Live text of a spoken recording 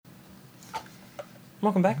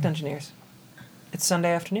Welcome back, Dungeoneers. It's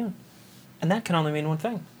Sunday afternoon, and that can only mean one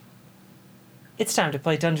thing. It's time to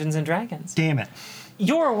play Dungeons & Dragons. Damn it.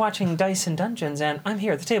 You're watching Dice and Dungeons, and I'm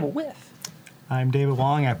here at the table with... I'm David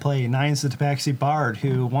Wong. I play Nines the Tabaxi Bard,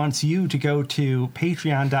 who wants you to go to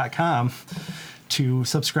patreon.com to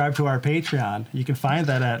subscribe to our Patreon. You can find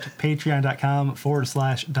that at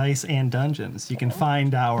patreon.com/Dice and Dungeons. You can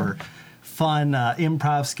find our fun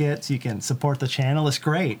improv skits. You can support the channel. It's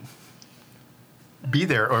great. Be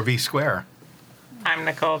there or be square. I'm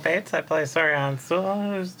Nicole Bates. I play Sorian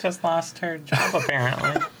Sula, who's just lost her job,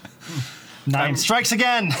 apparently. Nine strikes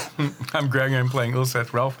again! I'm Greg, and I'm playing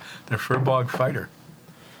Ulseth Ralph, the Furbog Fighter.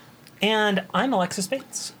 And I'm Alexis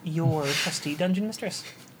Bates, your trusty dungeon mistress.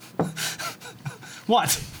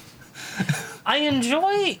 What? I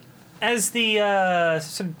enjoy, as the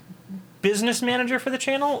sort of business manager for the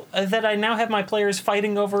channel, that I now have my players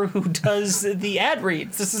fighting over who does the ad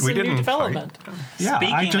reads. This is a new development. Yeah,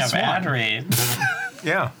 Speaking of ad reads.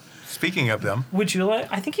 Yeah. Speaking of them. Would you like?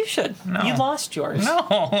 I think you should. No. You lost yours. No,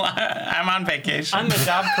 I'm on vacation. I'm the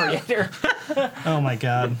job creator. Oh my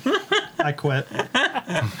god. I quit.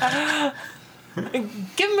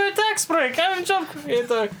 Give me a tax break. I'm a job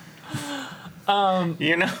creator.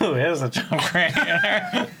 You know who is a job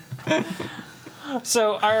creator?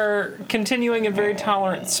 So our continuing and very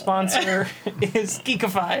tolerant sponsor is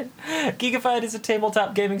Geekified. Geekified is a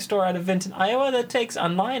tabletop gaming store out of Vinton, Iowa that takes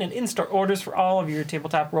online and in-store orders for all of your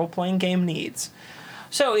tabletop role-playing game needs.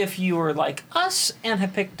 So if you are like us and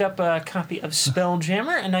have picked up a copy of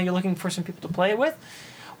Spelljammer and now you're looking for some people to play it with,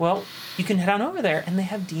 well, you can head on over there and they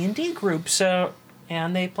have D&D groups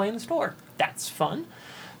and they play in the store. That's fun.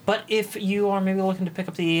 But if you are maybe looking to pick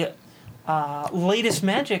up the latest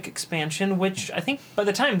Magic expansion, which I think by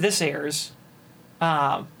the time this airs,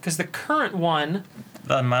 because the current one...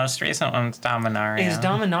 The most recent one's Dominaria. Is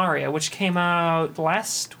Dominaria, which came out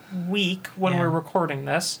last week when we're recording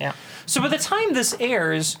this. Yeah. So by the time this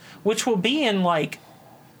airs, which will be in like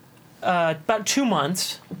about 2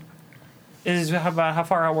 months, is about how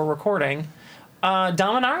far out we're recording,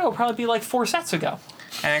 Dominaria will probably be like 4 sets ago.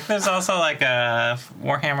 I think there's also like a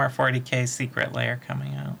Warhammer 40k secret layer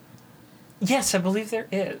coming out. Yes, I believe there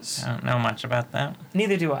is. I don't know much about that.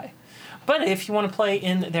 Neither do I. But if you want to play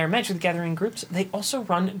in their Magic the Gathering groups, they also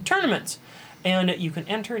run tournaments. And you can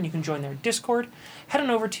enter and you can join their Discord. Head on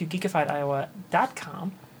over to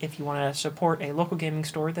geekifiediowa.com if you want to support a local gaming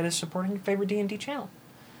store that is supporting your favorite D&D channel.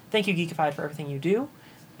 Thank you, Geekified, for everything you do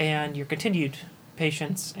and your continued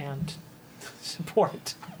patience and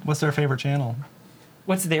support. What's their favorite channel?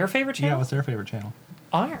 What's their favorite channel? Yeah, what's their favorite channel?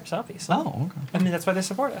 Ours, obviously. Oh, okay. I mean, that's why they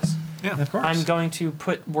support us. Yeah. Of course. I'm going to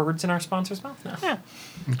put words in our sponsor's mouth now. Yeah.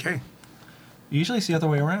 Okay. Usually it's the other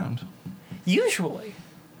way around. Usually.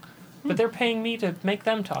 But they're paying me to make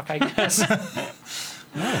them talk, I guess.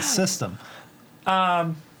 What a system.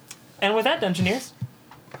 And with that, Dungeoneers,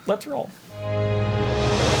 let's roll.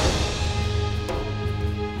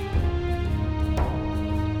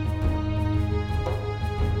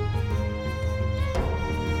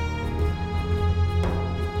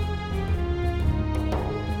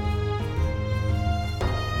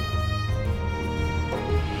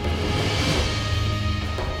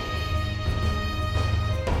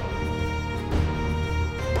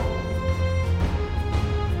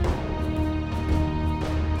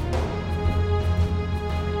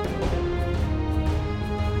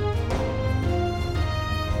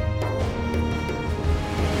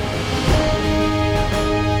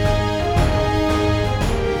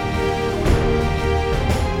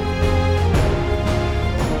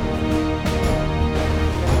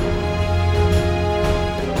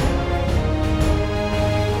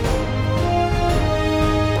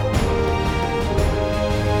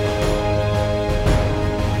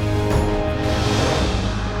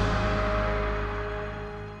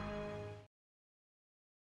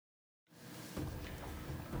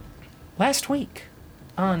 Last week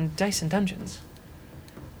on Dice and Dungeons,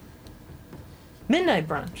 Midnight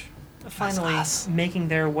Brunch finally making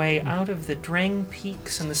their way out of the Drang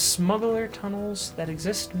Peaks and the smuggler tunnels that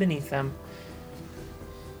exist beneath them,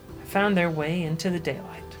 found their way into the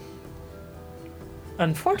daylight.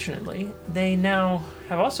 Unfortunately, they now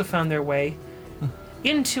have also found their way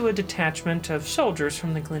into a detachment of soldiers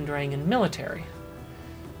from the Glendrangan military,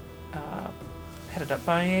 headed up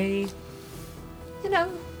by a,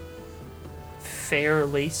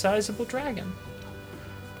 fairly sizable dragon.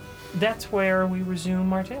 That's where we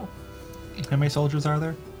resume our tale. How many soldiers are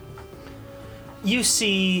there? You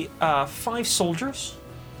see 5 soldiers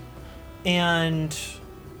and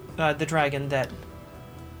the dragon that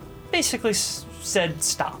basically said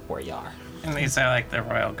stop where you are. And these are like the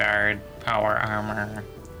Royal Guard power armor.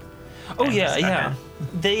 Oh And yeah, stuff. yeah.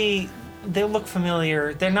 They look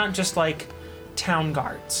familiar. They're not just like town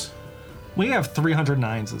guards. We have 300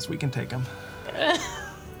 nines we can take them.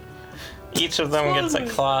 Each of them gets a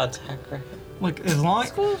claw attack, right? Look, as long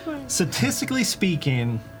statistically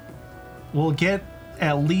speaking, we'll get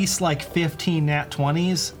at least like 15 nat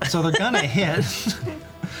 20s, so they're gonna hit.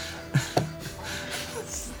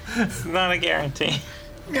 It's not a guarantee.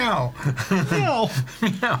 No. No.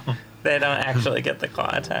 They don't actually get the claw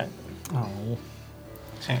attack. Oh.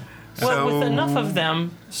 Well, with enough of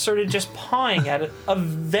them sort of just pawing at it,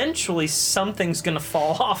 eventually something's gonna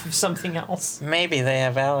fall off of something else. Maybe they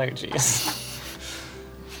have allergies.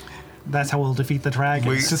 That's how we'll defeat the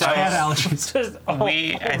dragons. Just so- add allergies. Just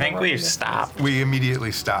I think we've stopped. We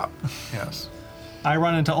immediately stop. Yes. I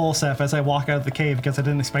run into Olsef as I walk out of the cave because I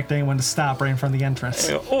didn't expect anyone to stop right in front of the entrance.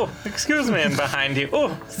 We go, oh, excuse me, and behind you.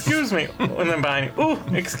 Oh, excuse me. And then behind you. Oh,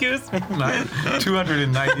 excuse me.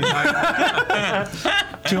 299.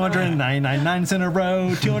 299 nines in a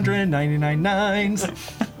row, 299 nines.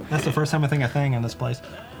 That's the first time I think I sang in this place.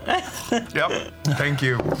 Yep. Thank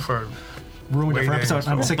you for Ruined it for Waiting. episode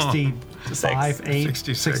number 65, 8,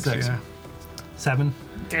 66. 66, Yeah. 7.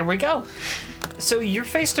 There we go. So you're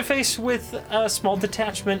face to face with a small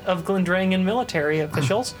detachment of Glendrangan military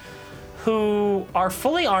officials who are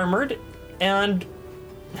fully armored and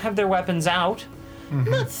have their weapons out.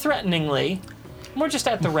 Not threateningly, more just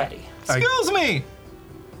at the ready. Excuse me!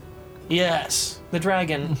 Yes, the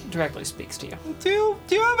dragon directly speaks to you. Do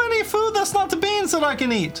you have any food that's not the beans that I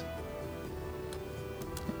can eat?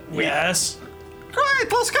 Yes.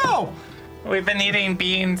 Great, let's go! We've been eating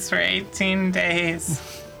beans for 18 days.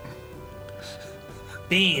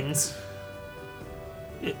 Beans.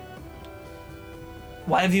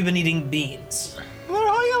 Why have you been eating beans? They're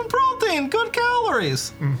high in protein, good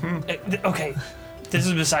calories. Okay, this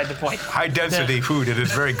is beside the point. High density food. It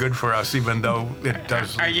is very good for us, even though it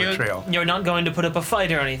does Are leave a you- trail. You're not going to put up a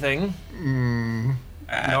fight or anything.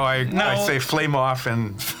 No, I say flame off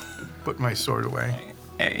and put my sword away.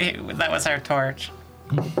 That was our torch.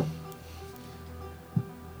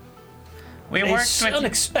 We worked It's with you.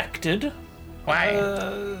 unexpected Why?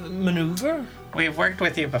 maneuver. We've worked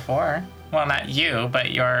with you before. Well, not you,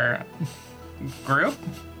 but your group.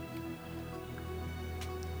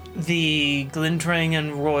 The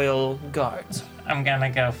Glendrangan Royal Guards. I'm gonna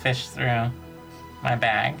go fish through my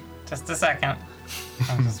bag. Just a second.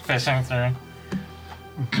 I'm just fishing through.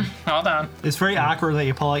 Hold on. It's very awkward that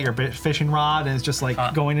you pull out your fishing rod and it's just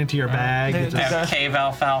like going into your bag. They- It I just- have cave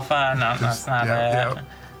alfalfa. No, that's not Yeah, it. yeah.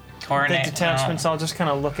 The Coordinate. detachment's all just kind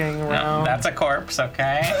of looking No, around. that's a corpse.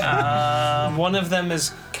 Okay. One of them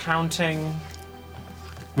is counting.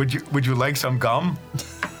 Would you like some gum?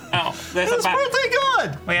 Oh, there's It's about. pretty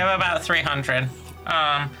good! We have about 300.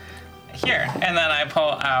 Here, and then I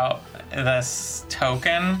pull out this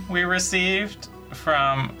token we received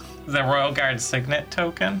from the Royal Guard Signet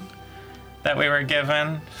token that we were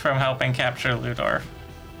given from helping capture Ludorf.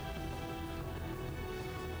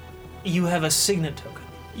 You have a signet token.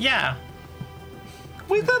 Yeah.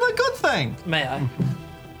 We did a good thing. May I?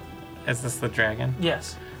 Is this the dragon?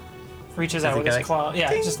 Yes. Reaches Does out he with get his a claw. Yeah,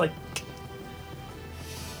 ding? just like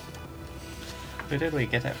Who did we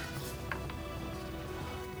get it?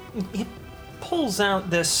 he pulls out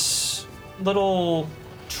this little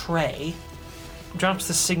tray, drops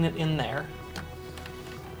the signet in there,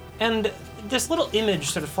 and this little image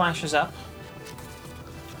sort of flashes up.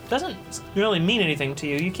 Doesn't really mean anything to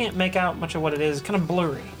you. You can't make out much of what it is. It's kind of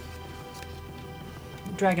blurry.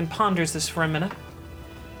 The dragon ponders this for a minute,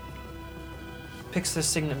 picks the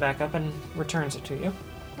signet back up, and returns it to you.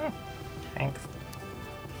 Thanks.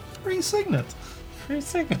 Free signet. Free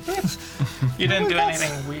signet. You didn't do That's-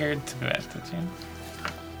 anything weird to it, did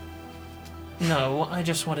you? No, I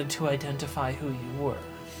just wanted to identify who you were.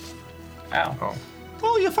 Oh. Oh.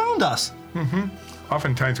 Oh, you found us.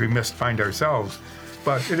 Oftentimes we misfind ourselves,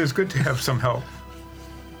 but it is good to have some help.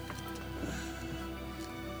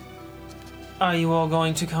 Are you all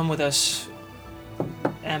going to come with us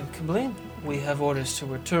amicably? We have orders to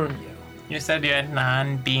return you. You said you had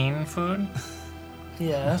non-bean food?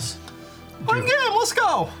 Yes. I'm game, let's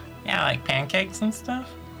go. Yeah, like pancakes and stuff?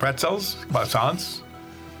 Pretzels, croissants.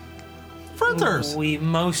 Fritters. We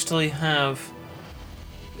mostly have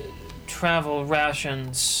travel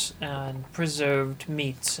rations and preserved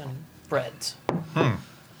meats and breads. I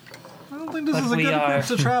don't think this But is a we good are- group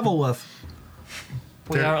to travel with.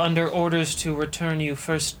 We There- are under orders to return you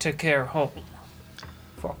first to Care Home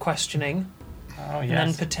for questioning, Oh, and then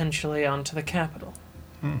yes. potentially onto the capital.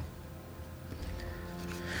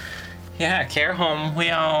 Yeah, care home.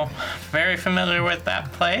 We all very familiar with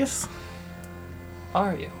that place.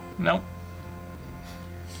 Are you? Nope.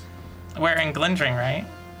 We're in Glendring, right?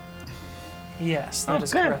 Yes, that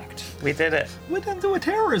is correct. We did it. We didn't do a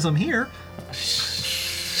terrorism here.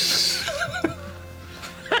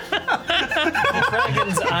 The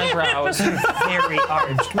dragon's eyebrow is very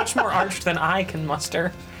arched, much more arched than I can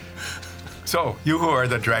muster. So, you who are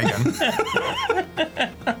the dragon.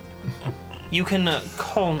 You can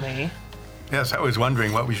call me Yes, I was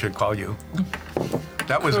wondering what we should call you.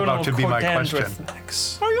 That was about to be my question.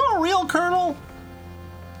 Cordandrithmax. Are you a real colonel?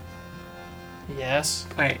 Yes.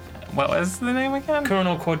 Wait, what was the name again?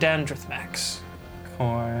 Colonel Cordandrithmax.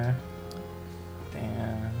 Dan.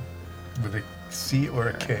 With a C or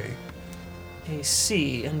a K? A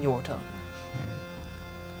C in your tongue.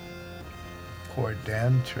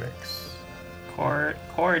 Cordantrix.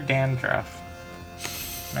 Cordandruff.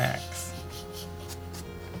 Max.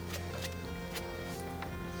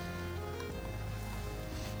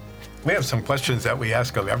 We have some questions that we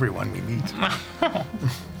ask of everyone we meet.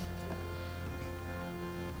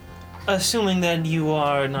 Assuming that you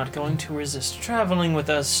are not going to resist traveling with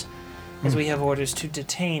us, as we have orders to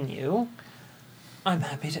detain you, I'm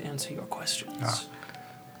happy to answer your questions.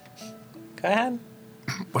 Go ahead.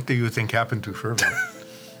 What do you think happened to Fervor?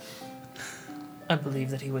 I believe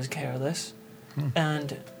that he was careless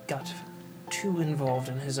and got too involved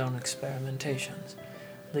in his own experimentations,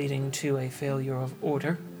 leading to a failure of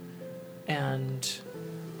order and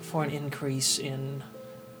for an increase in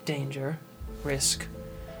danger, risk,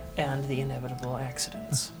 and the inevitable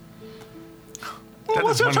accidents. Well,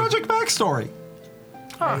 what's your tragic backstory?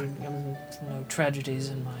 No tragedies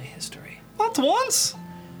in my history. Not once.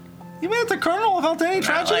 You made it to colonel without any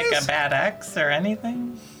Not tragedies? like a bad ex or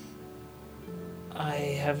anything? I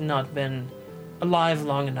have not been alive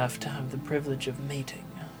long enough to have the privilege of mating.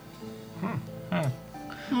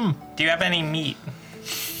 Do you have any meat?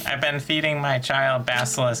 I've been feeding my child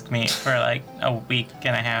basilisk meat for like a week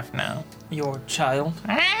and a half now. Your child?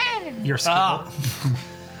 Your scale.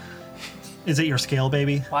 Is it your scale,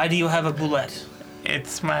 baby? Why do you have a boulette?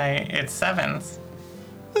 It's sevens.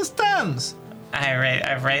 It's tens.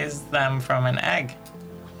 I've raised them from an egg.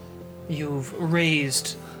 You've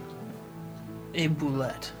raised a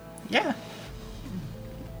boulette Yeah.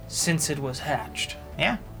 since it was hatched.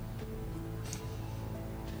 Yeah.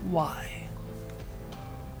 Why?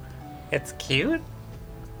 It's cute.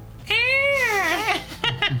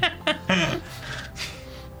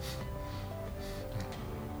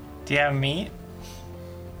 Do you have meat?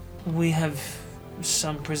 We have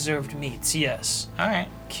some preserved meats, yes. All right.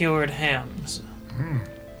 Cured hams.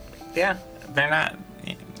 Yeah. They're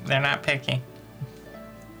not picky.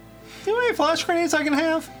 Do you have any flash grenades I can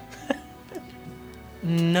have?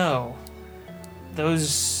 No.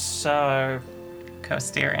 Those are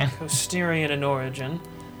Costerian. Costerian in origin.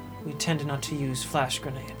 We tend not to use flash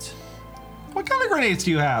grenades. What kind of grenades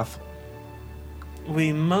do you have?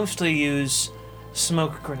 We mostly use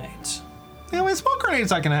smoke grenades. Do you have any smoke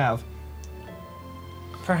grenades I can have?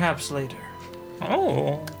 Perhaps later,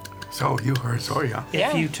 Oh. So, you are Zoya. if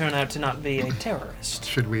Yeah. you turn out to not be a terrorist.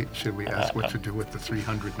 Should we ask what to do with the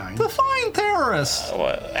 309? Define terrorist.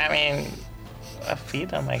 Well, I mean, feed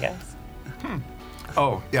them, I guess.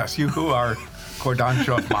 Oh, yes, you who are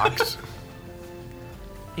Cordantra Mox.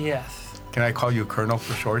 Yes. Can I call you Colonel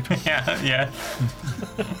for short? Yeah.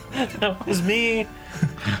 That was me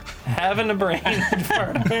having a brain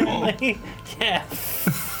fart, apparently. Yeah.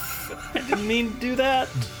 I didn't mean to do that.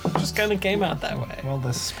 It just kind of came out that way. Well,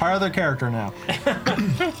 this is part of their character now.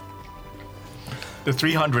 The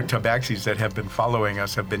 300 tabaxis that have been following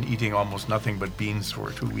us have been eating almost nothing but beans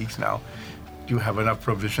for 2 weeks now. Do you have enough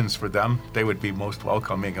provisions for them? They would be most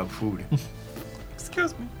welcoming of food.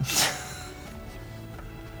 Excuse me.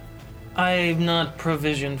 I'm not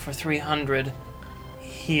provisioned for 300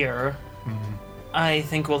 here. I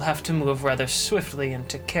think we'll have to move rather swiftly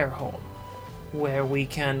into care home, where we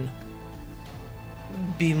can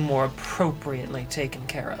be more appropriately taken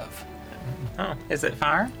care of. Oh, is it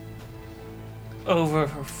far? Over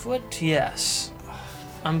her foot, yes.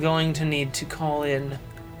 I'm going to need to call in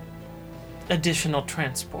additional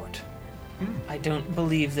transport. I don't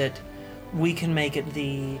believe that we can make it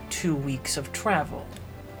the 2 weeks of travel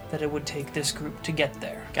that it would take this group to get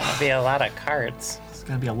there. Gonna be a lot of carts. It's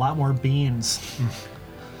gonna be a lot more beans.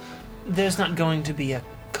 There's not going to be a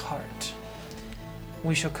cart.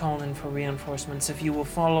 We shall call in for reinforcements. If you will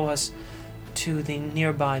follow us to the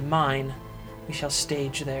nearby mine, we shall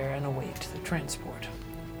stage there and await the transport.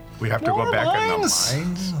 We have to More go back in the mines?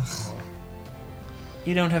 mines?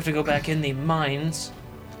 You don't have to go back in the mines.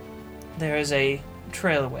 There is a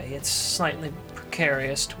trail away. It's slightly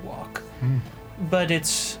precarious to walk, but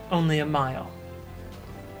it's only a mile.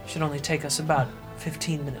 Should only take us about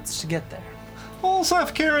 15 minutes to get there.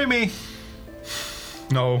 Olsef, carry me.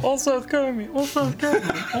 No. Also, carry me. Also, carry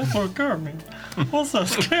me. Also, carry me. Also,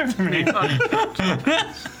 carry me.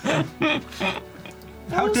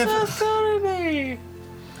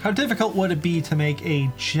 How difficult would it be to make a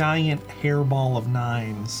giant hairball of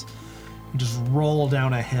 9s and just roll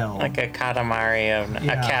down a hill? Like a Katamari of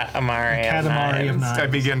Yeah. a Katamari, Katamari of 9s. I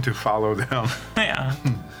begin to follow them. Yeah,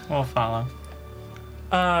 we'll follow.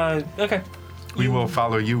 Okay. We will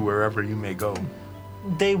follow you wherever you may go.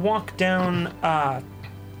 They walk down, well,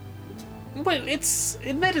 it's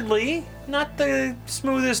admittedly not the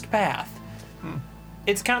smoothest path.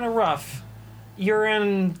 It's kind of rough. You're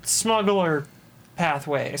in smuggler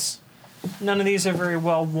pathways. None of these are very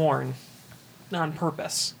well worn on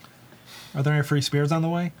purpose. Are there any free spears on the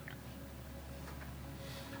way?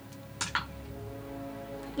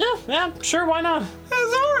 Yeah, sure, why not? Hey,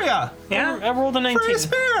 Zoria! Yeah. I rolled a 19. Free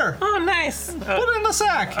spear! Oh, nice. Put it in the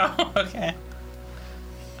sack! Oh, okay.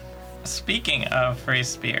 Speaking of free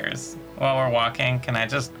spears, while we're walking, can I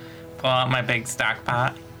just pull out my big stock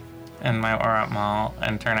pot and my Aura Maul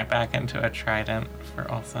and turn it back into a trident for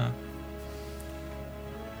Ulsa?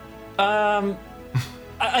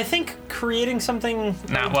 I think creating something...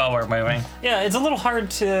 Not while we're moving. Yeah, it's a little hard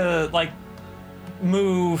to, like,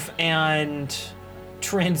 move and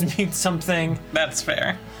transmute something. That's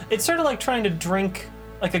fair. It's sort of like trying to drink,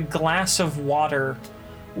 like, a glass of water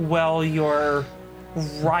while you're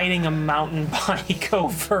riding a mountain bike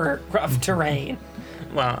over rough terrain.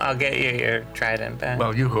 Well, I'll get you your trident back.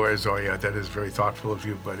 Well, you who are Zoya, that is very thoughtful of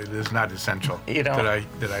you, but it is not essential You don't-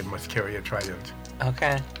 that I must carry a trident.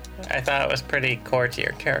 Okay. I thought it was pretty core to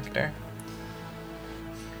your character.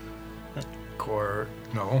 Or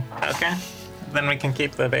no, Okay. Then we can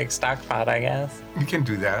keep the big stock pot, I guess. you can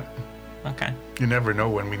do that. Okay. You never know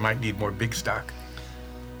when we might need more big stock.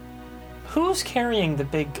 Who's carrying the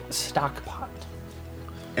big stock pot?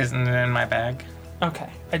 Isn't it in my bag? Okay,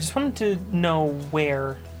 I just wanted to know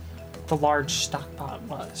where the large stock pot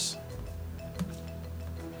was.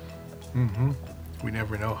 We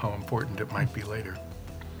never know how important it might be later.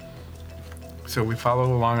 So we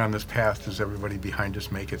follow along on this path. Does everybody behind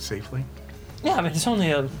us make it safely? Yeah, I mean, it's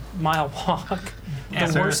only a mile walk. Yeah,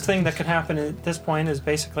 The sir. worst thing that could happen at this point is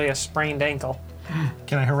basically a sprained ankle.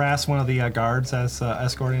 Can I harass one of the guards as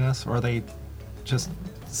escorting us? Or are they just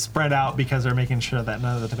spread out because they're making sure that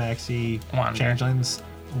none of the Tabaxi Wander. changelings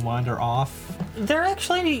wander off? They're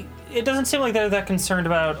actually, it doesn't seem like they're that concerned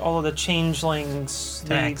about all of the changelings,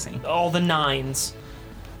 Tabaxi. all the 9s.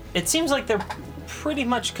 It seems like they're pretty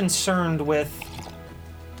much concerned with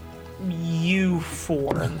you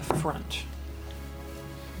 4 in the front.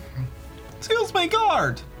 Excuse me,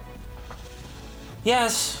 guard!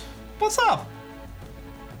 Yes, What's up?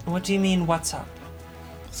 what do you mean, what's up?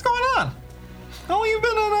 What's going on? How long you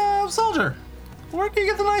been a soldier? Where do you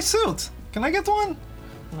get the nice suits? Can I get one?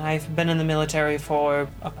 I've been in the military for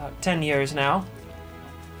about 10 years now.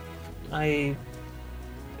 I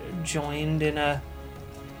joined in a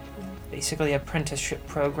basically apprenticeship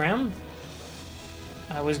program.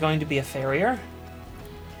 I was going to be a farrier.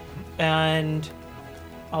 And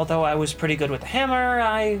although I was pretty good with a hammer,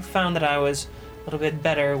 I found that I was a little bit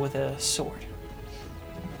better with a sword.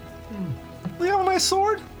 Do you have a nice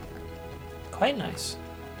sword? Quite nice.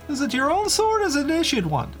 Is it your own sword or is it an issued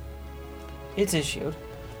one? It's issued.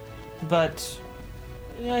 But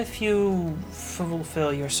if you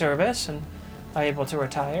fulfill your service and are able to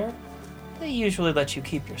retire, they usually let you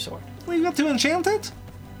keep your sword. Well, you got to enchant it?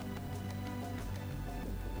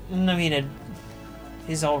 I mean, it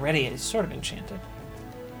is already sort of enchanted.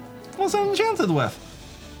 What's it enchanted with?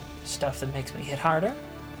 Stuff that makes me hit harder.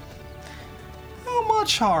 How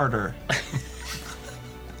much harder?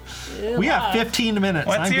 We have 15 minutes.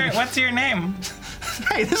 What's your name?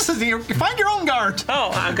 Hey, this is your. Find your own guard.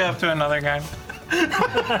 Oh, I'll go up to another guy.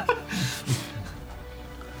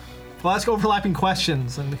 Well, ask overlapping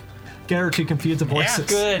questions and get her to confuse the voices.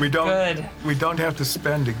 Good. We don't. Good. We don't have to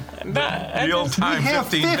spend I real just- time We have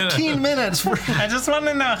 15 minutes. For, I just want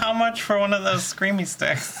to know how much for one of those screamy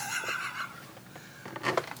sticks.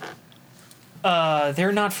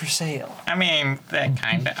 They're not for sale. I mean, they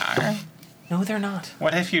kind of are. No, they're not.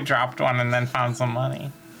 What if you dropped one and then found some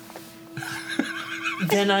money?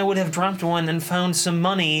 Then I would have dropped one and found some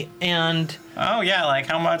money, and Oh, yeah, like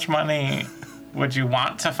how much money would you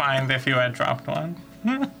want to find if you had dropped one?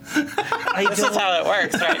 I This is don't. how it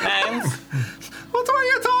works, right, Nines? what are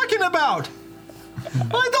you talking about?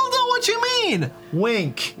 I don't know what you mean.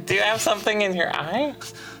 Wink. Do you have something in your eye?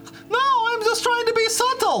 No, I'm I'm just trying to be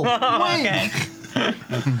subtle. Wink.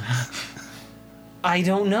 I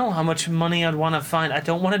don't know how much money I'd want to find. I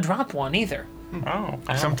don't want to drop one either. Oh, wow.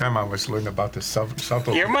 Sometime I must learn about the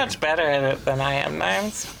subtle. You're much better at it than I am,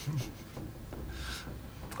 Nimes.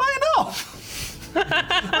 I know.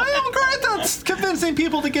 I am great at convincing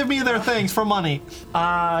people to give me their things for money.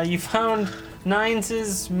 You found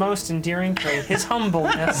Nines' most endearing trait, his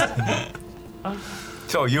humbleness.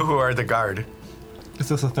 So you who are the guard? Is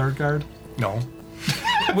this a third guard? No,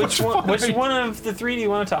 Which one of the three do you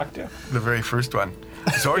want to talk to? the very first one.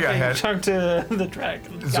 Zoria Okay, had talk to the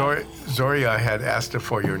dragon. Zoria had asked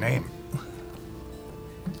for your name.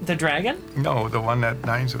 The dragon? No, the one that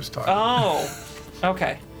Nines was talking. Oh,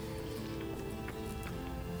 okay.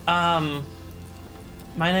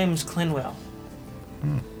 My name's Clinwell.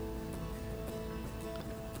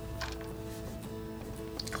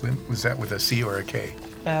 Clint, was that with a C or a K?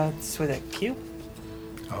 It's with a Q.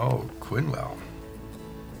 Oh, Quinwell.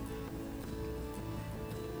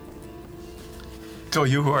 So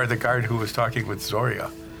you who are the guard who was talking with Zoria,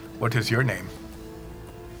 what is your name?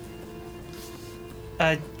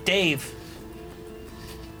 Dave.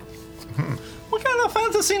 What kind of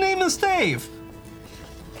fantasy name is Dave?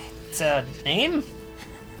 It's a name?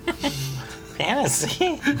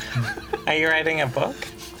 Fantasy? Are you writing a book?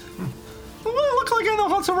 Well, I look like I know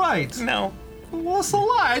how to write. No. Well, that's a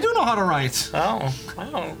lie. I do know how to write. Oh,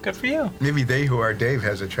 wow. Good for you. Maybe they who are Dave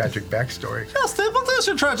has a tragic backstory. Yes, Dave, what is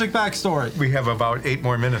your tragic backstory? We have about 8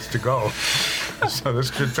 more minutes to go, so this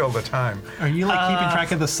could fill the time. Are you like keeping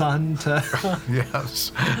track of the sun to?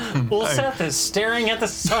 Yes. Ulseth is staring at the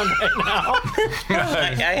sun right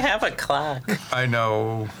now. I have a clock. I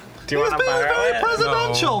know. Do you He's want to being borrow very it?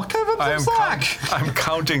 presidential. No. Give him I some am slack. I'm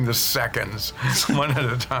counting the seconds, one at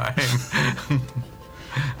a time.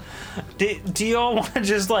 Do you all want to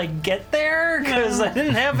just like get there? Because I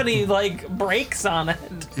didn't have any like breaks on it.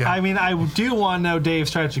 Yeah. I mean, I do want to know Dave's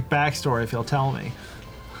tragic backstory if you'll tell me.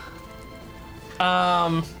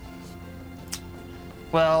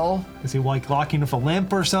 Well, Is he like walking with a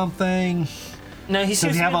limp or something? no, he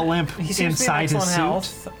seems he to have be- a limp he seems to be in inside his excellent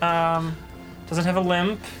suit? health. Doesn't have a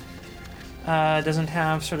limp. Doesn't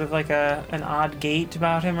have sort of like an odd gait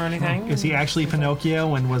about him or anything. Is he actually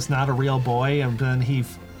Pinocchio and was not a real boy, and then he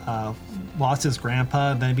lost his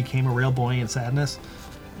grandpa, and then became a real boy in sadness?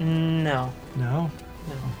 No. No.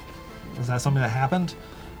 Is that something that happened?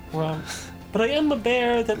 Well, but I am a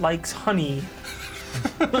bear that likes honey.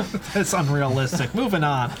 It's unrealistic. Moving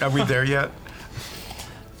on. Are we there yet?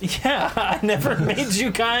 Yeah, I never made you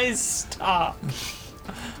guys stop.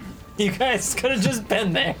 You guys could have just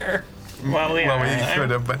been there. Well, we Well, we are. could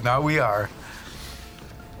have, but now we are.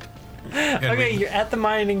 And Okay, we- you're at the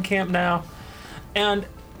mining camp now, and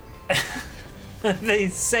they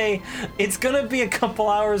say it's gonna be a couple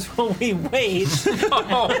hours while we wait.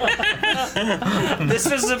 This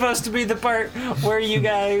was supposed to be the part where you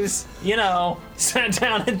guys, sat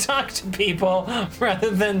down and talked to people rather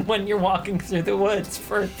than when you're walking through the woods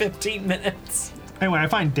for 15 minutes. Anyway, I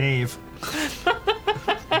find Dave.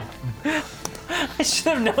 I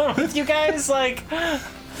should have known with you guys, well,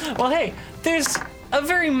 hey, there's a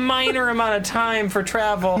very minor amount of time for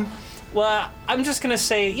travel. Well, I'm just gonna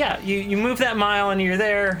say, yeah, you move that mile and you're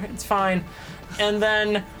there, it's fine. And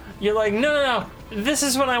then you're like, no, this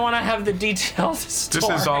is when I want to have the detailed story.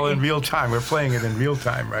 This is all in real time. We're playing it in real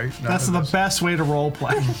time, right? None That's of the this- best way to role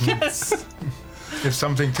play. Yes. If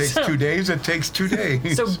something takes 2 days, it takes 2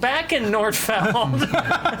 days. So back in Nordfeld,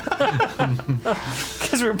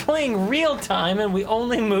 because we're playing real time and we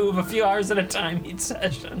only move a few hours at a time each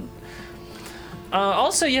session.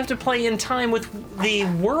 Also, you have to play in time with the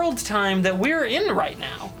world time that we're in right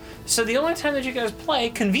now. So the only time that you guys play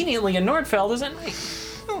conveniently in Nordfeld is at night.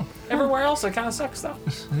 Everywhere else, it kind of sucks though.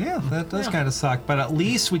 Yeah, that does Yeah. kind of suck, but at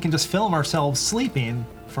least we can just film ourselves sleeping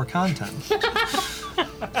for content.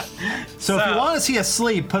 So if you want to see us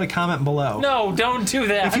sleep, put a comment below. No, don't do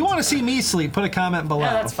that. If you want to see me sleep, put a comment below.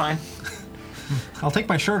 yeah, that's fine. I'll take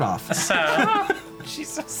my shirt off. So,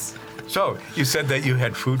 Jesus. So, you said that you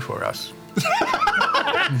had food for us.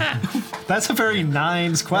 That's a very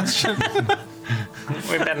nines question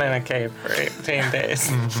we've been in a cave for 18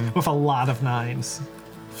 days. with a lot of nines.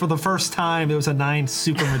 For the first time, it was a 9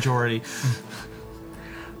 supermajority.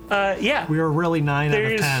 Yeah. We were really 9 out of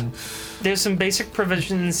There's- 10. There's some basic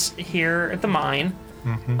provisions here at the mine.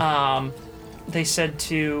 They said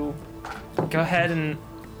to go ahead and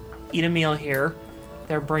eat a meal here.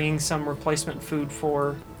 They're bringing some replacement food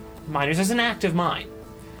for miners. There's an active mine.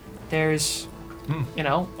 There's,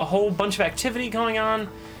 a whole bunch of activity going on.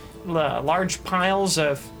 Large piles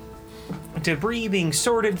of debris being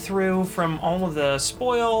sorted through from all of the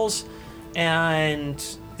spoils. and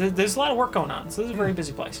there's a lot of work going on. So this is a very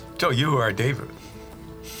busy place. So you are David.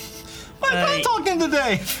 Why am I talking to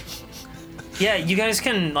Dave? Yeah, you guys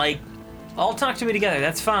can all talk to me together.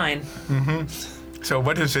 That's fine. So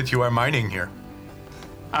what is it you are mining here?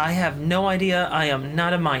 I have no idea. I am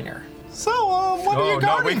not a miner. So, what are you Oh, no,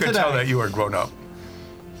 guarding we could today? tell that you are grown up.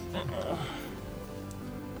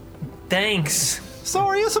 Thanks. So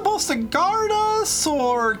are you supposed to guard us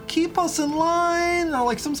or keep us in line or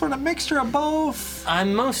like some sort of mixture of both?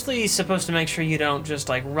 I'm mostly supposed to make sure you don't just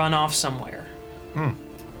run off somewhere.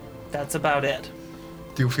 That's about it.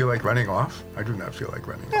 Do you feel like running off? I do not feel like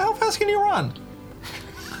running off. Yeah, how fast can you run?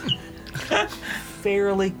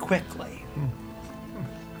 Fairly quickly.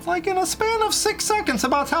 Like in a span of 6 seconds,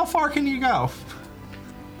 about how far can you go?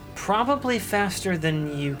 Probably faster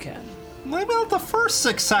than you can. Maybe not the first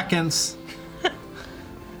 6 seconds.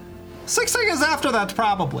 6 seconds after that,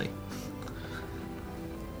 probably.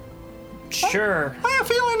 Sure. I have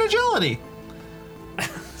feeling agility.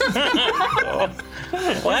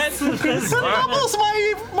 What? That doubles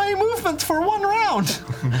my movement for 1 round.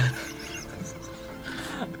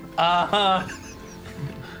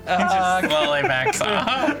 Just slowly backs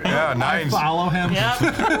off. Yeah, nines. Follow him. Yep.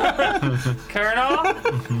 Colonel?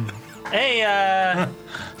 Hey, I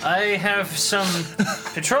have some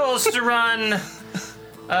patrols to run.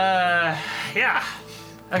 Yeah.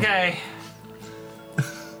 Okay.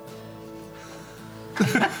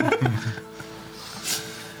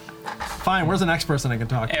 Fine, where's the next person I can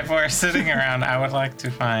talk to? If we're sitting around, I would like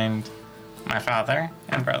to find my father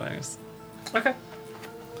and brothers. Okay.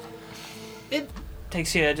 It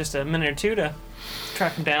takes you just a minute or two to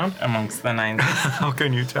track them down. Amongst the 90s. How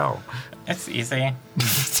can you tell? It's easy.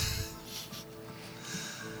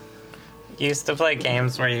 Used to play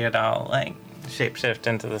games where you'd all shapeshift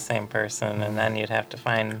into the same person and then you'd have to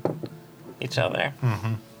find each other.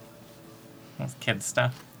 Mm-hmm. That's kid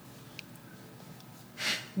stuff.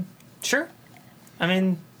 Sure. I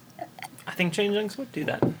mean, I think changelings would do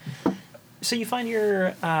that. So you find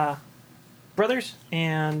your brothers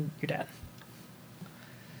and your dad.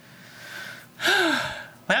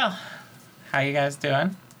 Well, how you guys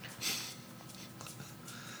doing?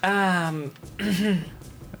 Sorry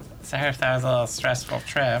if that was a little stressful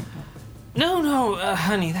trip. No,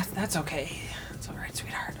 honey, that's okay. That's all right,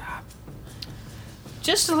 sweetheart.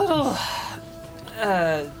 Just a little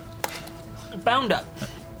bound up.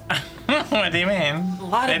 What do you mean? A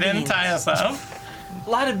lot of They didn't beans. tie us up? A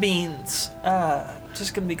lot of beans.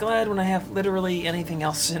 Just gonna be glad when I have literally anything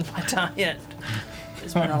else in my diet.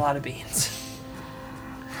 There's been a lot of beans.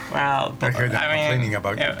 Well, I heard that complaining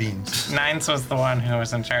about your it- beans. Nines was the one who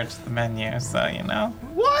was in charge of the menu, so you know.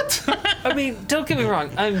 What? I mean, don't get me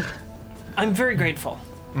wrong. I'm very grateful.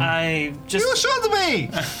 I just You should be!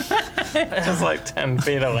 Just 10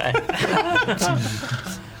 feet away.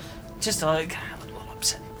 just a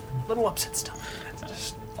little upset still.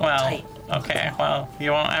 Just Well, tight. okay, well,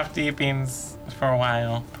 you won't have to eat beans for a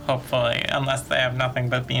while, hopefully, unless they have nothing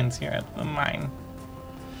but beans here at the mine.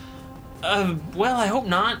 Well, I hope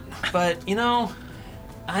not. But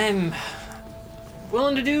I'm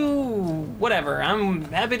willing to do whatever. I'm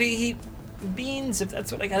happy to eat beans if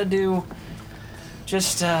that's what I gotta do.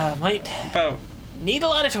 Just might But, need a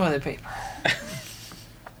lot of toilet paper.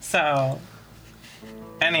 so,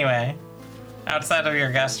 anyway, outside of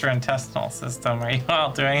your gastrointestinal system, are you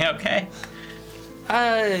all doing okay?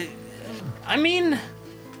 I mean,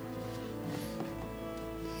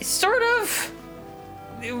 sort of.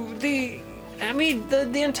 The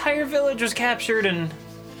entire village was captured, and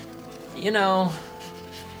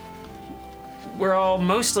we're all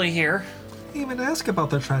mostly here. Even ask about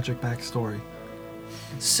their tragic backstory.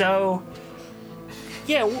 So,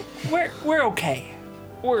 yeah, we're okay.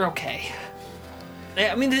 We're okay.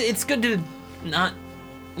 I mean, it's good to not,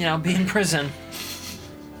 be in prison.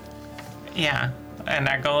 Yeah, and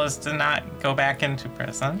our goal is to not go back into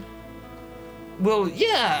prison. Well,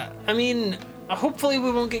 yeah. I mean, hopefully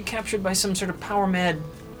we won't get captured by some sort of power-mad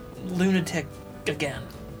lunatic again.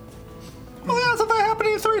 Well, hasn't that happened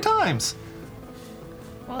to you 3 times?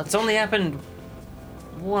 Well, it's only happened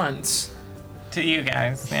once. To you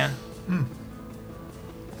guys, yeah.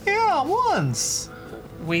 Yeah, once.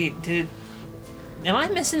 Wait, am I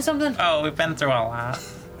missing something? Oh, we've been through a lot.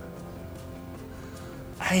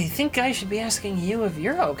 I think I should be asking you if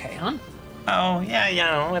you're okay, huh? Oh,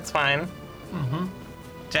 yeah, it's fine. Mm-hmm.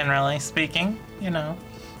 Generally speaking,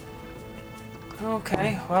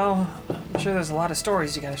 Okay, well, I'm sure there's a lot of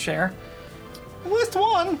stories you gotta share. List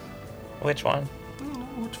one. Which one?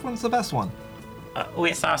 Which one's the best one?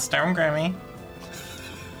 We saw Storm Grimmy.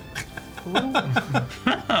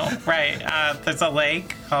 Oh, right. There's a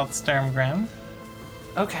lake called Sturmgrim,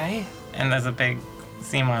 Okay. and there's a big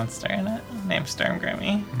sea monster in it named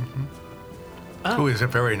Sturmgrimmy. Who is a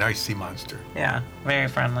very nice sea monster. Yeah, very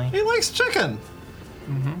friendly. He likes chicken.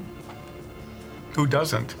 Who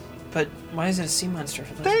doesn't? But why is it a sea monster?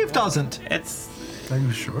 For those Dave who- doesn't. It's, Are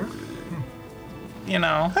you sure? you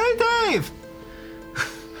know, Hey, Dave!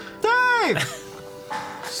 Dave! Dave!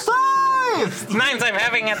 Nines, I'm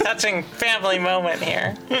having a touching family moment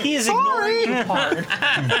here. He is Sorry. ignoring you hard.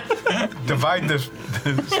 Divide the,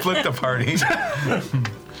 split the party.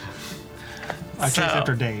 I chased So-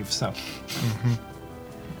 after Dave, so.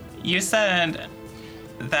 You said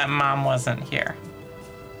that Mom wasn't here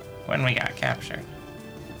when we got captured.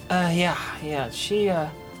 Yeah. She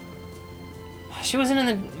wasn't in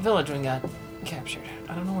the village when we got captured.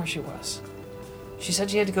 I don't know where she was. She said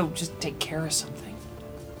she had to go just take care of something.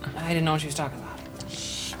 I didn't know what she was talking about.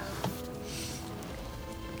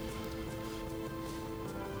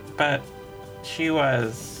 But she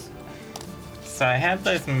was. So I had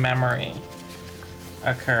this memory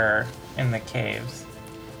occur in the caves.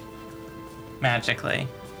 Magically.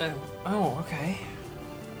 Oh, okay.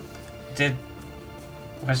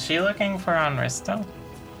 Was she looking for Onristo?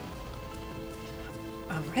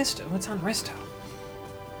 Risto? What's on Risto?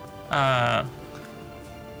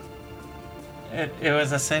 It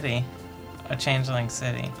was a city. A changeling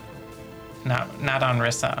city. Not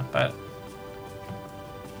Onrissa, but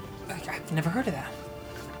I've never heard of that.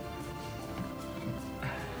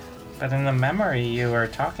 but in the memory you were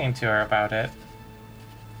talking to her about it.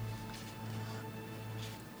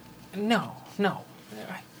 No.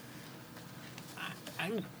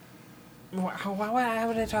 Why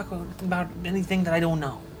would I talk about anything that I don't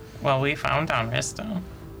know? Well, we found Onristo.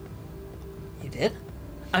 You did?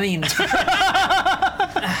 I mean,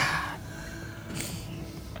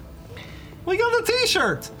 We got the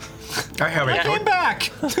t-shirt! I have a Came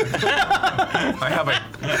back! I have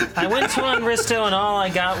a I went to Onristo and all I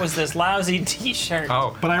got was this lousy T-shirt.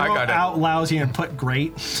 oh, But I wrote got out lousy and put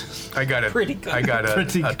great. I got it. Pretty good. I got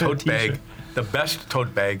Pretty a good tote bag, t-shirt. the best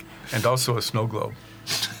tote bag, and also a snow globe.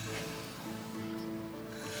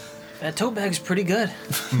 That tote bag's pretty good.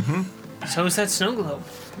 Mm-hmm. So is that snow globe.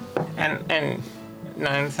 And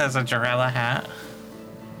Nines has a Jarella hat.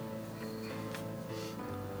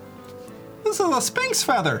 This is a Sphinx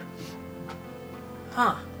feather.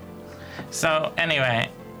 Huh. So anyway,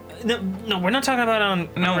 No, we're not talking about on.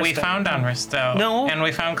 no, we Onristo. found Onristo. No. And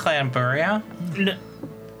we found Clanburia. No.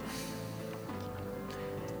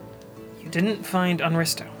 You didn't find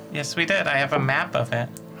Onristo. Yes, we did. I have a map of it.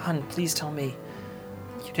 Hun, please tell me.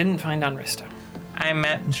 You didn't find Onristo. I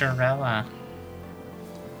met Jarella.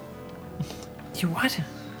 You what?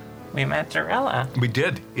 We met Jarella. We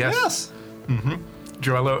did, yes. Yes.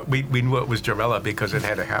 Jarella, we knew it was Jarella because it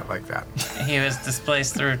had a hat like that. He was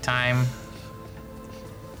displaced through time.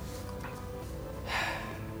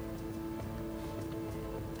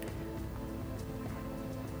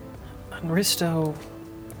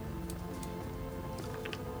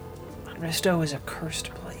 Onristo is a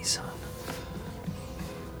cursed place, huh?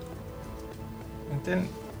 It didn't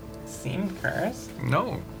seem cursed.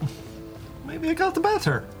 No, Maybe I got the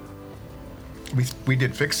better. we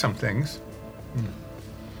did fix some things.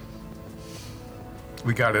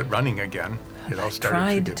 We got it running again. It all started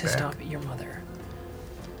Tried to get to back. stop your mother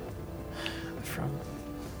from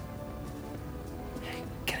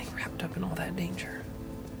getting wrapped up in all that danger.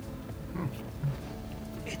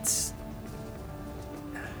 It's.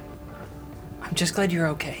 I'm just glad you're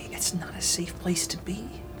okay. It's not a safe place to be.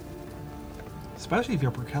 Especially if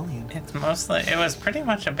you're Berkelian. It was pretty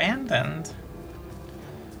much abandoned.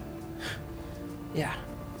 Yeah.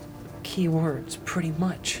 Key words, pretty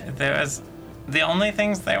much. The only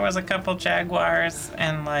things there was a couple jaguars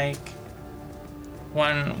and like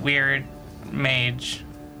one weird mage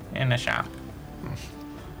in a shop.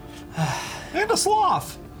 And a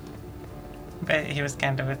sloth. But he was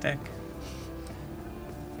kind of a dick.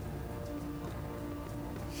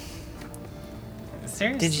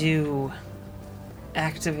 Seriously? Did you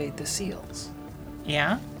activate the seals?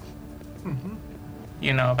 Yeah?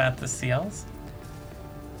 You know about the seals?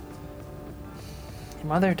 Your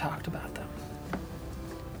mother talked about them.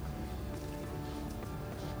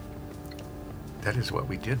 That is what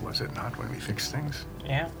we did, was it not, when we fixed things?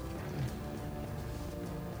 Yeah.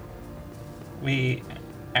 We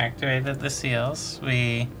activated the seals.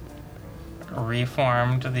 We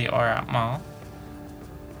reformed the Orat Mall.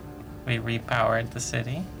 We repowered the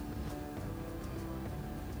city.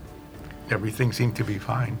 Everything seemed to be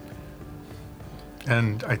fine.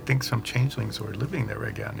 And I think some changelings were living there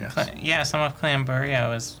again, yes. Yeah, some of Clan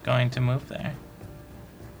Burio is going to move there.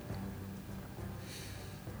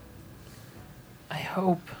 I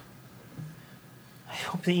hope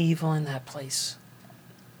the evil in that place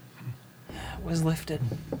was lifted.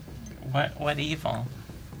 What evil?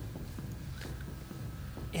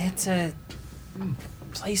 It's a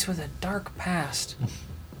place with a dark past.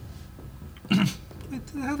 It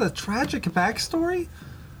had a tragic backstory?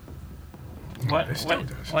 It still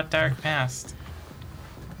does. What dark past?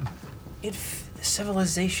 The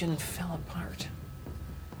civilization fell apart.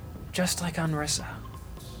 Just like Anrissa.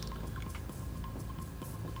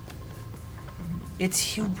 It's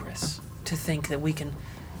hubris to think that we can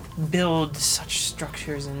build such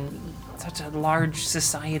structures and such a large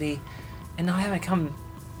society and not have it come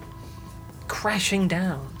crashing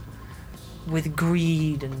down with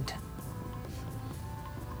greed and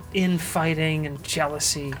infighting and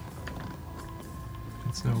jealousy.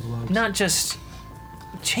 It's no gloves. Not just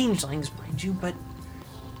changelings, mind you, but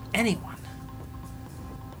anyone.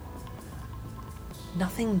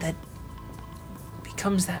 Nothing that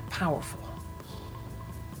becomes that powerful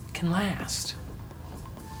can last.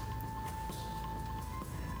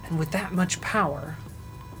 And with that much power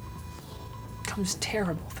comes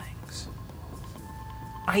terrible things.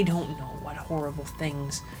 I don't know what horrible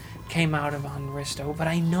things came out of Anristo, but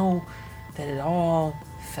I know that it all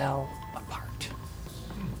fell apart.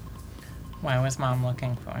 Why was Mom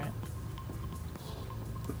looking for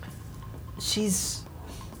it? She's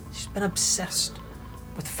been obsessed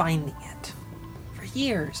with finding it. For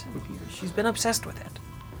years and years, she's been obsessed with it.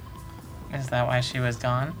 Is that why she was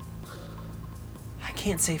gone? I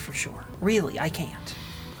can't say for sure. Really, I can't.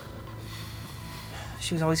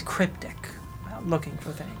 She was always cryptic about looking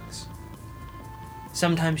for things.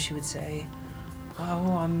 Sometimes she would say,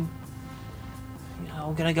 "Oh, I'm,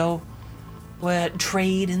 gonna go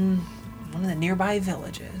trade in one of the nearby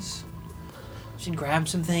villages." She'd grab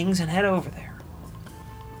some things and head over there.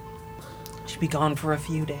 She'd be gone for a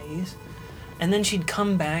few days, and then she'd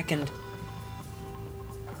come back and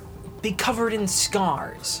be covered in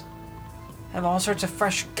scars. Have all sorts of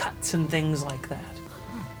fresh cuts and things like that.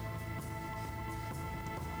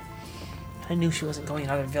 I knew she wasn't going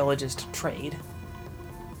to other villages to trade.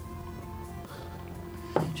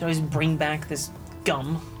 She'd always bring back this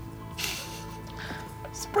gum.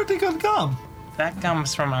 It's pretty good gum. That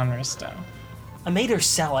comes from Anristo. I made her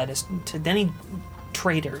sell it to any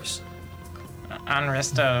traders.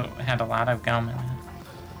 Anristo had a lot of gum in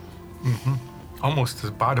it. Almost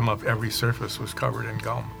the bottom of every surface was covered in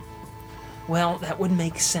gum. Well, that would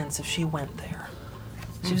make sense if she went there.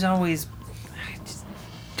 She was always just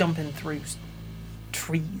dumping through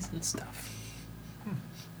trees and stuff.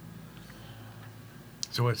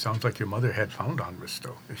 So it sounds like your mother had found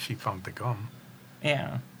Anristo if she found the gum.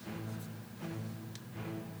 Yeah.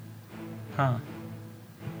 Huh.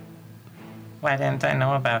 Why didn't I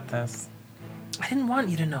know about this? I didn't want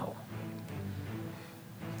you to know.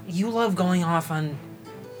 You love going off on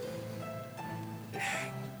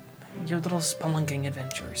your little spelunking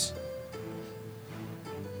adventures.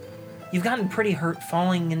 You've gotten pretty hurt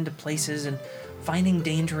falling into places and finding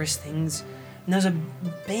dangerous things. And there's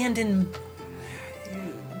abandoned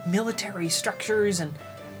military structures, and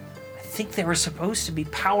I think they were supposed to be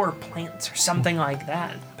power plants or something like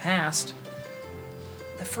that in the past.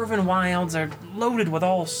 The Fervent Wilds are loaded with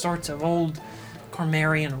all sorts of old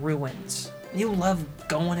Cormarian ruins. You love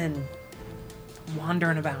going and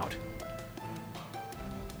wandering about.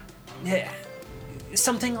 Yeah,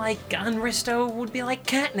 something like Anristo would be like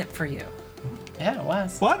catnip for you. Yeah, it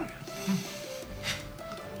was. What?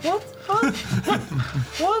 What?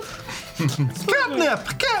 What? Catnip!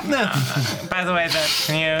 By the way,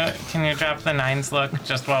 can you drop the nines look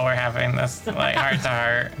just while we're having this like heart to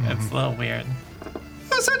heart? It's a little weird.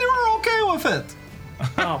 I said you were okay with it.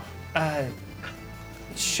 Oh,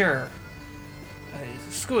 sure.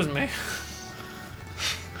 Excuse me.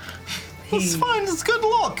 It's fine. It's a good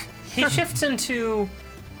look. He shifts into,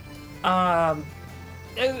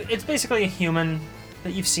 it's basically a human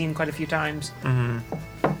that you've seen quite a few times.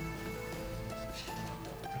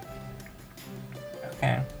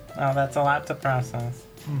 Okay. Oh, that's a lot to process.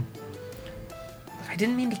 I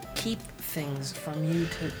didn't mean to keep things from you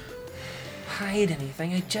to hide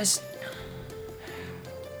anything. I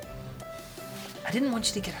didn't want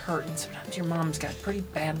you to get hurt, and sometimes your mom's got pretty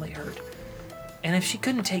badly hurt. And if she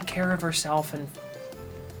couldn't take care of herself and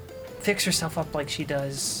fix herself up like she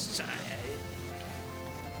does,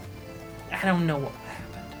 I don't know what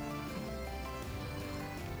happened.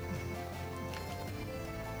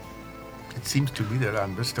 It seems to me that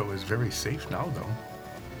Anristo is very safe now, though.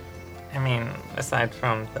 I mean, aside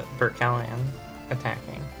from the Burkellian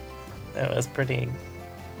attacking, it was pretty.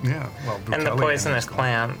 Yeah, well, And the Brucellian poisonous is gone.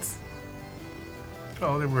 plants.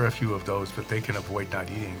 Well, there were a few of those, but they can avoid not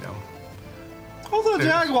eating them. Oh, the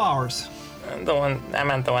There's- jaguars. I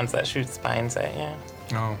meant the ones that shoot spines at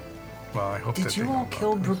you. Oh, well, I hope that Did they you know all about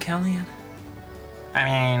kill those. Brucellian? I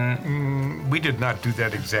mean, We did not do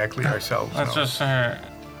that exactly ourselves. let's no. just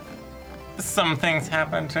some things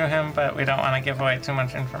happened to him, but we don't want to give away too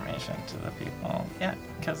much information to the people yet,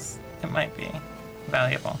 because it might be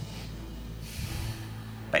valuable.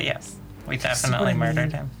 But yes, we See what definitely I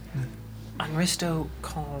murdered mean? him. Anristo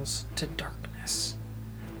calls to darkness,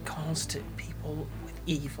 calls to people with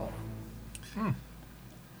evil.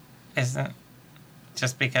 Isn't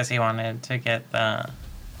just because he wanted to get the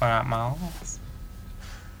malls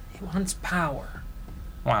He wants power.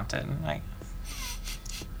 wanted, like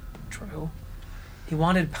True. He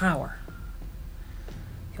wanted power.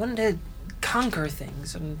 He wanted to conquer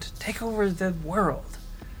things and take over the world.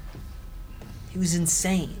 He was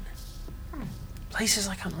insane. Places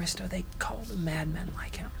like Anristo, they called madmen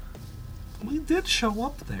like him. We did show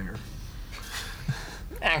up there.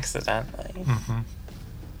 accidentally.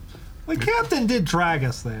 The captain did drag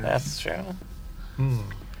us there. That's true.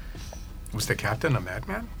 Was the captain a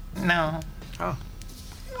madman? No. Oh,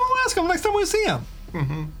 We'll ask him next time we see him.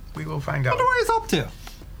 we will find out. Wonder what he's up to.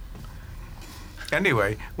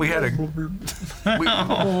 Anyway, we had a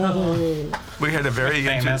we had a very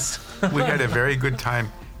Famous. we had a very good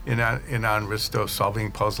time in Anristo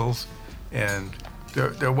solving puzzles, and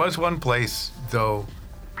there was one place though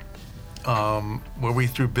where we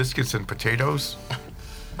threw biscuits and potatoes.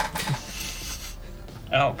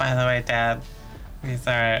 Oh, by the way, Dad, these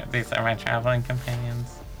are my traveling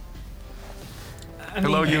companions. I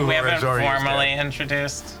Hello, mean, you. We are haven't Azorius, Dad. formally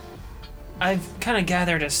introduced. I've kind of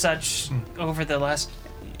gathered as such over the last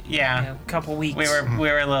Yeah. couple weeks. We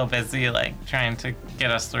were a little busy, like trying to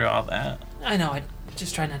get us through all that. I know. I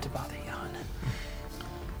just try not to bother you, hon.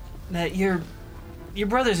 That your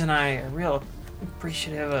brothers and I are real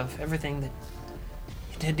appreciative of everything that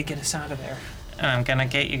you did to get us out of there. And I'm gonna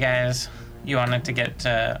get you guys. You wanted to get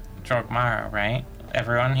to Drogmara, right?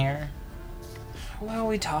 Everyone here. Well,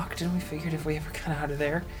 we talked and we figured if we ever got out of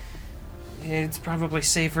there, it's probably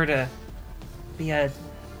safer to be a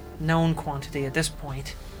known quantity at this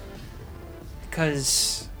point.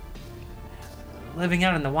 Because living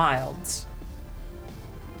out in the wilds,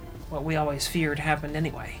 what we always feared happened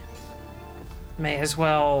anyway. May as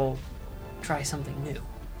well try something new.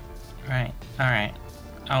 Right. All right.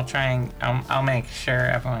 I'll try and I'll make sure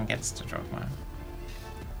everyone gets to Drogmara.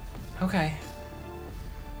 Okay.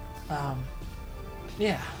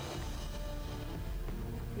 Yeah.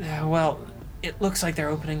 Yeah, well, it looks like they're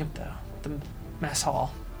opening up the mess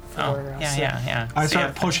hall for Oh, us. yeah. I See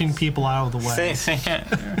start if- pushing people out of the way. See,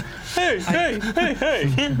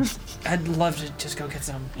 I'd love to just go get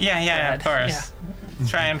some. yeah, of bread. course.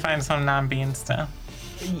 Try and find some non-bean stuff.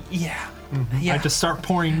 Yeah. Yeah. I just start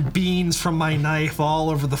pouring beans from my knife all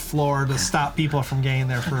over the floor to stop people from getting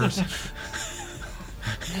there first.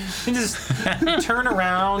 And just turn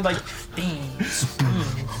around like beans.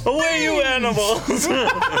 Away, you animals!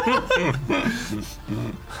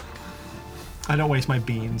 I don't waste my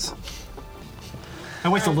beans. I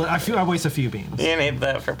waste I waste a few beans. You need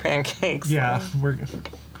that for pancakes. Yeah, we're.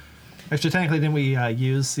 Actually, technically, didn't we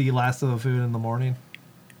use the last of the food in the morning?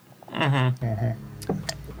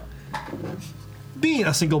 Bean,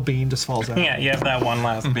 a single bean just falls out. Yeah, you have that one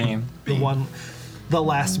last bean. The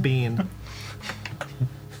last bean.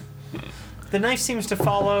 The knife seems to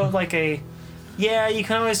follow like a. Yeah, you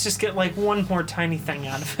can always just get like one more tiny thing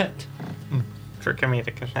out of it. For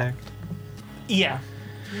comedic effect. Yeah.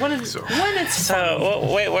 When it's funny. So,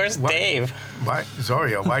 wait, where's What? Dave? Why,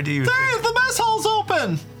 Zorio? Why do you Dave, think? the mess hall's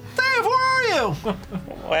open. Dave, where are you?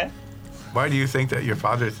 What? Why do you think that your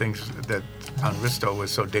father thinks that Anristo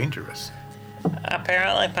was so dangerous?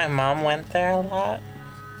 Apparently my mom went there a lot.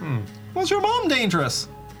 Was your mom dangerous?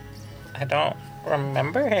 I don't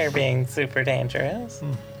remember her being super dangerous.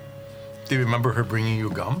 Do you remember her bringing you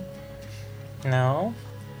gum? No.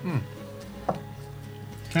 Can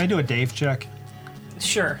I do a Dave check?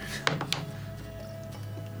 Sure. What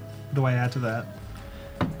do I add to that?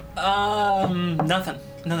 Nothing.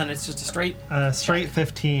 Nothing. It's just a straight. Straight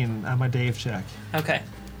 15 on my Dave check. Okay.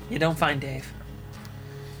 You don't find Dave.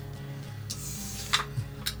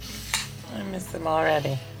 I miss him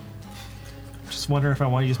already. Just wonder if I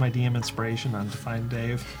want to use my DM inspiration on to find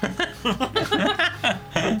Dave.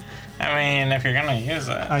 I mean, if you're gonna use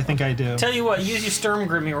it. I think I do. Tell you what, use your Sturm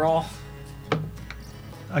Grimmy roll.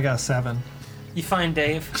 I got a 7. You find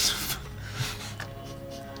Dave.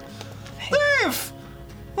 Dave!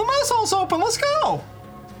 The mess hall's open. Let's go.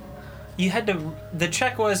 You had to. The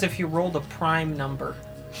check was if you rolled a prime number.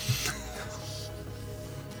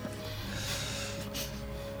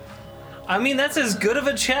 I mean, that's as good of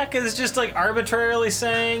a check as just like arbitrarily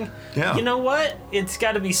saying, Yeah. you know what? It's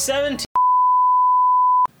got to be 17.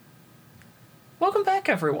 Welcome back,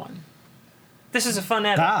 everyone. This is a fun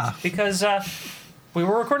edit because we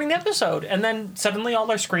were recording the episode, and then suddenly all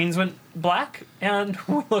our screens went black, and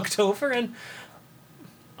we looked over, and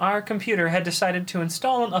our computer had decided to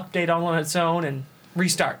install an update all on its own and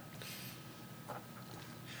restart.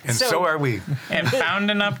 And so are we. It found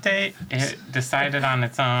an update. It decided on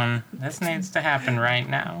its own, this needs to happen right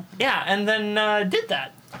now. Yeah, and then did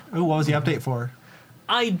that. Ooh, what was the update for?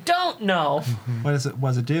 I don't know. What does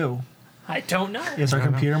it do? I don't know. Is our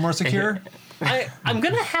computer more secure? I'm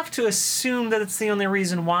going to have to assume that it's the only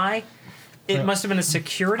reason why. It must have been a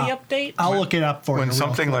security update. I'll look it up for you. When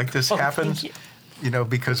something like this thank happens, you.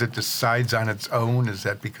 Because it decides on its own, is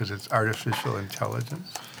that because it's artificial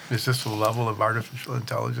intelligence? Is this the level of artificial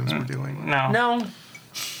intelligence we're dealing with? No.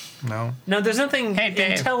 No? There's nothing Hey,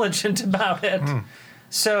 Dave. intelligent about it.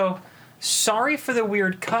 So, sorry for the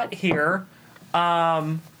weird cut here.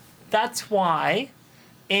 That's why.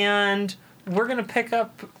 And we're going to pick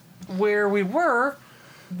up where we were,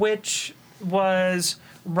 which was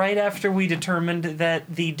right after we determined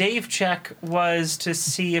that the Dave check was to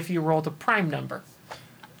see if you rolled a prime number.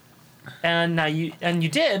 And you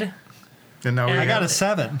did. And now And I got a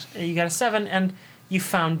 7. You got a 7, and you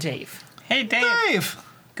found Dave. Hey, Dave. Dave!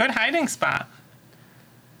 Good hiding spot.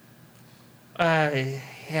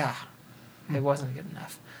 Yeah. It wasn't good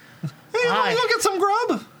enough. Hey, you Hi. want to go get some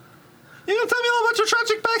grub? You gonna tell me a little bunch of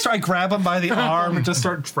tragic backstory? I grab him by the arm and just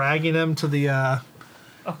start dragging him to the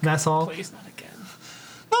mess hall. Please, not again.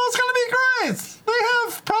 No, it's gonna be great. They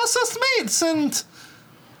have processed meats and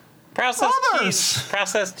Processed Others. cheese.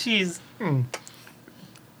 Processed cheese.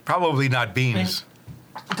 Probably not beans.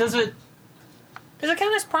 Does it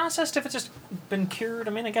count as processed if it's just been cured?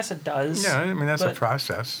 I mean, I guess it does. Yeah, I mean, that's a But-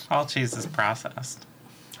 process. All cheese is processed.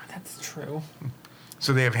 That's true.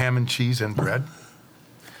 So they have ham and cheese and bread?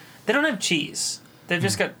 They don't have cheese. They've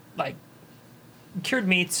just got, like, cured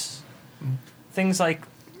meats, things like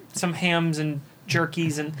some hams and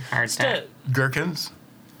jerkies and... Hardtack. Gherkins?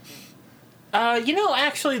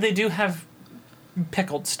 Actually, they do have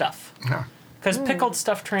pickled stuff. Yeah. Because pickled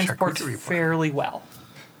stuff transports Charcuterie board. fairly well.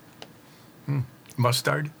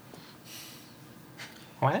 Mustard?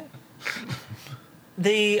 What?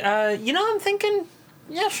 I'm thinking,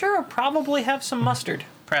 yeah, sure, I'll probably have some mustard.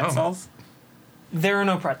 Pretzels. There are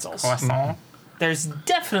no pretzels. Croissant. There's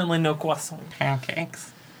definitely no croissant.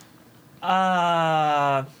 Pancakes.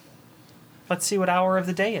 Let's see what hour of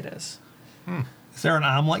the day it is. is there an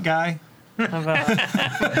omelet guy? Of,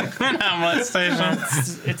 An omelet station.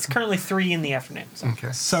 it's currently 3 in the afternoon. So. Okay.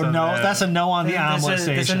 So, So no, the- that's a no on the omelet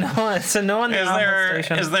There's station. it's a no on the omelet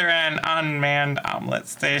station. Is there an unmanned omelet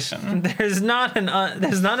station? There's not an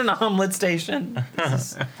omelet station.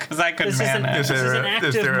 Because I could This man isn't- it. Is This there, an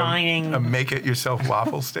active mining- a make-it-yourself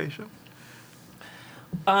waffle station?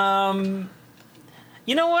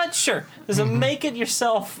 You know what? Sure. There's a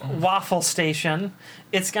make-it-yourself waffle station.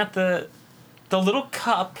 It's got the little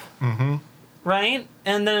cup, right?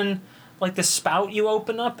 And then, like, the spout you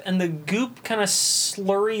open up, and the goop kind of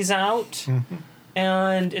slurries out.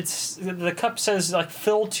 And the cup says, like,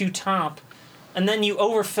 fill to top. And then you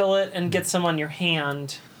overfill it and get some on your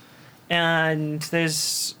hand. And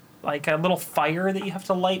there's, like, a little fire that you have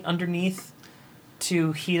to light underneath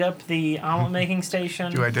to heat up the omelet-making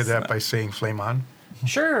station. I did that by saying flame on.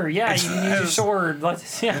 Sure, yeah, you can use your sword.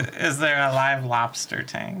 Yeah. Is there a live lobster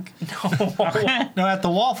tank? No, at the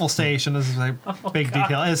waffle station, this is a big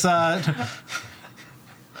detail. Is are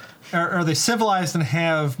they civilized and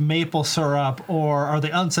have maple syrup, or are they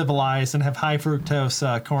uncivilized and have high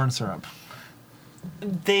fructose corn syrup?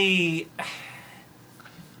 They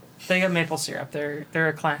got maple syrup. They're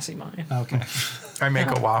a classy mine. Okay. I make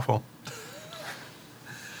a waffle.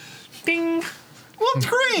 Ding. Whipped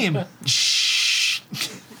cream. Shh.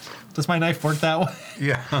 Does my knife work that way?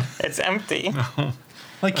 Yeah. It's empty.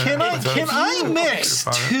 Like, can I mix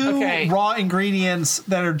two Okay. raw ingredients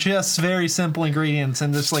that are just very simple ingredients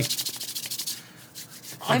and just like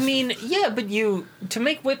I mean, yeah, but to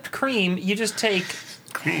make whipped cream, you just take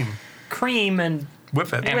cream and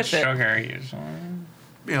Whip it. And With it. sugar, usually.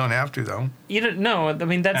 You don't have to, though. you don't know. I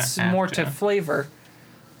mean, that's Have more to. to flavor.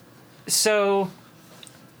 So,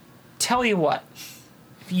 tell you what.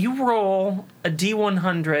 If you roll a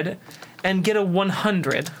D100 and get a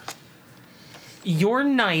 100, your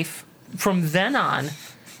knife from then on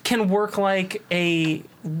can work like a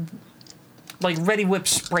like Ready Whip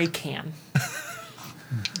spray can.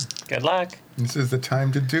 Good luck. This is the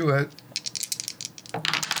time to do it.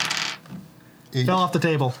 Fell off the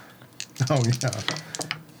table. Oh, yeah.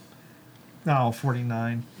 No,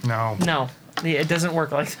 49. No, No, it doesn't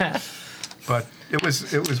work like that. but it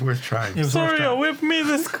was worth trying. It was worth Sorry, it. whip me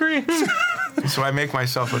this cream. So I make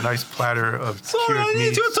myself a nice platter of Sorry, cured I need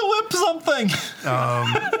meats, you to whip something.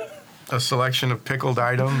 a selection of pickled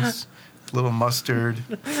items, little mustard.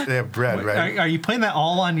 They have bread, right? Are you putting that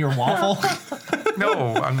all on your waffle? No,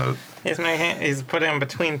 on the. He's put in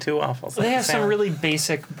between two waffles. They have some really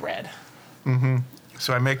basic bread.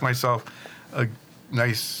 So I make myself a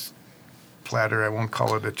nice platter. I won't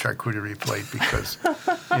call it a charcuterie plate because,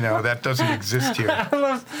 that doesn't exist here. I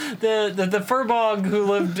love the furbog who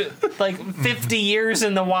lived like 50 years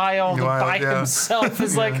in the wild by yeah. himself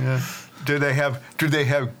is like, Yeah. Do they have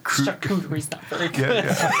charcuterie's not very good.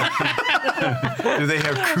 Yeah. Do they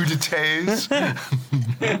have crudités?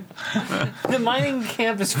 The mining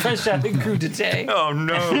camp is fresh out of crudité. Oh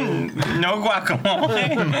no. No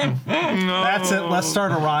guacamole. That's it. Let's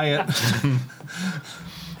start a riot.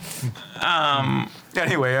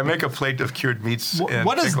 Anyway, I make a plate of cured meats and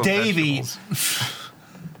what does pickled Dave vegetables.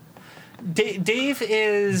 Dave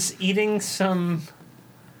is eating some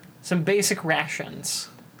basic rations.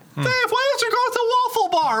 Dave, why don't you go to Waffle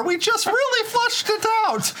Bar? We just really flushed it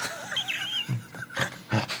out.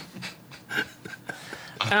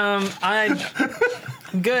 I'm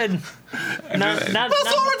good. That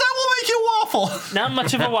will make you waffle. Not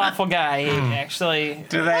much of a waffle guy, actually.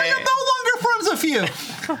 Do I they am no longer friends with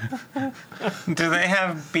you. do they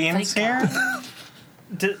have beans here?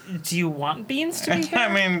 Do you want beans to be here? I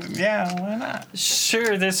mean, yeah, why not?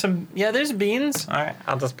 Sure, there's beans. All right,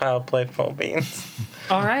 I'll just pile a plate full of beans.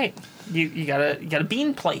 All right. You got a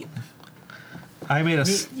bean plate. I made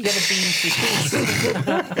You got a bean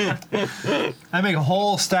plate. I make a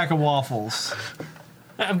whole stack of waffles.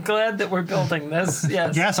 I'm glad that we're building this.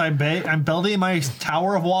 Yes. Yes, I'm building my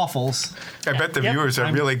tower of waffles. I bet the Yep. viewers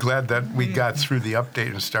are really glad that we got through the update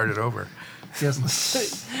and started over.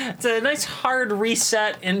 Yes. It's a nice hard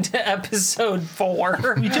reset into episode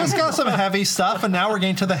 4. We just got some heavy stuff, and now we're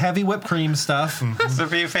getting to the heavy whipped cream stuff. To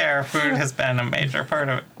be fair, food has been a major part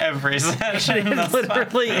of every session. It thus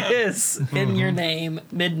literally is in your name,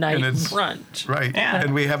 midnight And it's- brunch. Right. Yeah.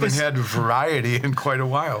 And we haven't had variety in quite a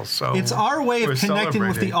while. So It's our way we're of connecting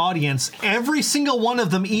with the celebrating. audience. Every single one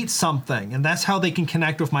of them eats something, and that's how they can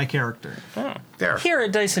connect with my character. There. Here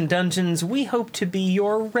at Dice and Dungeons, we hope to be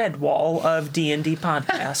your red wall of D&D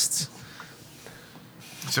podcasts.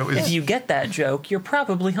 So If is, you get that joke, you're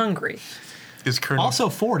probably hungry. is Colonel Also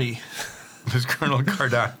 40. is Colonel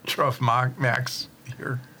Cardatroff Max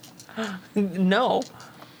here? No.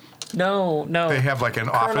 They have like an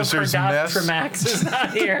officer's mess. Max is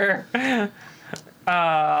not here.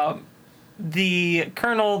 The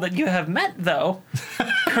colonel that you have met, though,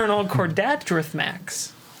 Colonel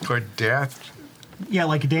Cordadrithmax. Cordath. Yeah,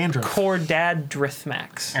 like dandruff.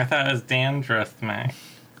 Cordadrithmax. I thought it was dandruff, Mac.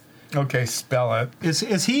 Okay, spell it.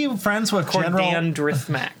 Is he friends with General?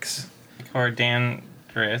 Cordandrithmax. Or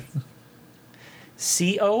dandruff.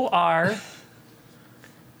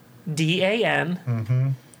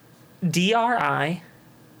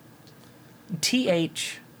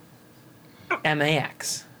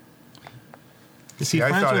 CORDANDRITHMAX. Is he I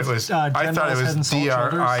friends thought with it was. General's I thought it Head and was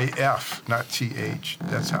Shoulders? DRIF, not TH.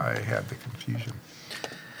 That's how I had the confusion.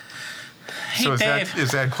 Hey, So Dave.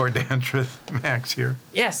 is that Cordantrith Max here?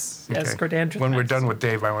 Yes, Okay. Cordandrithmax. When we're done with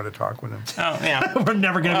Dave, I want to talk with him. Oh, yeah. We're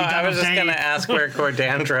never going to be done I was with just Dave. going to ask where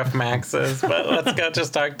Cordandruff Max is, but let's go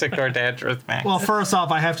just talk to Cordandruff Max. Well, first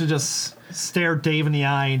off, I have to just stare Dave in the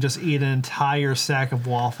eye and just eat an entire sack of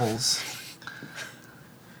waffles.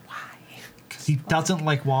 Why? Because he doesn't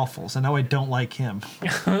like waffles. I know I don't like him.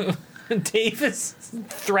 Dave is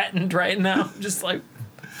threatened right now. Just like,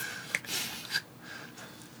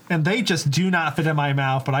 And they just do not fit in my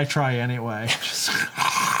mouth, but I try anyway. so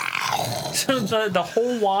the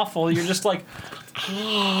whole waffle, you're just like.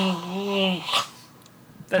 I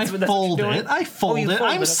That's what fold you're doing? it. I fold you it. fold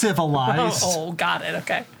I'm it. civilized. Oh, got it.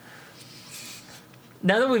 Okay.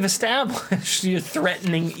 Now that we've established your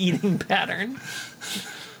threatening eating pattern,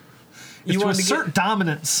 It's to wanted assert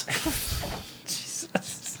dominance.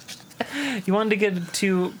 you wanted to get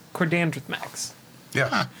to Cordandrithmax.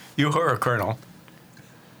 Yes. You are a colonel.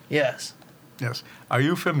 Yes. Yes. Are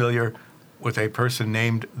you familiar with a person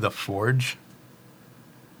named the Forge?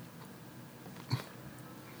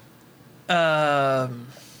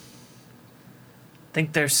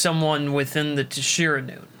 Think there's someone within the Tashira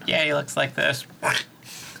Noon. Yeah, he looks like this.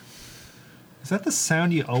 that the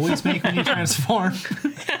sound you always make when you transform?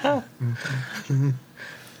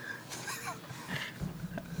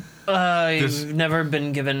 I've never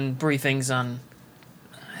been given briefings on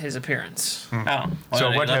his appearance. Oh, well,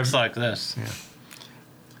 So it what looks have- like this.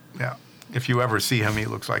 Yeah. If you ever see him, he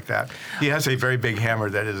looks like that. He has a very big hammer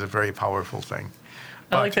that is a very powerful thing.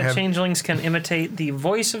 I like But that changelings can imitate the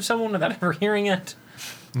voice of someone without ever hearing it.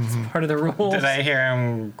 It's part of the rules. Did I hear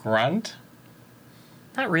him grunt?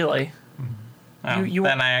 Not really. Oh, You-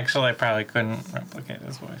 then I actually probably couldn't replicate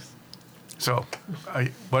his voice. So,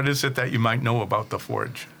 what is it that you might know about the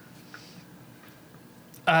Forge?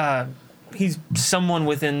 He's someone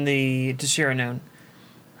within the Tashira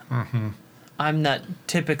I'm not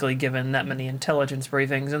typically given that many intelligence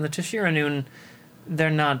briefings, and the Tashira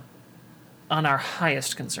they're not on our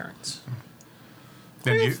highest concerns.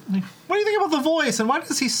 Then you, What do you think about the voice, and why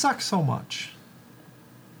does he suck so much?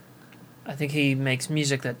 I think he makes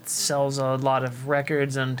music that sells a lot of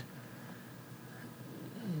records, and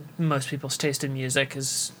most people's taste in music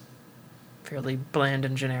is fairly bland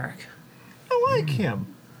and generic. I like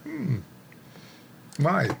him.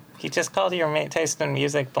 why? He just called your taste in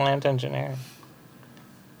music bland engineering.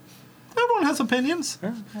 Everyone has opinions,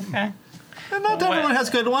 Okay. and not What- everyone has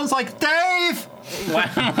good ones. Like Dave.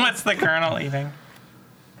 What's the Colonel eating?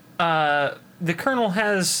 The Colonel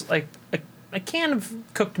has like a can of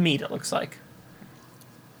cooked meat. It looks like.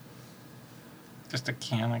 Just a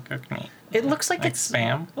can of cooked meat. It looks like Like it's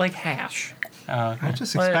Spam? like hash. Oh, okay. I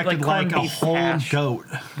just Like expected corned like a beef whole hash. goat.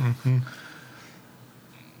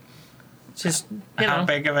 Just you How know,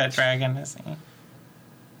 big of a dragon is he?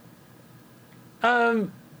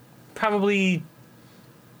 probably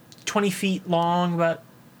 20 feet long, about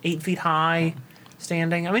 8 feet high,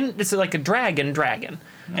 standing. I mean, it's like a dragon, Yeah, not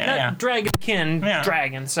yeah. dragonkin Yeah.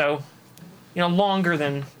 dragon. So, longer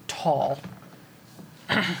than tall.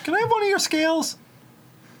 Can I have one of your scales?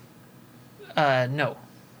 No.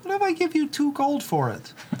 What if I give you 2 gold for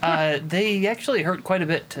it? They actually hurt quite a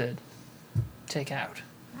bit to take out.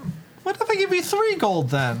 What if I give you 3 gold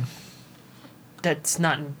then? That's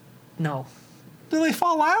not. No. Do they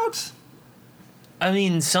fall out? I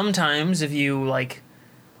mean, sometimes if you,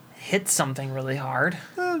 hit something really hard,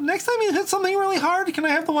 Next time you hit something really hard, can I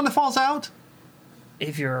have the one that falls out?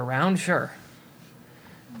 if you're around, sure.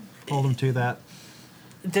 Told him to that.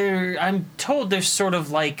 I'm told there's sort of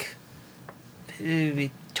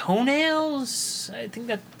toenails. I think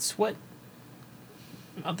that's what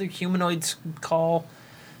other humanoids call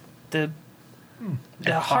the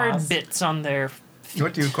hard claws? bits on their feet.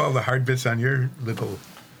 What do you call the hard bits on your little?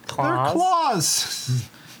 They're claws.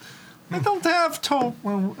 I don't have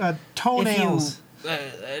toenails.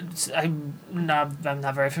 I'm not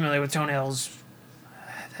very familiar with toenails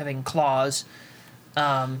having claws.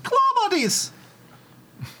 Claw buddies.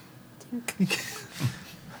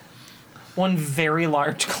 One very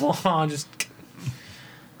large claw just.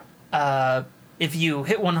 If you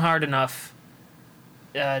hit one hard enough,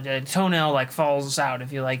 the toenail falls out.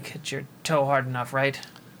 If you hit your toe hard enough, right?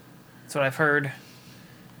 That's what I've heard.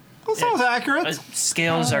 That sounds accurate.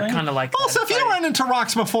 Scales are kind of like that. Also, if you ran into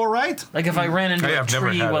rocks before, right? Like if I ran into I a have never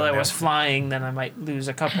tree had while a I was nail. flying, then I might lose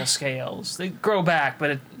a couple scales. They grow back,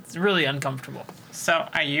 but it's really uncomfortable. So,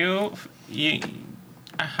 are you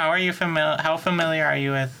how are you familiar? How familiar are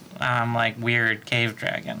you with weird cave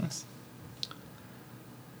dragons?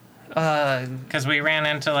 Because we ran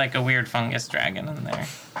into a weird fungus dragon in there.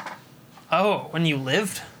 Oh, when you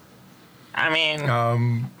lived? I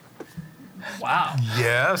mean, Wow.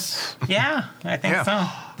 Yes. yeah, I think Yeah.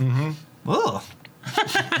 so. Ugh.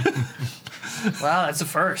 Wow, that's a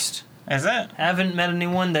first. Is it? Haven't met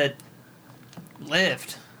anyone that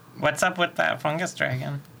lived. What's up with that fungus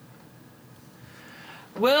dragon?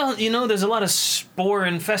 Well, there's a lot of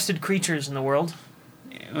spore-infested creatures in the world.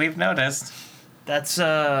 We've noticed. That's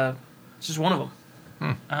just one of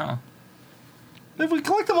them. Oh, If we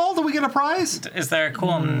collect them all, do we get a prize? is there a cool?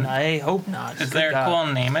 I hope not. Is Good there a God.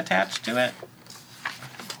 cool name attached to it?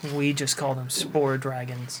 We just call them spore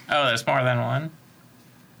dragons. Oh, there's more than one.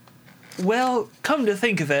 Well, come to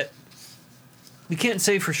think of it, we can't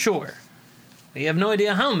say for sure. We have no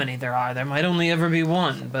idea how many there are. There might only ever be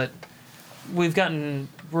one, but we've gotten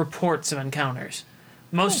reports of encounters.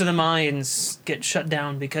 Most of the mines get shut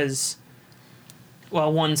down because,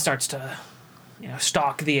 well, one starts to,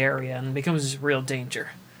 stalk the area and becomes a real danger.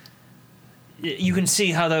 You can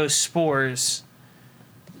see how those spores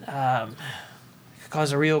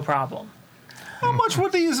cause a real problem. How much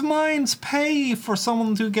would these mines pay for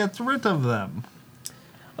someone to get rid of them?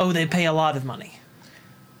 Oh, they pay a lot of money.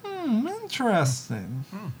 Interesting.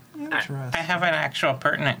 I Interesting. have an actual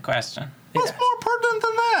pertinent question. What's more pertinent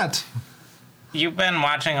than that? You've been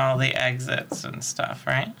watching all the exits and stuff,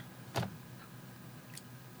 right?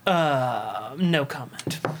 No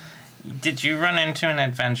comment. Did you run into an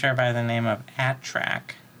adventurer by the name of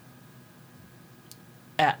Attrack?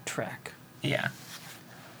 Attrack. Yeah.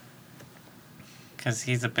 Because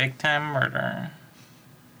he's a big-time murderer.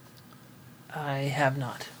 I have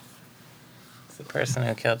not. It's the person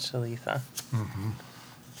who killed Shalitha. Mm-hmm.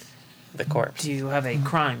 The corpse. Do you have a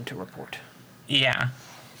crime to report? Yeah.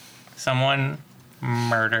 Someone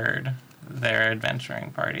murdered their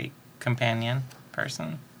adventuring party companion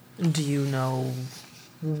person. Do you know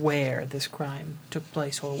where this crime took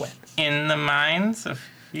place or when? In the mines a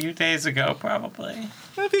few days ago, probably.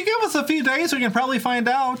 If you give us a few days, we can probably find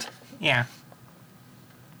out. Yeah.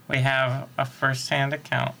 We have a first-hand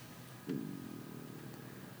account.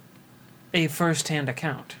 A first-hand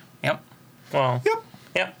account. Yep. Well. Yep.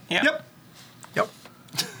 Yep. Yep. Yep. Yep.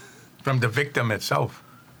 From the victim itself.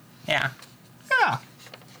 Yeah. Yeah.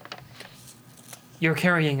 You're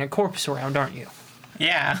carrying a corpse around, aren't you?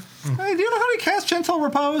 Yeah. Hey, do you know how to cast Gentle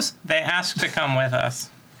Repose? They asked to come with us.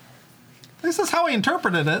 This is how I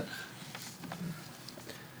interpreted it.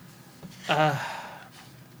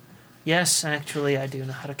 Yes, actually, I do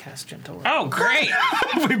know how to cast Gentle Repose. Oh, great!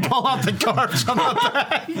 We pull out the cards from the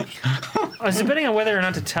bag. I was debating on whether or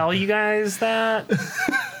not to tell you guys that.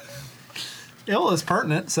 Ill is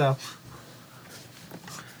pertinent, so.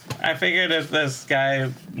 I figured if this guy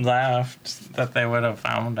left, that they would have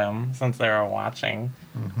found him since they were watching.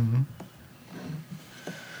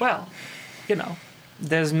 Well, you know,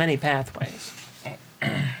 there's many pathways.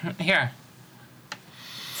 Here.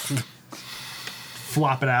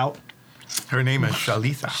 Flop it out. Her name is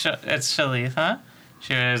Shalitha. It's Shalitha.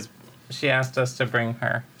 She asked us to bring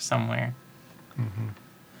her somewhere.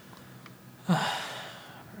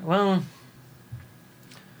 Well,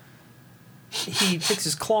 he takes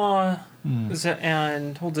his claw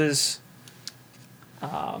and holds his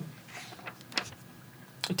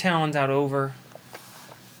talons out over,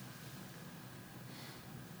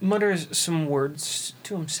 mutters some words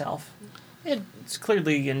to himself. It's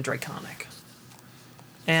clearly in Draconic.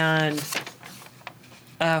 And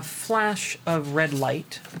a flash of red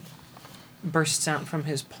light bursts out from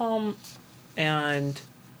his palm, and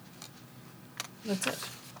that's it.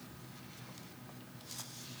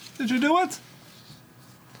 Did you do it?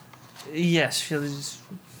 Yes,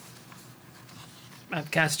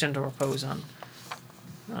 I've cast Gentle Repose on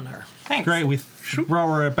her. Thanks. Great, we throw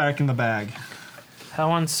her back in the bag.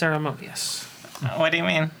 How unceremonious. What do you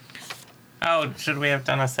mean? Oh, should we have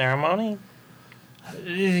done a ceremony?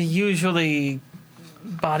 Usually,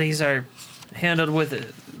 bodies are handled with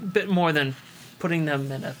a bit more than putting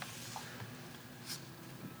them in a.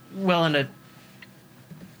 Well, in a.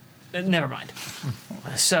 Never mind.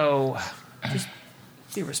 So, just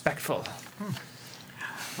be respectful.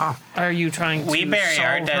 Are you trying to We bury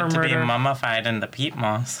our solve her dead to be murder? mummified in the peat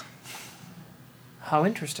moss. How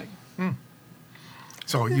interesting.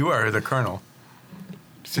 So you are the colonel.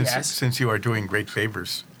 Yes. Since you are doing great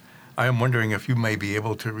favors, I am wondering if you may be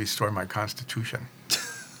able to restore my constitution.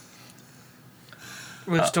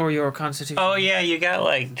 Restore your constitution. Oh, yeah, you got,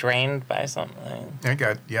 like, drained by something.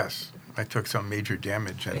 I took some major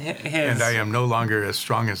damage, and His- I am no longer as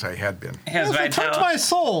strong as I had been. His Yes, it touched my vitality,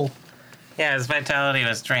 soul. yeah, his vitality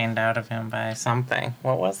was drained out of him by something.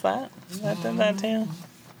 What was that? That did that to you?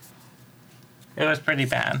 It was pretty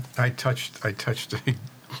bad. I touched a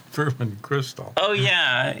fervent crystal. Oh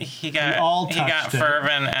yeah, he all got touched it.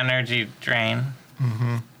 fervent energy drain.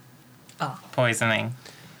 Mm-hmm. Ah. Poisoning.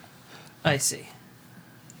 I see.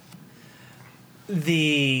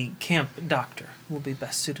 The camp doctor will be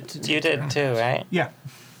best suited to do You did too, right? Yeah.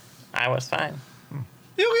 I was fine.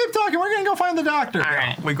 You keep talking. We're going to go find the doctor. All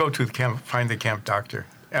right. We go to the camp, find the camp doctor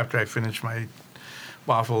after I finish my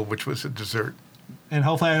waffle, which was a dessert. And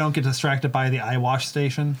hopefully I don't get distracted by the eye wash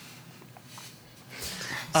station.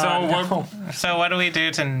 So what do we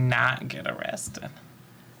do to not get arrested?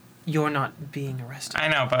 You're not being arrested. I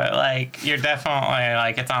know, but like you're definitely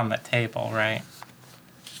like it's on the table, right?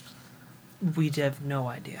 We'd have no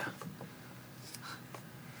idea.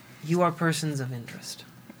 You are persons of interest.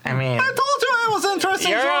 I mean, I told you I was interested.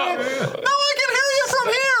 You're Johnny. all- Now I can hear you from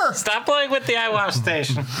here. stop playing with the eye wash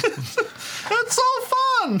station. It's so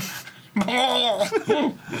fun. Oh,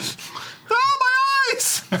 my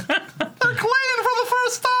eyes! They're clean for the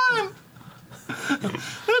first time.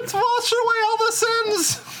 It's washed away all the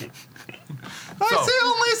sins. I see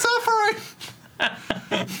only suffering.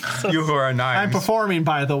 You who are I'm nines. performing,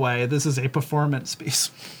 by the way. This is a performance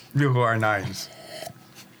piece. You who are nines.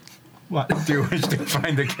 What? Do you wish to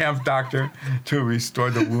find the camp doctor to restore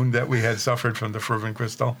the wound that we had suffered from the fervent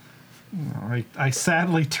crystal? I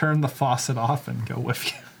sadly turn the faucet off and go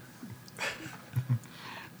with you.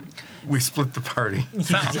 We split the party.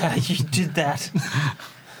 Yeah, you did that.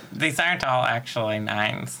 These aren't all actually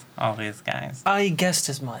 9s, all these guys. I guessed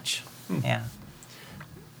as much. Yeah.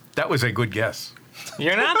 That was a good guess.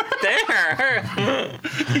 You're not there.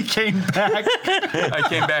 He came back. I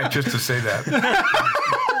came back just to say that.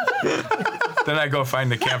 Then I go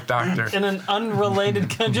find the camp doctor. In an unrelated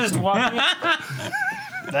just walking.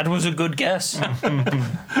 That was a good guess. And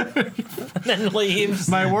then leaves.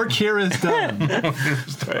 My work here is done.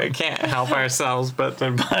 We can't help ourselves but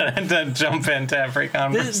to jump into every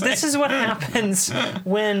conversation. This is what happens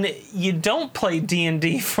when you don't play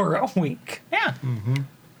D&D for a week. Yeah.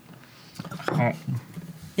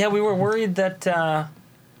 Yeah, we were worried that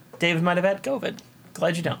Dave might have had COVID.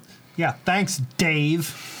 Glad you don't. Yeah, thanks,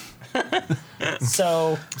 Dave.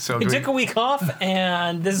 So we took a week off,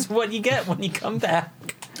 and this is what you get when you come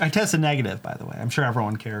back. I tested negative, by the way. I'm sure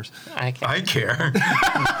everyone cares. I can't. I care.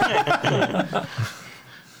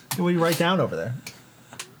 What do you write down over there?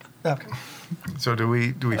 Okay. So do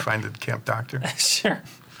we find the camp doctor? Sure.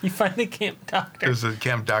 You find the camp doctor. Does the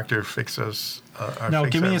camp doctor fix us? No,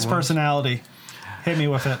 fix give me our his wounds? personality. Hit me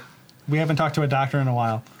with it. We haven't talked to a doctor in a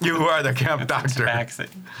while. You are the camp doctor. Tabaxi.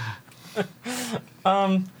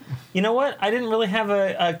 You know what? I didn't really have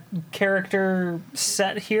a character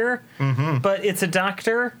set here, but it's a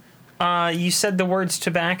doctor. You said the words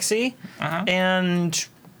tabaxi, and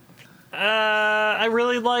I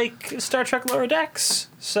really like Star Trek Lower Decks,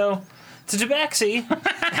 so it's a tabaxi.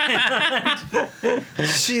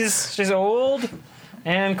 she's old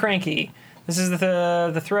and cranky. This is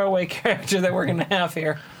the throwaway character that we're gonna have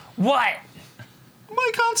here. What?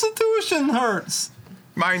 My constitution hurts.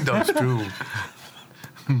 Mine does too.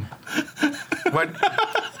 What?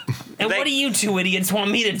 And what do you two idiots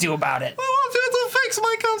want me to do about it? I want you to fix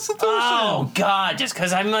my constitution. Oh, God, just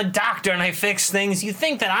because I'm a doctor and I fix things, you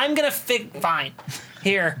think that I'm going to fix... Fine.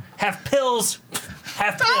 Here, have pills.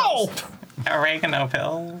 Have pills. Oregano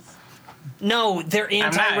pills. No, they're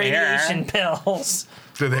not anti-radiation here. pills.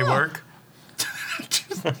 Do they work?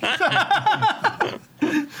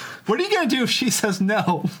 What are you going to do if she says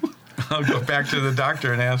no? I'll go back to the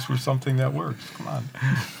doctor and ask for something that works. Come on.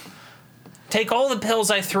 Take all the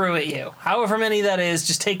pills I threw at you. However many that is,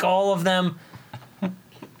 just take all of them.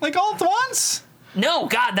 Like all at once? No,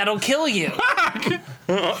 God, that'll kill you.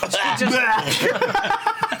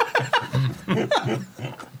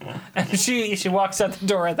 And she walks out the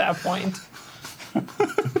door at that point.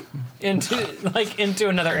 into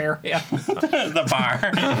another area. The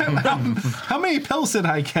bar. How many pills did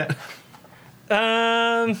I get?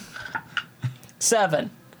 7.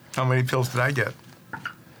 How many pills did I get?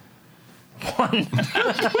 1.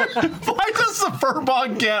 Why does the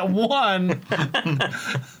furball get 1?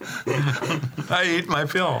 I ate my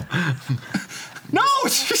pill. No,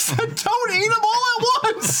 she said don't eat them all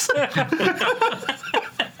at once.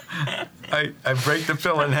 I break the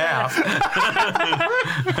pill in half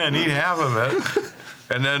and eat half of it,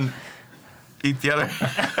 and then eat the other.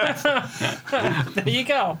 There you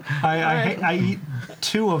go. I eat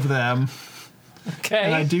 2 of them, Okay.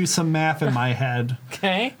 and I do some math in my head.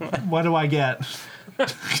 Okay. What do I get?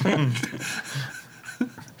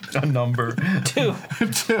 A number. 2.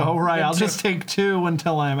 2. Right, I'll just take 2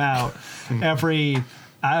 until I'm out. Every,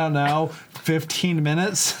 I don't know, 15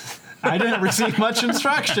 minutes. I didn't receive much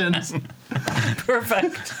instructions.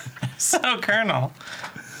 Perfect. So, Colonel,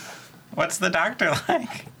 what's the doctor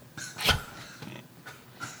like?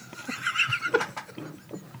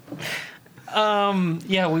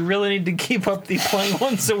 Yeah, we really need to keep up the playing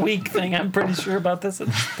once a week thing. I'm pretty sure about this at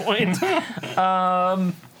this point.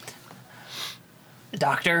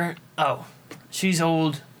 Doctor, she's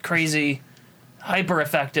old, crazy, hyper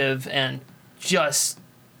effective, and just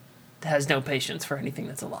has no patience for anything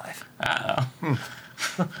that's alive. The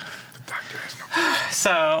doctor has no.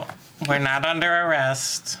 So, we're not under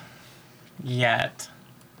arrest yet.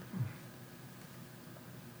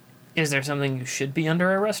 Is there something you should be under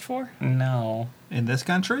arrest for? No. In this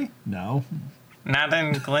country? No. Not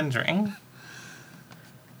in Glendring.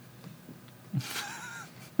 Good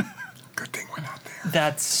thing we're not there.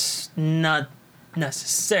 That's not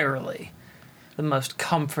necessarily the most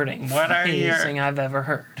comforting What are your- phrasing I've ever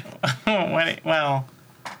heard.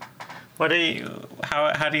 What do you?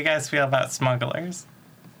 How do you guys feel about smugglers?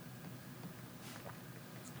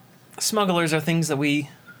 Smugglers are things that we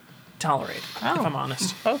tolerate, if I'm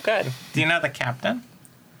honest. Oh, good. Do you know the captain?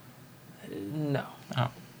 No. Oh,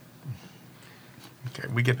 Okay,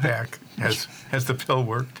 we get back. Has the pill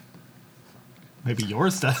worked? Maybe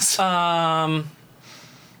yours does.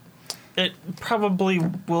 It probably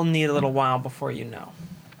will need a little while before you know.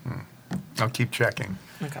 I'll keep checking.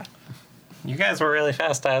 Okay. You guys were really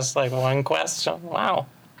fast to ask like one question. Wow.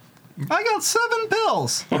 I got 7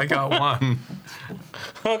 pills. I got one.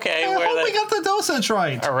 Okay, I hope were we they got the dosage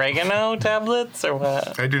right. oregano tablets or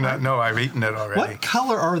what? I do not know. I've eaten it already. What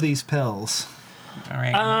color are these pills?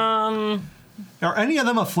 Oregano. Are any of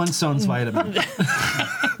them a Flintstones vitamin?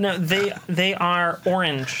 No, they are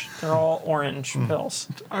orange. They're all orange pills.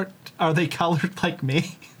 Are they colored like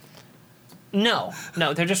me? No,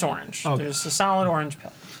 they're just orange. Okay. They're just a solid orange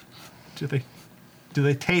pill. Do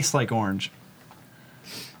they taste like orange?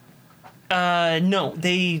 No,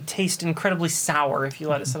 they taste incredibly sour if you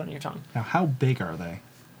let it sit on your tongue. Now, how big are they?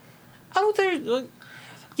 Oh, they're,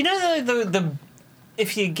 you know, the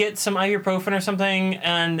if you get some ibuprofen or something,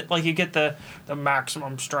 and like you get the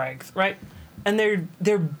maximum strength, right? And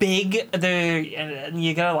they're big, and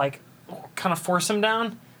you gotta like kind of force them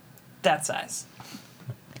down. That size.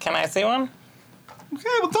 Can I see one? Okay,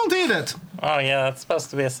 well, don't eat it. Oh yeah, that's supposed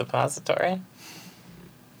to be a suppository.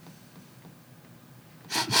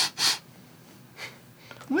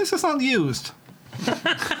 At least it's not used.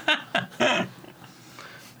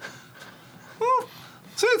 Well,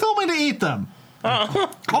 so you told me to eat them.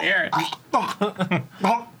 Here.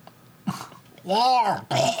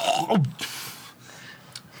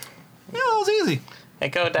 Yeah, that was easy. They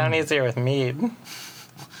go down easier with mead.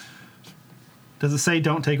 Does it say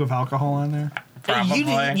don't take with alcohol on there? Probably.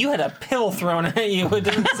 You had a pill thrown at you. It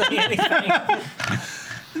didn't say anything.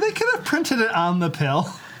 They could have printed it on the pill.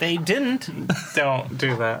 They didn't. Don't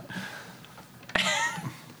do that.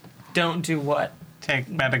 Don't do what? Take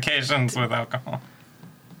medications with alcohol.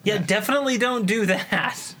 Yeah, definitely don't do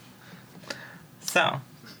that. So,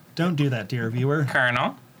 Don't do that, dear viewer.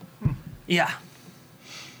 Colonel, Yeah.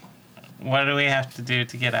 what do we have to do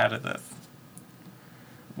to get out of this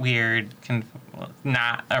weird,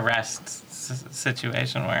 not arrest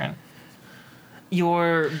situation we're in?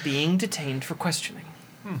 You're being detained for questioning.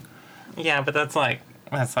 Yeah, but that's like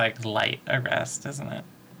light arrest, isn't it?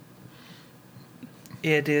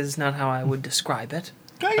 It is not how I would describe it.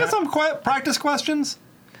 Can I get some practice questions?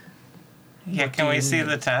 Yeah, can we see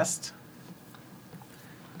the test?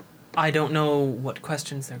 I don't know what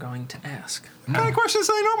questions they're going to ask. What kind of questions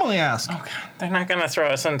do they normally ask? Oh god, they're not gonna throw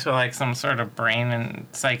us into like some sort of brain and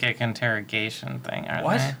psychic interrogation thing, are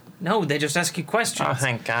What? they? No, they just ask you questions. Oh,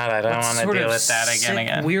 thank God, I don't What want to sort deal of with that sick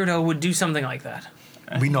again. weirdo would do something like that?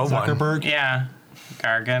 We know one. Zuckerberg? Yeah,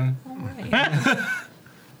 Gargan.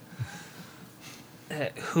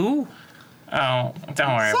 Who? Oh,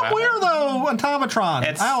 don't worry Some about it. weirdo automatron.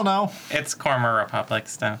 It's- I don't know. It's Cormer Republic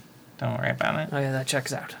stuff. Don't worry about it. Oh yeah, that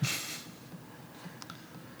checks out.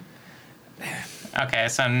 Okay,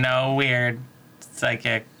 so no weird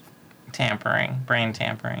psychic tampering, brain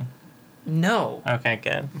tampering. No, Okay,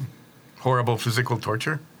 good. Horrible physical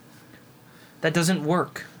torture. that doesn't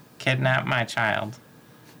work. Kidnap my child.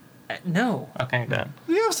 No. Okay, good.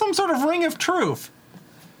 You have some sort of ring of truth.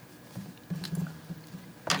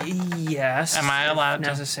 Yes. Am I allowed if to-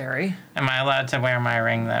 necessary? Am I allowed to wear my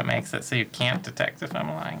ring that makes it so you can't detect if I'm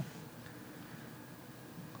lying?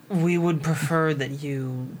 We would prefer that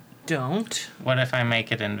you don't. What if I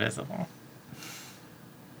make it invisible?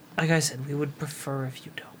 Like I said, we would prefer if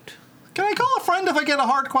you don't. Can I call a friend if I get a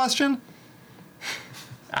hard question?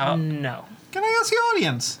 I'll, No. Can I ask the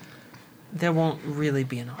audience? There won't really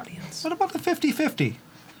be an audience. What about the 50-50?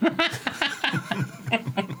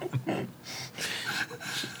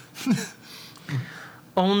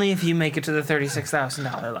 Only if you make it to the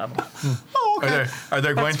 $36,000 level. Oh, okay. Are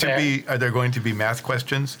there going to fair. be math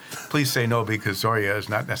questions? Please say no, because Zoria is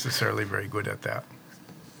not necessarily very good at that.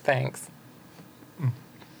 thanks.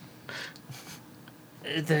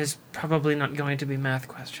 There's probably not going to be math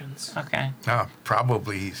questions. Okay. Ah,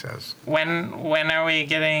 probably, he says. When are we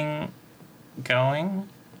getting going?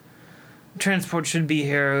 Transport should be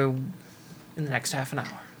here in the next half an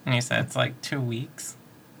hour. And you said it's like 2 weeks.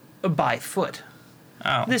 By foot.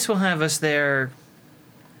 Oh. This will have us there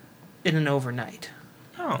in an overnight.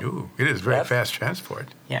 Oh. Ooh, it is very Yep. fast transport.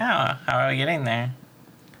 Yeah. How are we getting there?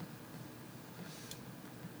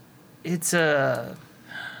 It's a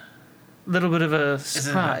little bit of a it a-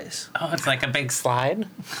 surprise. Oh, it's like a big slide.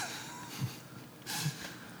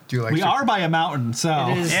 Do you like? We are by a mountain, so.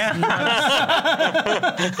 It is Yeah.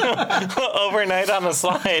 Overnight on a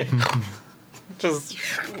slide. Just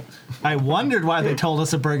I wondered why they told us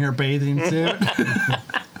to bring our bathing suit.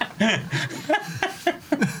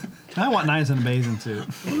 I want Nines in a bathing suit.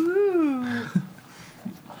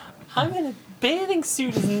 I'm in a bathing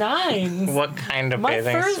suit as Nines. what kind of My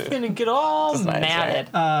bathing fur's suit? gonna get all Just Nines, matted.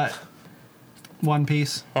 right? One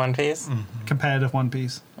Piece. One Piece? Competitive One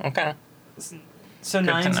Piece. Okay. So Good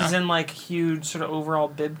to Nines know. is in like huge sort of overall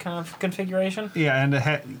bib kind of configuration. Yeah, and it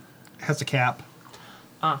has a cap.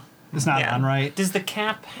 Ah. It's not Yeah. on right. Does the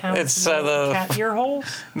cap have It's, little the- cat ear holes?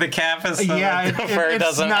 The cap is so Yeah, that the fur it's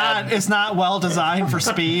doesn't not. add- It's not well designed for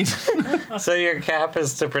speed. So your cap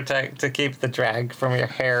is to keep the drag from your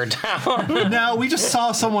hair down. No, we just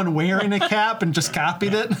saw someone wearing a cap and just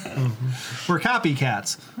copied it. We're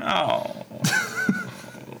copycats. Oh.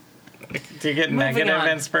 Do you get Moving negative on.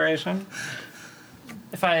 inspiration?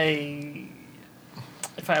 If I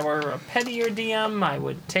were a pettier DM, I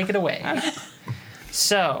would take it away.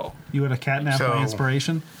 So, You would have catnapped So- my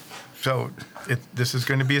inspiration. So this is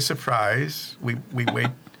going to be a surprise. We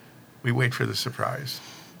wait for the surprise.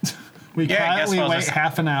 We Yeah, I guess we'll wait just-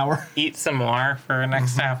 half an hour. Eat some more for the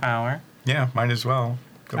next half hour. Yeah, might as well.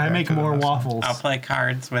 Go I back make to the more lesson. waffles. I'll play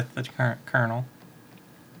cards with the colonel.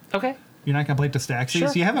 okay. You're not gonna play Testaxis?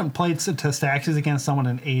 Sure. You haven't played Testaxis against someone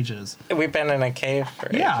in ages. We've been in a cave for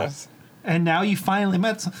Yeah. ages. And now you finally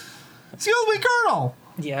met. Excuse me, Colonel.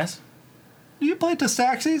 Yes. Do you play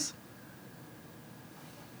Testaxis?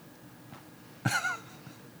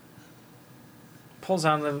 Pulls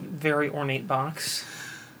out a very ornate box,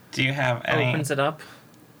 Do you have any? opens it up,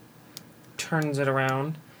 turns it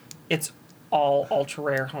around. It's all ultra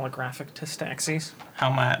rare holographic Testaxis. How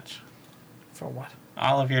much? For what?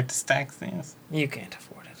 All of your Testaxies. You can't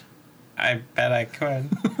afford it. I bet I could.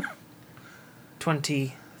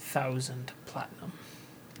 20,000 platinum.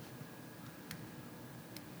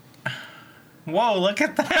 Whoa, look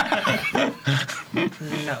at that.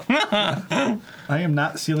 No. I am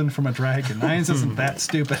not stealing from a dragon. Nines isn't that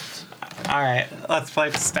stupid. All right, let's play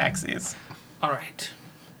Testaxies. All right.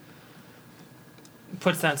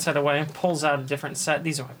 Puts that set away, pulls out a different set.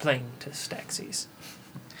 These are my playing Testaxis.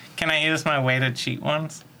 Can I use my weighted cheat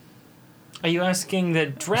ones? Are you asking the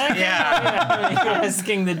dragon? Yeah. Are you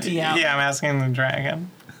asking the DM? Yeah, I'm asking the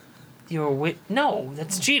dragon. No,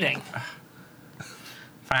 that's cheating.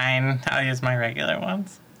 Fine, I'll use my regular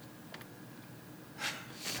ones.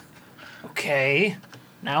 Okay.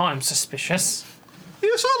 Now I'm suspicious.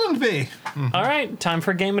 You shouldn't be. All right, time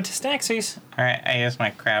for a game of Testaxis. All right, I use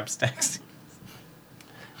my crab Staxies.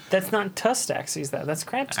 That's not Testaxis, though. That's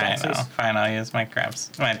Crab I know. Staxis. Fine, I'll use my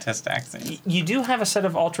Testaxies. You do have a set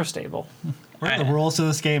of Ultra Stable. What are the rules to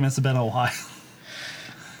this game? It's been a while.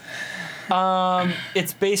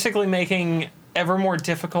 It's basically making ever more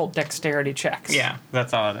difficult dexterity checks. Yeah,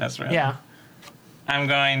 that's all it is, really. Yeah. I'm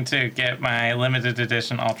going to get my limited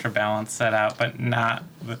edition Ultra Balance set out, but not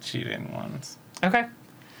the cheating ones. Okay.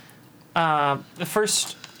 The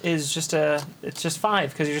first is it's just 5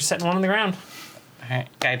 because you're just setting one on the ground. All right,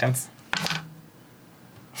 guidance.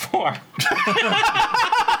 4.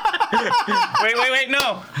 wait,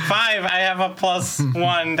 no. 5, I have a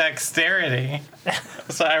 +1 dexterity.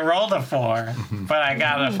 So I rolled a 4, but I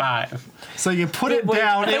got a 5. So you put it Wait,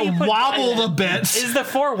 down, I thought you it put wobbled a guidance. bit. Is the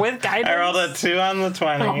 4 with guidance? I rolled a 2 on the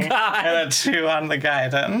 20 Oh, God. and a 2 on the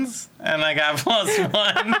guidance, and I got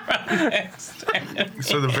 +1 from dexterity.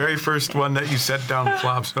 So the very first one that you set down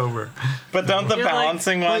flops over. But don't the You're like-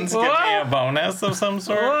 balancing ones give me a what? bonus of some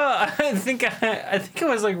sort? Whoa, I think it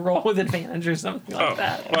was like roll with advantage or something like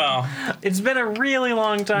that. Well, It's been a really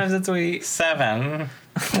long time since we. 7.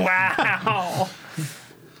 Wow.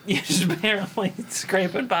 You're just barely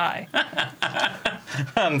scraping by.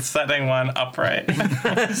 On setting one upright.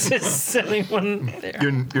 It's just sitting one there.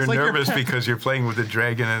 You're like your nervous pet. because you're playing with a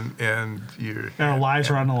dragon and you're. Our lives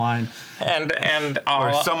are on the line. and Or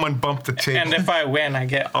all. someone bumped the table. And if I win, I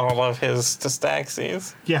get all of his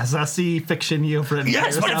Testaxies. Yes, that's the fiction you've written.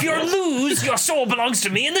 Yes, but if you lose, your soul belongs to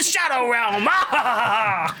me in the Shadow Realm.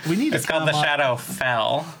 we need It's to called the come up- Shadow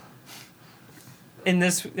Fell In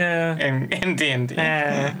this, in D&D.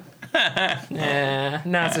 no,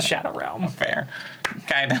 it's a Shadow Realm, Fair.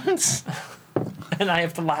 Guidance. and I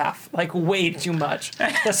have to laugh like way too much.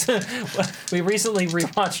 We recently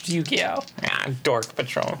rewatched Yu-Gi-Oh. Ah, Dork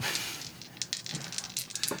Patrol.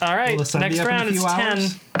 All right, Will the sun be next up in a round is few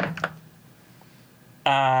 10.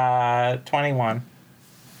 hours? 21.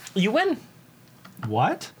 You win.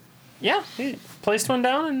 What? Yeah, he placed one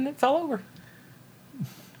down and it fell over.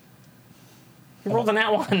 You rolled a nat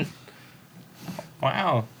 1.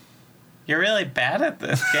 Wow. You're really bad at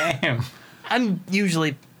this game. I'm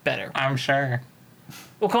usually better. I'm sure.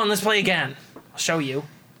 Well, come on, let's play again. I'll show you.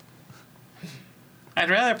 I'd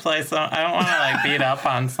rather play some. I don't want to like beat up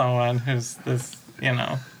on someone who's this, you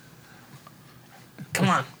know. Come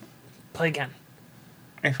on, play again.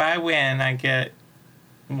 If I win, I get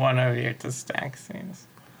one of your Testaxies.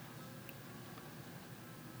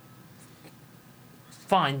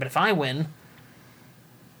 Fine, but if I win,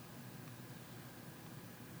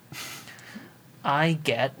 I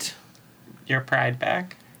get Your pride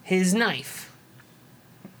back. his knife.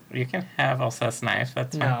 You can have Elseth's knife.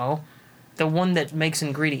 That's fine. No. The one that makes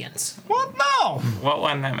ingredients. What? No. What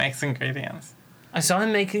one that makes ingredients? I saw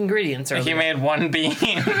him make ingredients earlier. He made one bean.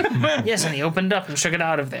 Yes, and he opened up and shook it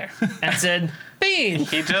out of there and said, "Bean."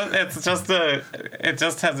 It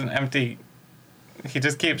just has an empty. He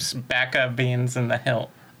just keeps backup beans in the hilt.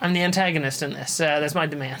 I'm the antagonist in this. That's my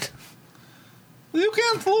demand. You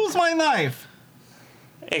can't lose my knife.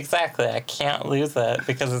 Exactly. I can't lose it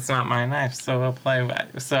because it's not my knife. So we'll play.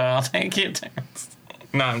 So I'll take you turns.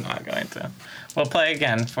 No, I'm not going to. We'll play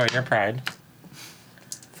again for your pride.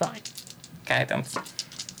 Fine. Guidance.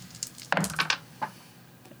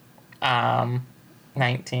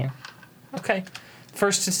 19. Okay.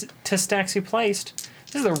 First to stacks you placed.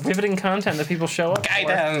 This is the riveting content that people show up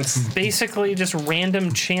Guidance. for. Basically, just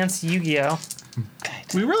random chance Yu-Gi-Oh.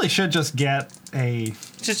 We really should just get a.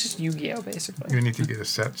 Just Yu-Gi-Oh, basically. You need to get a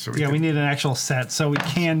set so We need an actual set so we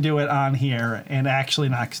can do it on here and actually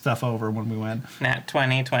knock stuff over when we win. Nat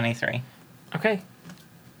 20, 23. Okay.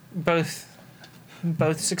 Both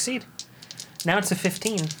succeed. Now it's a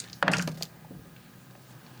 15.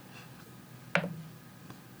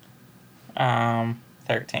 Um,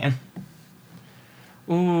 13.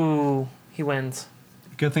 Ooh, he wins.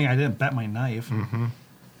 Good thing I didn't bet my knife.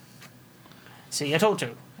 See, I told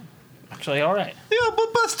you. Actually, all right. Yeah,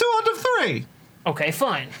 but best 2 out of 3. Okay,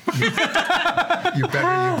 fine. You bet. You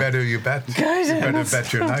better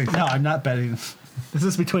bet your knife. No, I'm not betting. This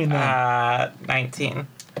is between them. 19.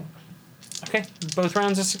 Okay, both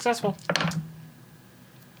rounds are successful.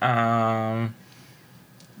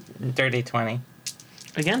 Dirty 20.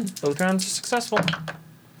 Again, both rounds are successful.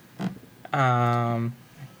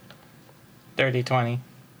 Dirty 20.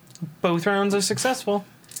 Both rounds are successful.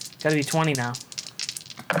 Gotta be 20 now.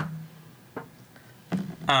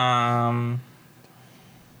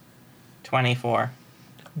 24.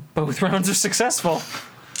 Both rounds are successful.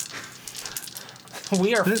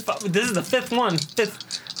 We are. This is the fifth one.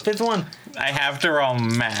 Fifth one. I have to roll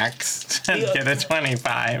max to get a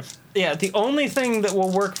 25. Yeah, the only thing that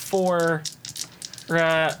will work for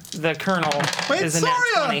the Colonel Wait, is a nat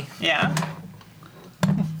Soria! 20. Yeah.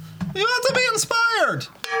 You have to be inspired.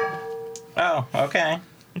 Oh, okay.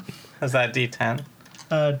 Is that D10?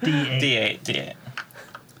 D8. D8.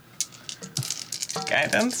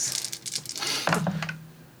 Guidance.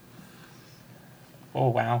 Oh,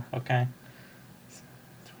 wow. Okay.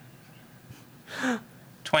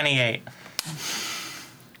 28.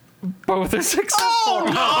 Both are successful.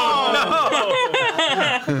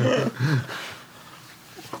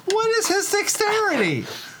 What is his dexterity?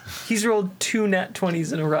 He's rolled 2 nat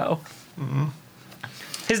 20s in a row.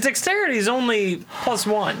 His dexterity is only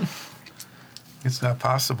 +1. It's not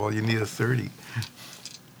possible. You need a 30.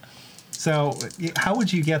 So, how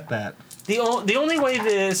would you get that? The only way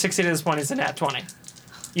to succeed at this point is a nat 20.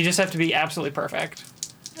 You just have to be absolutely perfect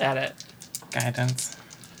at it. Guidance.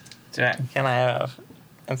 Can I have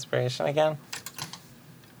inspiration again?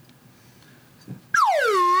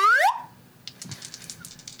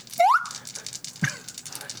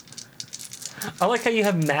 I like how you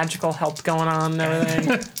have magical help going on and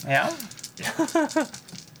everything. Yeah?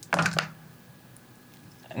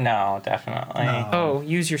 No, definitely. No. Oh,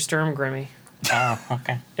 use your Sturm Grimmy. Oh,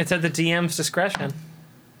 okay. It's at the DM's discretion.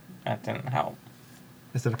 That didn't help.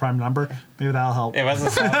 Is it a prime number? Maybe that'll help. It was a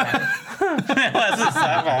 7. It was a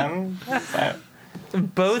 7.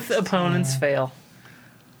 Both opponents fail.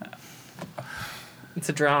 It's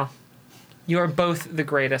a draw. You are both the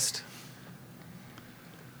greatest.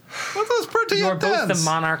 That was pretty You are both the intense.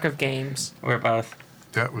 monarch of games. We're both.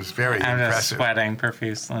 That was very I'm just impressive. sweating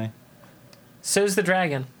profusely. So's the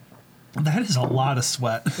dragon. That is a lot of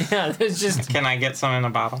sweat. Yeah, there's just... Can I get some in a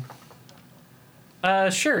bottle?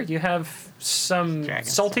 Sure, you have some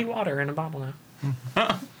Dragons. salty water in a bottle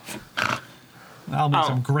now. That'll be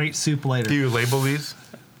some great soup later. Do you label these?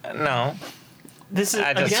 No. This is,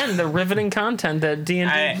 I just- again, the riveting content that D&D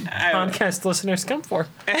I- podcast listeners come for.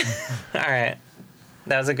 All right.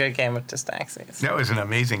 That was a good game of Distaxis. That was an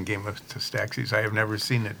amazing game of Staxies. I have never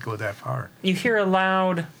seen it go that far. You hear a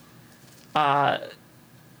loud,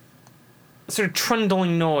 sort of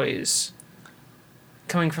trundling noise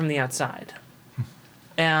coming from the outside.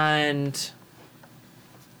 And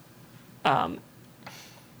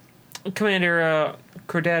Commander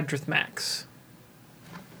Cordadrith Max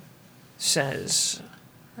says,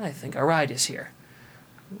 I think our ride is here.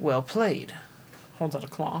 Well played. Holds out a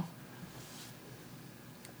claw.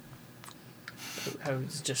 It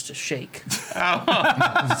was just a shake.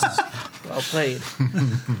 Well played.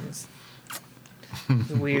 It's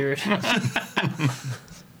weird.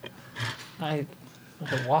 I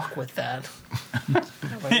could walk with that.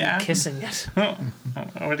 How about Yeah. you kissing it?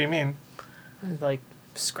 What do you mean? I'd, like,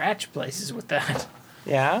 scratch places with that.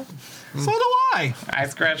 Yeah? So do I. I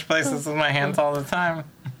scratch places with my hands all the time.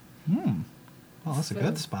 Well, that's a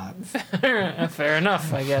good spot. Fair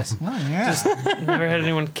enough, I guess. Oh, yeah. Never had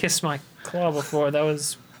anyone kiss my claw before. That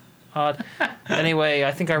was odd. Anyway,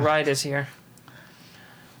 I think our ride is here.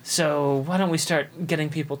 So why don't we start getting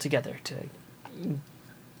people together to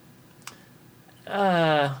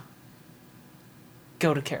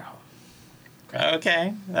go to care home.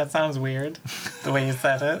 Okay, that sounds weird. The way you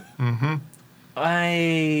said it.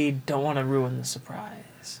 I don't want to ruin the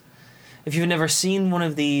surprise. If you've never seen one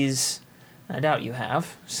of these, I doubt you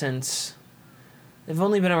have, since they've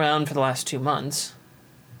only been around for the last 2 months.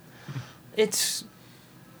 It's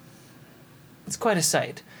quite a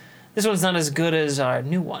sight. This one's not as good as our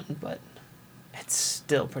new one, but it's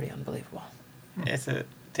still pretty unbelievable. Is it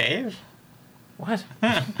Dave? What?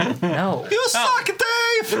 No. You suck,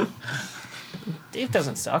 Dave! Dave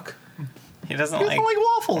doesn't suck. He doesn't You like don't like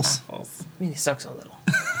waffles. waffles. I mean, he sucks a little.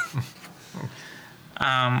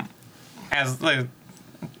 As the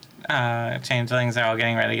changelings are all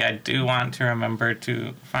getting ready, I do want to remember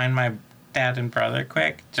to find my dad and brother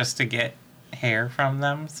quick, just to get hair from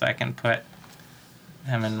them, so I can put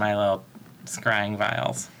them in my little scrying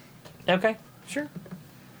vials. Okay, sure.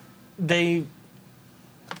 They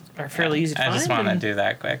are fairly easy to I find. just want to and do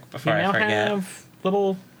that quick you before I now forget. have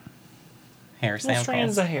little Hair samples.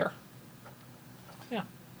 strands of hair. Yeah.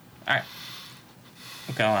 All right,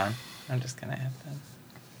 go on. I'm just gonna add them.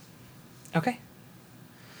 Okay.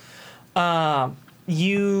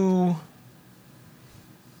 You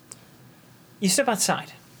step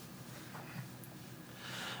outside,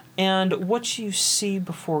 and what you see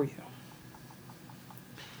before you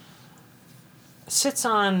sits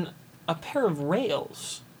on a pair of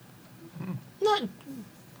rails, not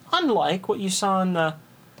unlike what you saw in the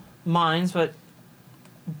mines, but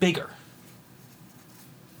bigger.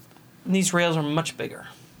 And these rails are much bigger,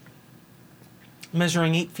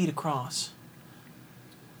 measuring 8 feet across.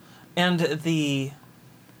 And the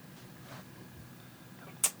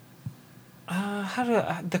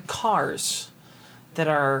the cars that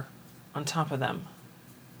are on top of them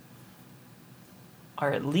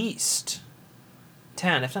are at least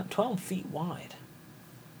 10, if not 12 feet wide,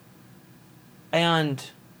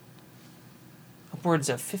 and upwards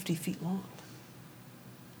of 50 feet long.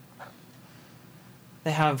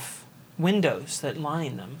 They have windows that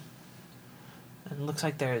line them, and it looks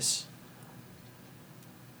like there's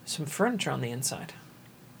some furniture on the inside.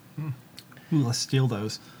 Ooh, let's steal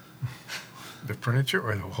those. The furniture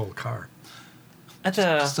or the whole car? At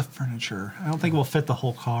Just the the furniture. I don't think we'll fit the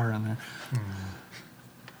whole car in there.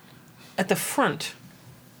 at the front,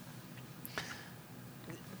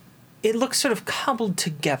 it looks sort of cobbled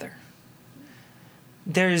together.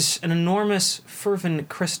 There's an enormous fervent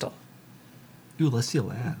crystal Ooh, let's steal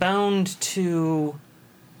that. bound to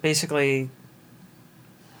basically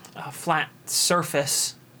a flat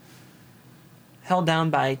surface held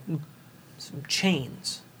down by some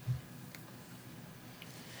chains.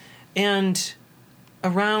 And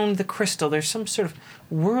around the crystal, there's some sort of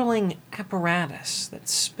whirling apparatus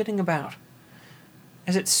that's spinning about.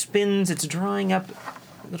 As it spins, it's drawing up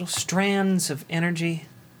little strands of energy.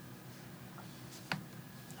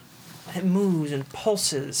 It moves and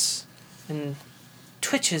pulses and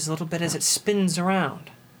twitches a little bit as it spins around.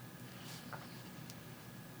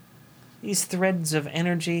 These threads of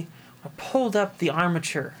energy are pulled up the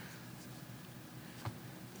armature,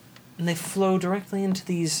 and they flow directly into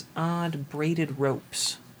these odd braided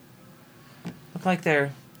ropes. Look like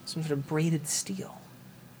they're some sort of braided steel,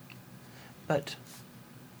 but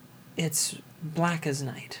it's black as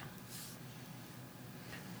night.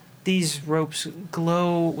 These ropes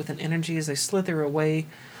glow with an energy as they slither away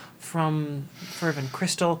from fervent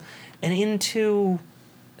crystal and into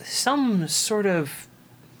some sort of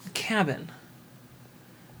cabin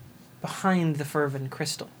behind the fervent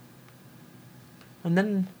crystal. And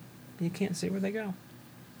then you can't see where they go.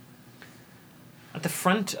 At the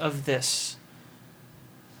front of this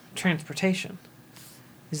transportation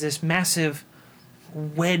is this massive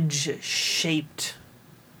wedge-shaped,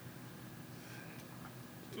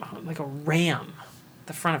 like a ram at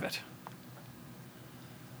the front of it.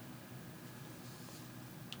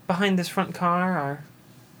 Behind this front car are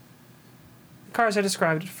the cars I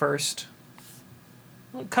described at first.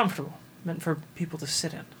 Well, comfortable, meant for people to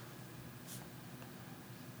sit in.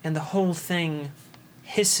 And the whole thing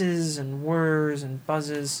hisses and whirs and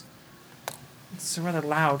buzzes. It's a rather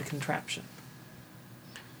loud contraption.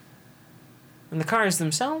 And the cars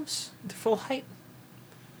themselves, at their full height,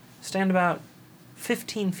 stand about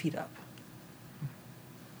 15 feet up.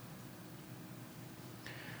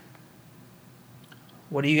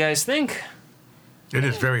 What do you guys think? It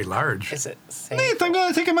is very large. Is it safe? Nate, I'm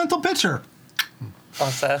going to take a mental picture.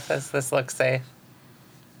 Elsa, does this look safe?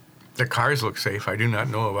 The cars look safe. I do not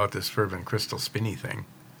know about this fervent crystal spinny thing.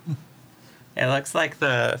 It looks like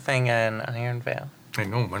the thing in Iron Veil. I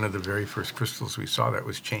know one of the very first crystals we saw that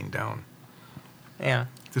was chained down. Yeah.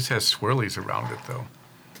 This has swirlies around it, though,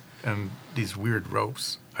 and these weird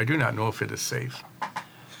ropes. I do not know if it is safe.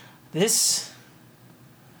 This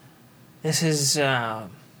is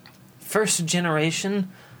first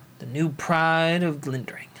generation, the new pride of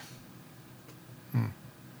Glindring. We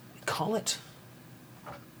call it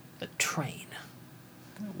the Train.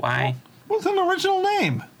 Why? What's an original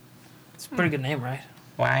name? It's a pretty good name, right?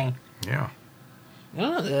 Why? Yeah, I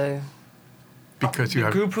don't know, the because you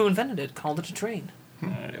have group who invented it called it a train.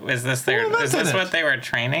 Is this Who invented is this it? what they were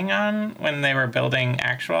training on when they were building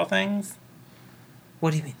actual things?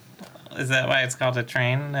 What do you mean? Is that why it's called a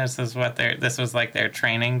train? This was like their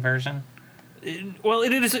training version? Well,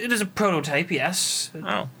 it is a prototype, yes.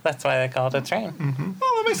 Oh, that's why they called it a train.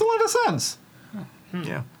 Well, that makes a lot of sense.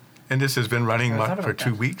 yeah, and this has been running Never thought what, for about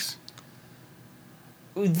 2 that. weeks.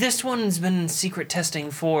 This one's been secret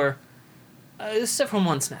testing for several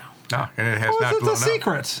months now. Ah, and it has not Well, blown it's a up.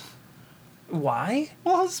 secret. Why?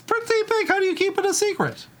 Well, it's pretty big. How do you keep it a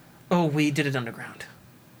secret? Oh, we did it underground.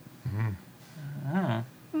 Here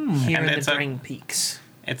And in the it's a- Green Peaks.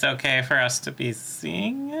 It's okay for us to be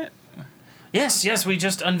seeing it? Yes, we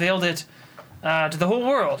just unveiled it to the whole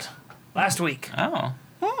world last week. Oh.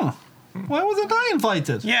 Oh. Why wasn't I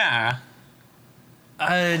invited? Yeah.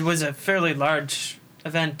 It was a fairly large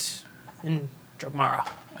event in Drogmara.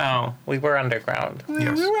 Oh, we were underground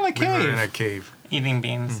Yes, We were in a cave. We were in a cave. eating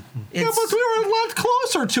beans. Yeah, It's, but we were a lot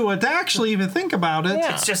closer to it to actually even think about it.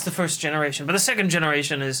 Yeah. it's just the first generation, but the second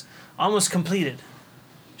generation is almost completed.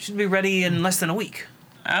 Should be ready in less than a week.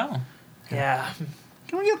 Oh. Yeah.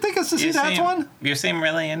 Can we get tickets to see that one? You seem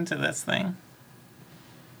really into this thing.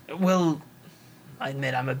 Well, I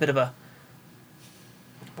admit I'm a bit of a...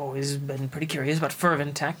 I've always been pretty curious about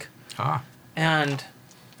fervent tech. Ah, And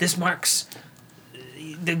this marks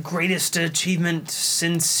the greatest achievement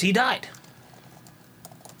since he died.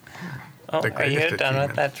 Oh, The are you greatest done with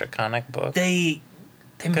achievement. that draconic book? They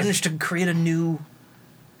managed to create a new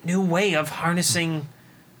way of harnessing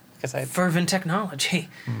Because I fervent technology.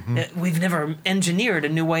 We've never engineered a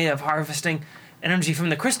new way of harvesting energy from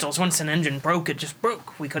the crystals. Once an engine broke, it just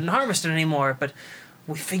broke. We couldn't harvest it anymore, but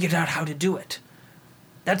we figured out how to do it.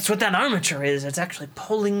 That's what that armature is. It's actually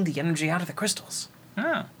pulling the energy out of the crystals.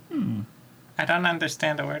 Oh. I don't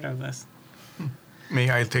understand a word of this.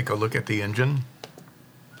 may I take a look at the engine?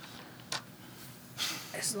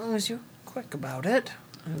 As long as you're quick about it.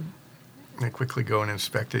 I quickly go and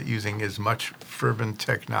inspect it using as much fervent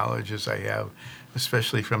tech knowledge as I have,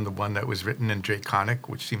 especially from the one that was written in Draconic,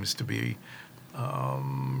 which seems to be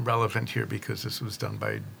relevant here because this was done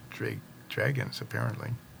by dragons,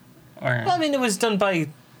 apparently. Or Well, I mean, it was done by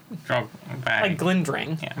by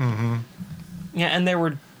Glindring. Yeah. Yeah, and there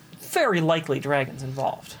were very likely dragons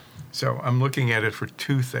involved. So I'm looking at it for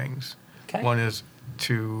two things. Okay. One is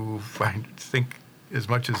to think as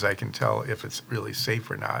much as I can tell if it's really safe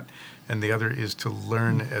or not, and the other is to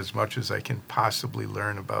learn as much as I can possibly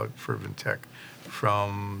learn about fervent tech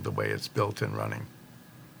from the way it's built and running.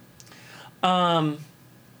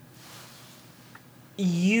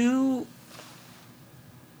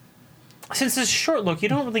 Since it's a short look, you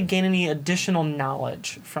don't really gain any additional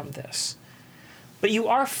knowledge from this. But you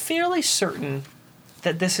are fairly certain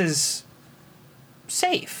that this is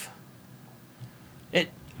safe. It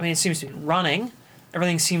seems to be running.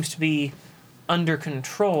 Everything seems to be under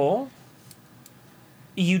control.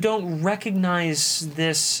 You don't recognize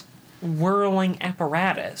this whirling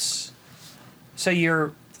apparatus. So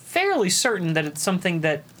you're fairly certain that it's something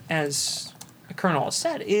that, as the Colonel has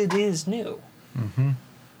said, it is new.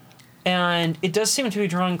 And it does seem to be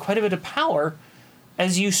drawing quite a bit of power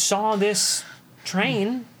as you saw this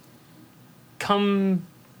train come,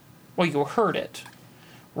 well, you heard it,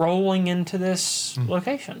 rolling into this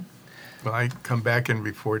location. Well, I come back and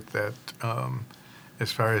report that,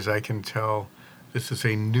 as far as I can tell, this is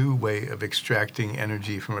a new way of extracting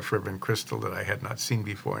energy from a fervent crystal that I had not seen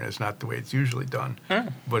before, and it's not the way it's usually done.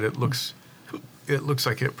 But it looks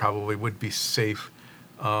like it probably would be safe.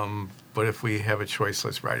 But if we have a choice,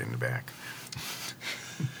 let's ride in the back.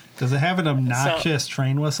 Does it have an obnoxious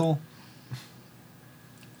train whistle?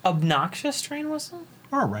 Obnoxious train whistle?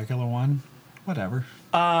 Or a regular one? Whatever.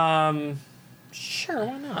 Sure,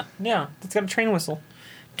 why not? Yeah, it's got a train whistle.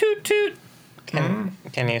 Toot toot.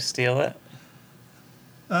 Can you steal it?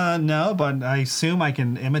 No, but I assume I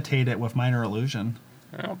can imitate it with minor illusion.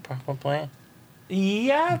 Oh, probably.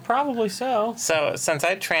 Yeah, probably so. So, since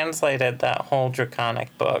I translated that whole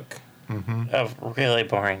Draconic book of really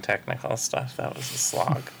boring technical stuff, that was a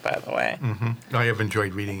slog, by the way. I have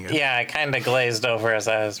enjoyed reading it. Yeah, I kind of glazed over as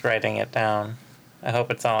I was writing it down. I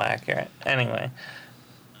hope it's all accurate. Anyway,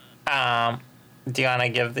 do you want to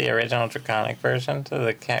give the original Draconic version to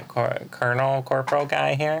the Colonel Corporal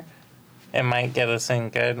guy here? It might get us in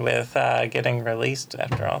good with getting released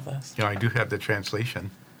after all this. I do have the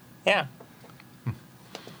translation. Yeah.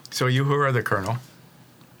 So you who are the Colonel,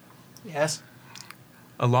 Yes.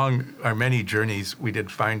 along our many journeys, we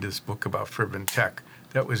did find this book about fervent tech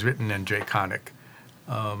that was written in Draconic.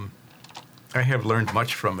 I have learned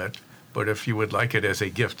much from it, but if you would like it as a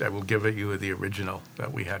gift, I will give it you the original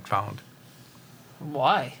that we had found.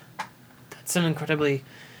 Why? That's an incredibly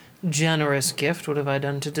generous gift. What have I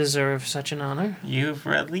done to deserve such an honor? You've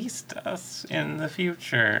released us in the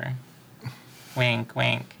future. Wink,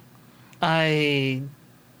 wink. I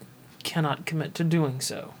cannot commit to doing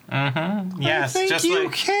so. Yes, I think just you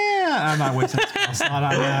like can. I'm not wasting a spell slot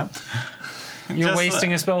on that. You're Just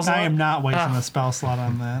wasting a spell slot? I am not wasting a spell slot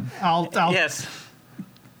on that. yes.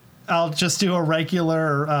 I'll just do a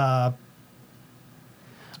regular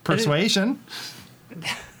persuasion.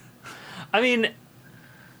 I mean,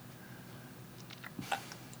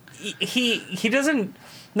 he doesn't.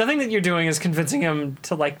 Nothing that you're doing is convincing him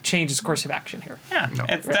to like change his course of action here. Yeah, No.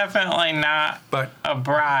 it's definitely not But a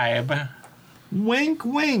bribe. Wink,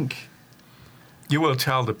 wink. you will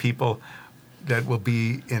tell the people that will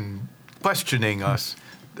be in questioning us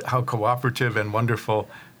how cooperative and wonderful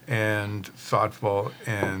and thoughtful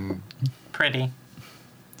and Pretty.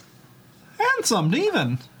 Handsome,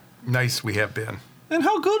 even. nice we have been. And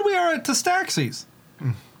how good we are at Tastaxis.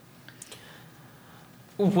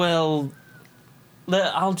 Well,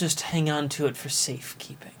 I'll just hang on to it for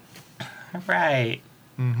safekeeping. Right.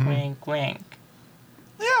 Wink, wink.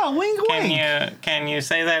 Yeah, wink, wink. Can you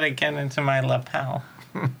say that again into my lapel?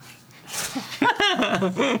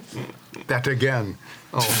 That again.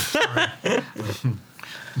 Oh, sorry.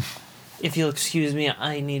 If you'll excuse me,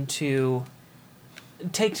 I need to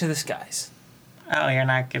take to the skies. Oh, you're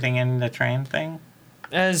not getting in the train thing?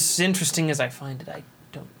 As interesting as I find it, I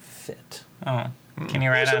don't fit. Oh. Can you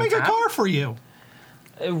I ride should on make top? a car for you.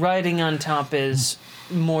 Riding on top is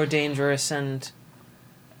more dangerous and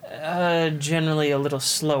generally a little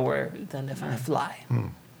slower than if I fly.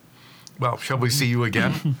 Well, shall we see you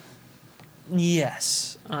again?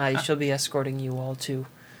 Yes, I shall be escorting you all to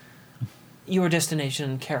your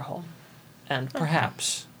destination in Careholm, and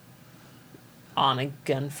perhaps on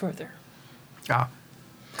again further.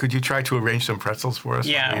 Could you try to arrange some pretzels for us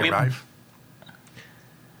Yeah, when we arrive?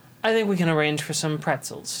 I think we can arrange for some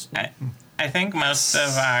pretzels. I think most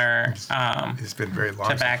of our It's been very long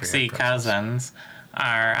since we had Tabaxi pretzels. cousins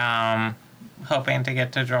are hoping to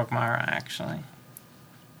get to Drogmara, actually.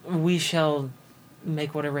 We shall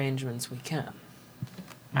make what arrangements we can.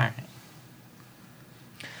 All right.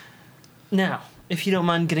 Now, if you don't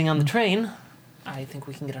mind getting on the train, I think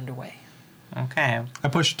we can get underway. Okay. I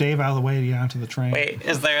pushed Dave out of the way to get onto the train. Wait,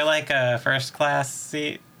 is there like a first class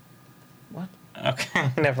seat? What? Okay,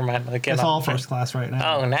 never mind. I'll get It's on all the train. first class right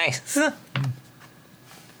now. Oh, nice. All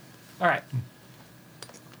right.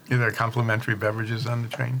 Are there complimentary beverages on the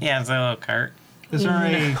train? Yeah, it's a little cart. Is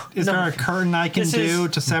there a curtain I can This do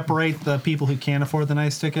is- to separate the people who can't afford the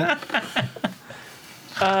nice ticket?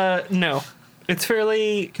 No. It's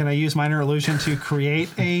fairly. Can I use minor illusion to create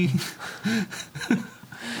a?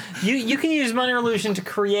 You can use minor illusion to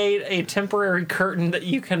create a temporary curtain that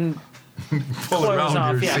you can Pull close around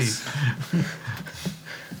off. your Yes, seat.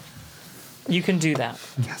 you can do that.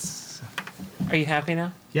 Yes. Are you happy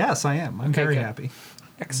now? Yes, I am. I'm Okay, very good. happy.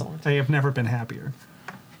 Excellent. I have never been happier.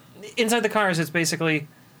 Inside the cars, it's basically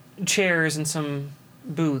chairs and some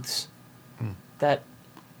booths that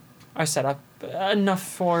are set up enough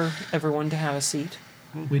for everyone to have a seat.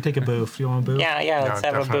 We take a booth. You want a booth? Yeah, let's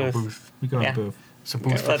have a definitely booth. We go to Yeah. a booth. It's a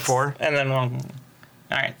booth for Let's- four. And then we'll. All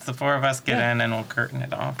right, the four of us get in and we'll curtain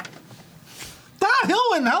it off.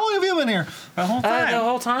 Hillman, how long have you been here? The whole The time.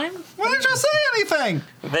 whole time? Why didn't you say anything?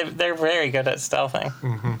 They're very good at stealthing.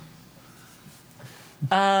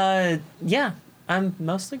 Yeah. I'm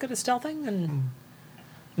mostly good at stealthing and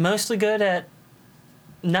mostly good at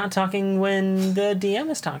not talking when the DM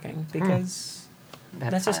is talking because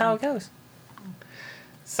that's just how it goes.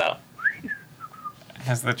 So,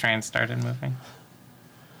 has the train started moving?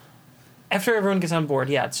 After everyone gets on board,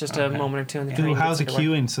 yeah, it's just a Okay. moment or two in the Ooh, train. how's the gets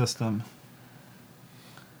underway. queuing system?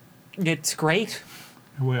 It's great.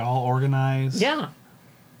 Are we all organized? Yeah.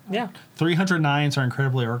 Yeah. 309s are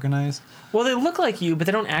incredibly organized. Well, they look like you, but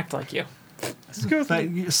they don't act like you.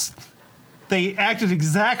 They acted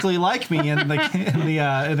exactly like me in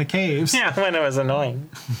the caves. Yeah, when it was annoying.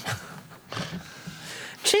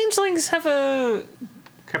 Changelings have a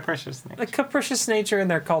Capricious nature. capricious nature in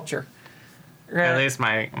their culture. Right? At least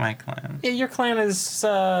my clan. Yeah, your clan is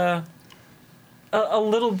a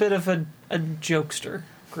little bit of a jokester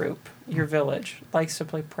group. Your village likes to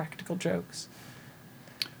play practical jokes.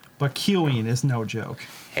 But queuing is no joke.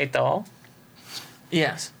 Hey, doll.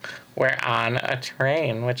 Yes. We're on a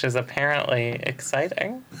train, which is apparently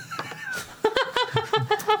exciting.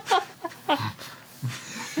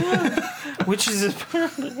 Which is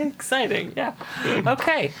exciting, yeah.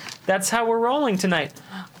 Okay, that's how we're rolling tonight.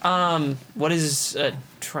 What is a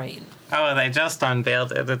train? Oh, they just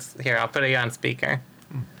unveiled it. It's here. I'll put it on speaker.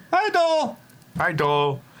 Hi, Dole. Hi,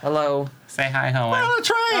 Dole. Hello. Say hi, We're Helen. on a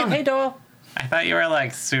train. Oh, hey, Dole. I thought you were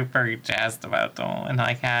like super jazzed about Dole and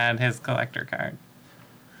like had his collector card.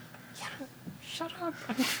 Shut up.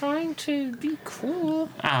 I'm trying to be cool.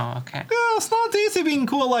 Oh, okay. Yeah, it's not easy being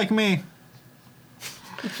cool like me.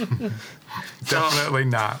 Definitely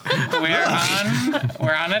not.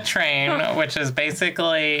 We're on a train, which is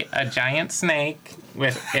basically a giant snake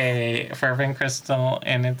with a fervent crystal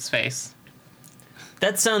in its face.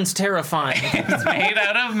 That sounds terrifying. It's made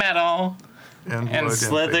out of metal And, and blood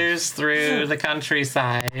slithers through the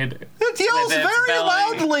countryside. It yells With its very belly.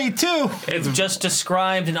 loudly too. It's just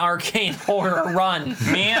described an arcane horror run.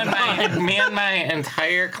 Me and my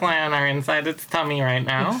entire clan are inside its tummy right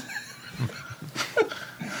now.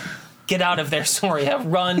 Get out of there, Soria.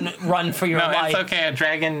 Run for your No, life. it's okay. A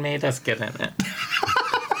dragon made us get in it.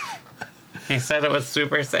 He said it was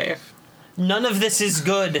super safe. None of this is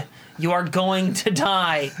good. You are going to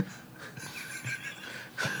die.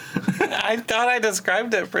 I thought I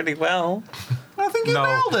described it pretty well. I think you No.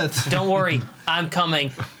 nailed it. Don't worry. I'm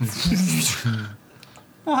coming.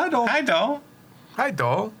 Oh, hi, Dole. Hi, Dole. Hi,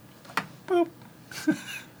 Dole. Boop.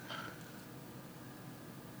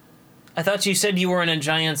 I thought you said you were in a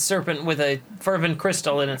giant serpent with a fervent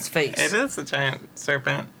crystal in its face. It is a giant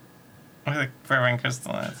serpent with a fervent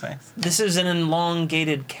crystal in its face. This is an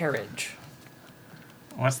elongated carriage.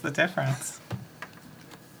 What's the difference?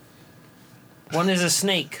 One is a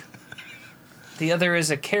snake. The other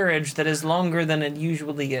is a carriage that is longer than it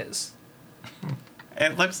usually is.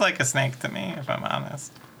 It looks like a snake to me, if I'm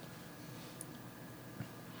honest.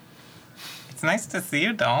 It's nice to see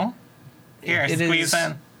you, doll. Here, It squeeze is-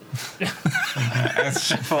 in. Let's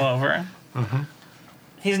shuffle over.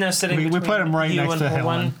 He's now sitting We between put him right you next and to one,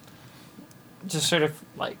 Helen. just sort of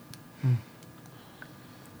like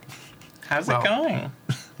How's Well- it going?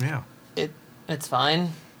 Yeah. it's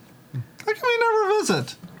fine. How come you never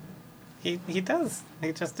visit? He does.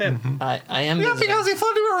 He just did. I am. Yeah, visiting. because he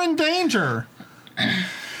thought you were in danger.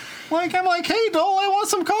 Like, I'm like, hey, Dole, I want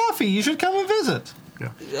some coffee. You should come and visit. Yeah.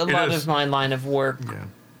 A It lot is- of my line of work Yeah.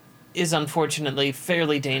 is unfortunately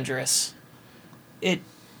fairly dangerous. It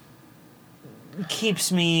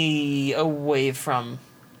keeps me away from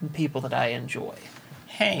people that I enjoy.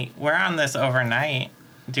 Hey, we're on this overnight.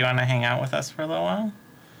 Do you want to hang out with us for a little while?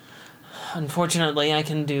 Unfortunately, I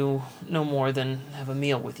can do no more than have a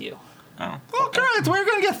meal with you. Oh. Oh, great. We're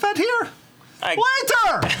going to get fed here.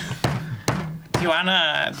 Waiter! Do you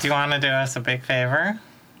wanna do us a big favor?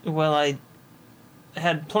 Well, I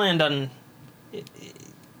had planned on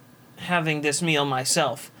having this meal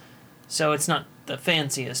myself, so it's not the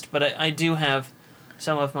fanciest, but I do have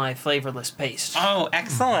some of my flavorless paste. Oh,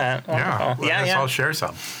 excellent. Yeah. Wonderful. Well, I guess I'll share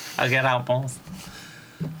some. I'll get out bowls.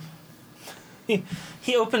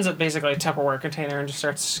 He opens up basically a Tupperware container and just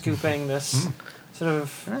starts scooping this sort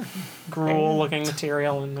of gruel-looking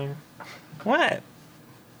material in there. What?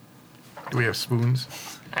 Do we have spoons?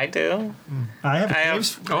 I do. I have I have-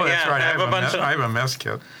 Dave's. Oh, that's Yeah, right. I have a bunch of- I have a mess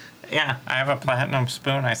kit. Yeah, I have a platinum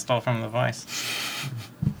spoon I stole from The Voice.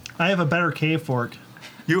 I have a better cave fork.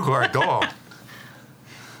 You are Dole.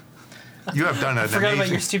 You have done an Forgot about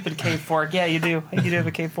amazing. your stupid cave fork. Yeah, you do. You do have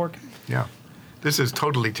a cave fork. Yeah. This is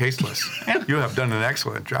totally tasteless. You have done an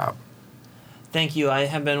excellent job. Thank you. I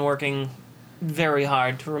have been working very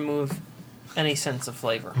hard to remove any sense of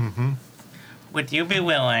flavor. Would you be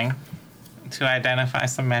willing to identify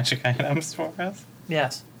some magic items for us?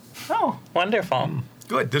 Yes. Oh, wonderful.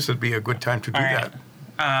 Good. This would be a good time to do All right.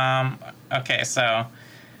 that. Okay, so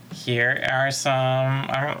here are some.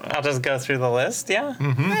 I'll just go through the list, yeah?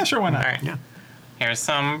 Yeah, sure, why not? All right. Yeah. Here's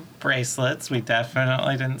some bracelets we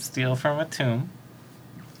definitely didn't steal from a tomb.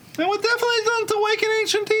 And what definitely doesn't awaken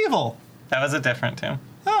ancient evil. That was a different tomb.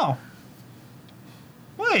 Oh.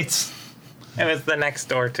 Wait. It was the next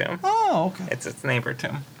door tomb. Oh, okay. It's its neighbor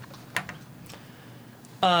tomb.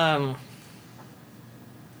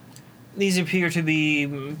 These appear to be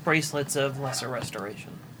bracelets of lesser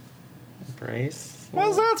restoration. Brace. What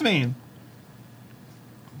does that mean?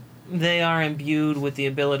 They are imbued with the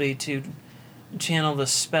ability to channel the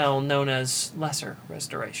spell known as lesser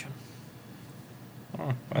restoration.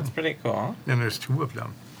 Oh, that's pretty cool. And there's 2 of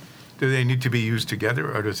them. Do they need to be used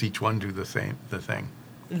together, or does each one do the thing?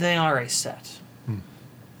 They are a set.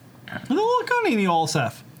 Look on you all,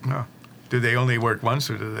 Seth. No. Do they only work once,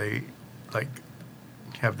 or do they like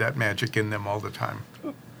have that magic in them all the time?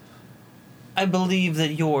 I believe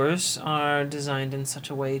that yours are designed in such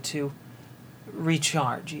a way to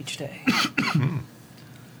recharge each day.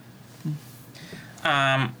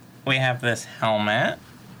 We have this helmet.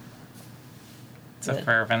 It's a That-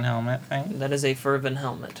 fervent helmet thing. That is a fervent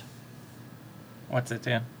helmet. What's it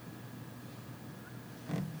do?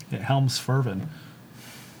 Yeah, Helm's fervent.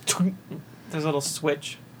 There's a little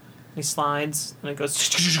switch. He slides, and it goes.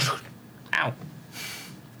 Ow.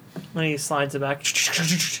 Then he slides it back.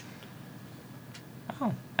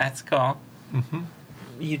 Oh, that's cool.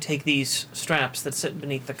 You take these straps that sit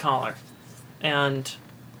beneath the collar, and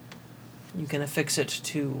you can affix it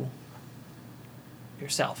to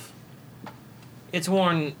yourself. It's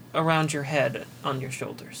worn around your head, on your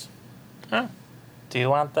shoulders. Oh. Do you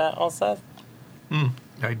want that, Olseth?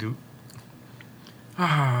 I do.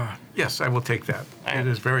 Yes, I will take that. It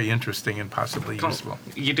is very interesting and possibly useful.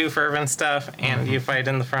 You do fervent stuff, and you fight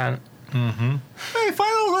in the front. Hey, find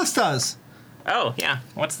out what this does. Oh, yeah.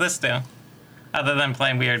 What's this do? Other than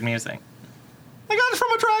play weird music. I got it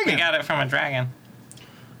from a We dragon. got it from a dragon.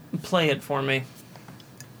 Play it for me.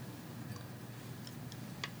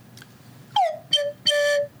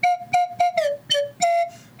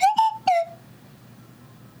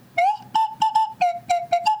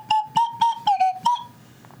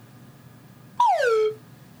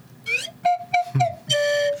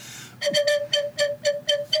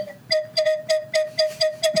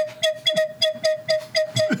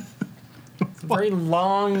 Very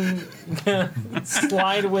long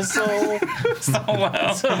slide whistle. So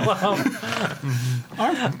low.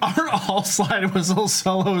 Aren't all slide whistle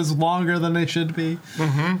solos longer than they should be?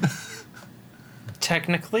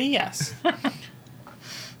 Technically, yes.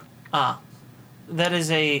 That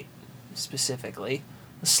is specifically,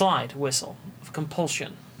 a slide whistle of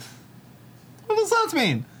compulsion. What does that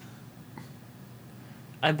mean?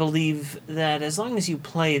 I believe that as long as you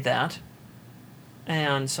play that,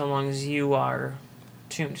 and so long as you are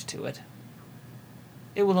tuned to it,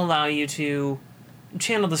 it will allow you to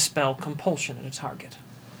channel the spell compulsion at a target.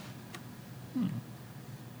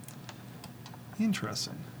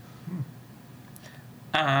 Interesting.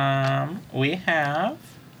 We have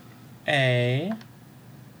a.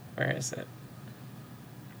 Where is it?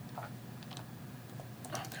 Oh,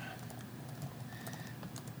 God.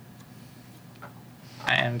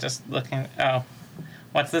 I am just looking. Oh.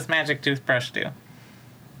 What's this magic toothbrush do?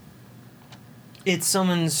 It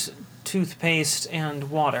summons toothpaste and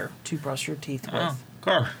water to brush your teeth with. Oh,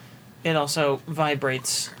 cool. It also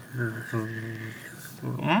vibrates.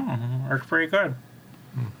 Works pretty good.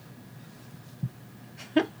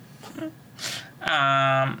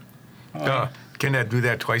 Can that do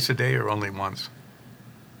that twice a day or only once?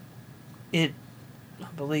 It, I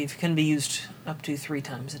believe, can be used up to 3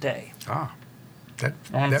 times a day. That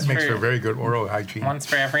Once makes for- for very good oral hygiene. Once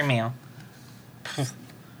for every meal.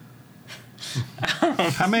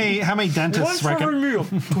 How many dentists recommend?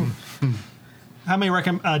 How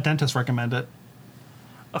many dentists recommend it?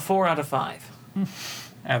 A 4 out of 5.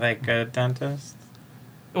 Are they good dentists?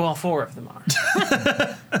 Well, 4 of them are.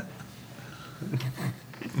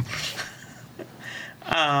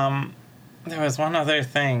 There was one other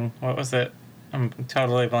thing. What was it? I'm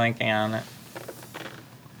totally blanking on it.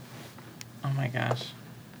 Oh my gosh.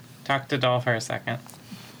 Talk to Doll for a second.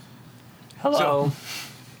 Hello.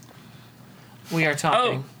 We are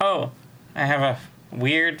talking. Oh. I have a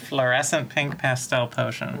weird fluorescent pink pastel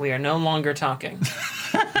potion. We are no longer talking.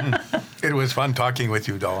 It was fun talking with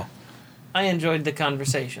you, doll. I enjoyed the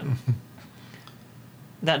conversation.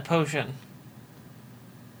 That potion.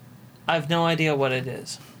 I've no idea what it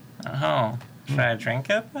is. Oh. Should I drink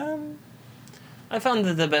it then? I found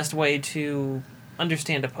that the best way to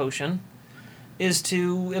understand a potion is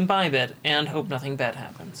to imbibe it and hope nothing bad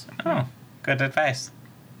happens. Oh. Good advice.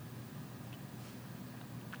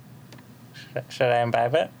 Should I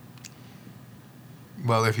imbibe it?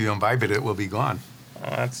 Well, if you imbibe it, it will be gone. Oh,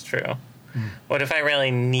 that's true. What if I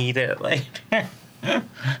really need it later?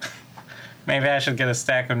 Maybe I should get a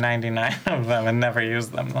stack of 99 of them and never use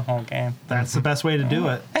them the whole game. That's the best way to do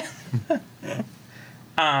it.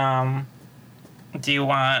 Do you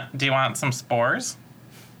want some spores?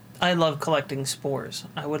 I love collecting spores.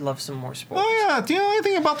 I would love some more spores. Oh yeah, do you know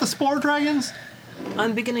anything about the spore dragons?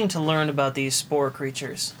 I'm beginning to learn about these spore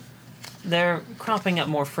creatures. They're cropping up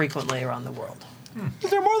more frequently around the world.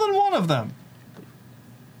 Is there more than one of them?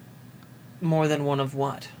 More than one of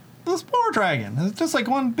what? The spore dragon. Is it just like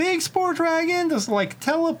one big spore dragon? Does it like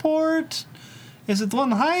teleport? Is it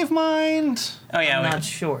one hive mind? Oh yeah, I'm not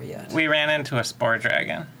sure yet. we ran into a spore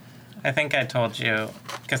dragon. I think I told you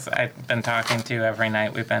because I've been talking to you every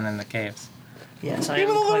night. We've been in the caves. Yes, I am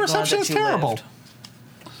Even though the quite glad reception that is you terrible. lived.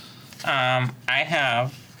 I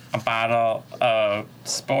have a bottle of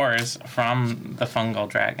spores from the fungal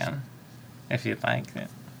dragon. If you'd like it,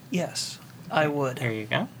 Yes, I would. here you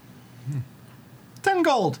go. 10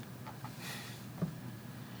 gold.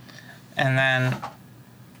 And then,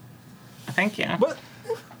 thank you. What?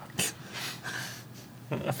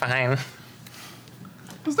 Fine.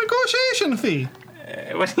 It's negotiation fee.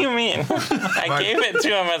 What do you mean? I gave it to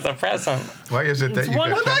him as a present. Why is it that you But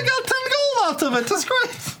got I 10? got 10 gold out of it. That's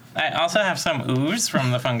great. I also have some ooze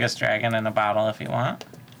from the fungus dragon in a bottle if you want.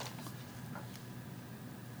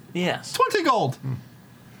 Yes. 20 gold.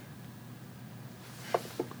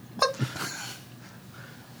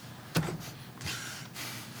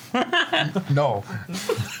 No,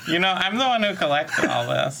 You know, I'm the one who collected all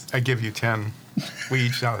this. I give you 10. We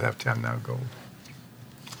each now have 10 now gold.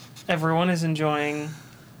 Everyone is enjoying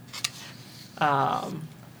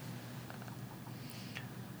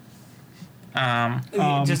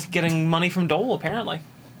just getting money from Dole, apparently.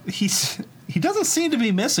 He doesn't seem to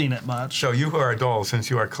be missing it much. So you who are a doll, since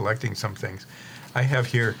you are collecting some things, I have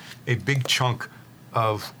here a big chunk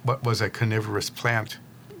of what was a carnivorous plant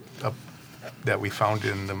that we found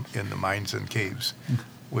in the mines and caves.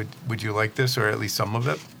 Would you like this, or at least some of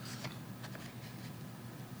it?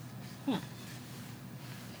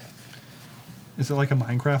 Is it like a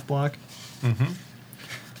Minecraft block?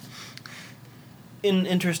 An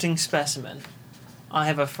interesting specimen. I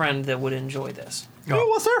have a friend that would enjoy this. Oh,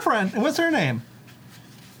 what's their friend? What's their name?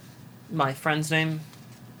 My friend's name,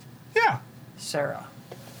 Yeah. Sarah.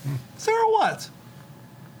 Sarah what?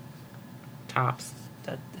 Tops.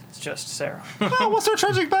 That it's just Sarah. Oh, what's their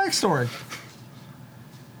tragic backstory?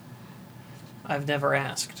 I've never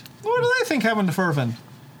asked. What do they think happened to Fervin?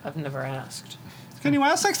 I've never asked. Can you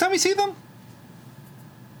ask next time you see them?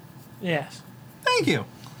 Yes. Thank you.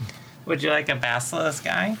 Would you like a basilisk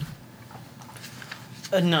guy?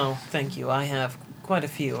 No, thank you. I have quite a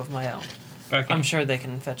few of my own. Okay. I'm sure they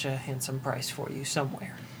can fetch a handsome price for you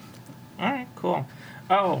somewhere. All right, cool.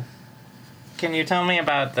 Oh, can you tell me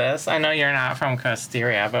about this? I know you're not from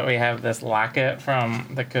Costeria, but we have this locket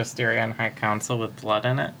from the Costerian High Council with blood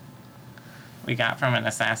in it. We got from an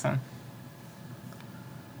assassin.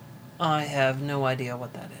 I have no idea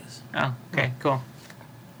what that is. Oh, okay, cool.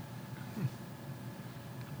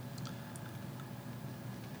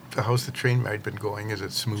 How's the train ride been going? Is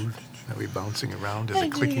it smooth? Are we bouncing around? Is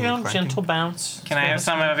it clicking and clacking? gentle bounce. Can I have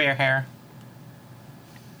some of your hair?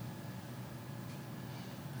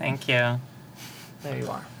 Thank you. There you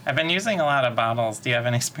are. I've been using a lot of bottles. Do you have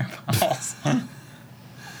any spare bottles?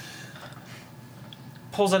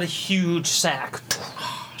 Pulls out a huge sack.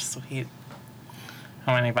 Sweet.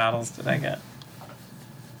 How many bottles did I get?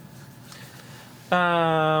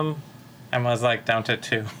 I was like down to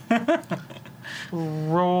 2.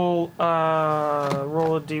 Roll a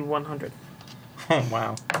D100. Oh,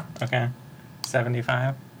 wow. Okay.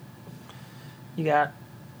 75. You got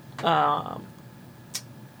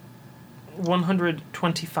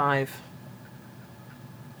 125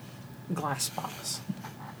 glass bottles.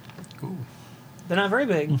 Ooh. They're not very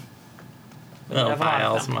big. but you Little have a lot of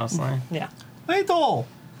vials them. mostly. Yeah. Hey, Dole.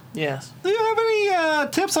 Yes. Do you have any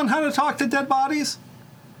tips on how to talk to dead bodies?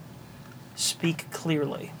 Speak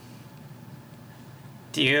clearly.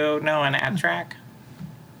 Do you know an Atrak?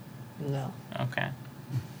 No. Okay.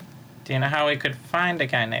 Do you know how we could find a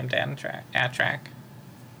guy named Atrak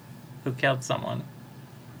who killed someone?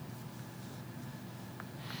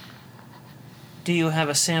 Do you have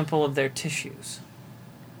a sample of their tissues?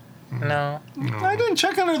 No. I didn't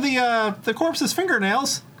check under the corpse's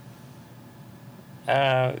fingernails.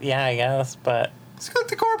 Yeah, I guess, but Let's get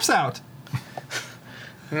the corpse out.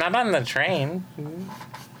 not on the train.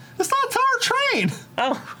 It's not our train.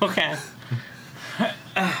 Oh, okay.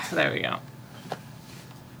 There we go.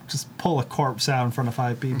 Just pull a corpse out in front of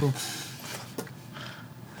 5 people.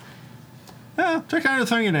 Yeah, check under the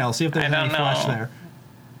fingernails, see if there's I don't any flesh know. there.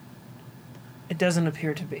 It doesn't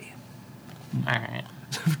appear to be. All right.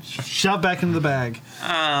 Shove back into the bag.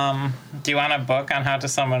 Do you want a book on how to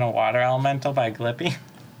summon a water elemental by Glippy?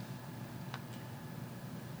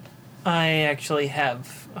 I actually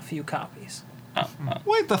have a few copies. Oh, well,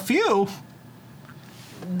 Wait, the few?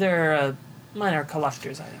 They're a minor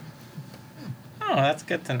collector's item. oh, that's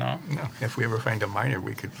good to know. No, if we ever find a miner,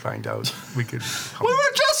 we could find out. We could. We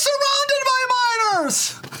were just surrounded by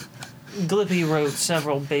miners! Glippy wrote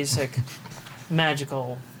several basic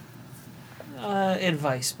magical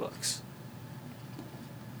advice books.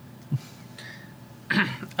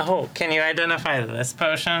 Oh, can you identify this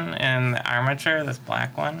potion in the armature, this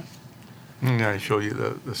black one? I show you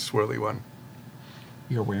the swirly one.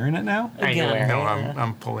 You're wearing it now? Are you Again, wearing No, it?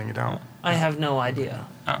 I'm pulling it out. I have no idea.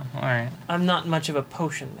 Oh, all right. I'm not much of a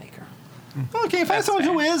potion maker. Okay, find That's someone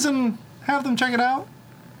who fair. is and have them check it out.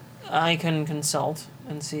 I can consult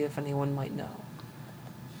and see if anyone might know.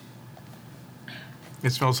 It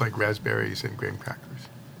smells like raspberries and graham crackers.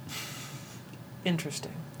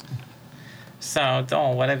 Interesting. So,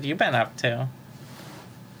 Dole, what have you been up to?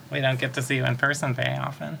 We don't get to see you in person very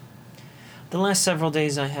often. The last several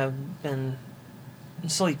days I have been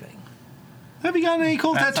sleeping. Have you gotten any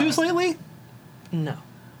cool That tattoos sounds- lately? No.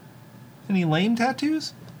 Any lame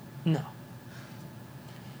tattoos? No.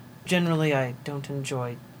 Generally, I don't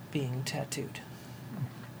enjoy being tattooed.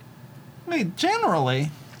 Wait,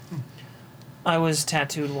 generally? I was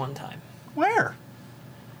tattooed one time Where?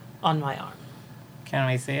 on my arm. Can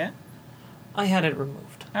we see it? I had it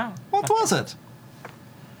removed. Oh. What was it?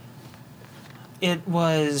 It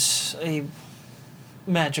was a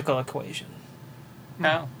magical equation.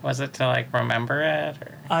 Oh, was it to, like, remember it?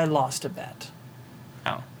 Or? I lost a bet.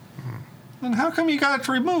 Oh. And how come you got it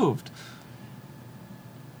removed?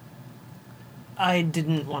 I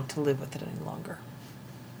didn't want to live with it any longer.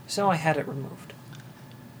 So I had it removed.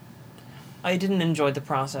 I didn't enjoy the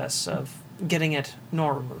process of getting it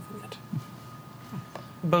nor removing it.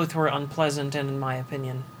 Both were unpleasant and, in my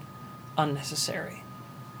opinion, unnecessary.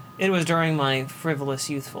 It was during my frivolous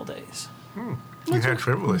youthful days. You had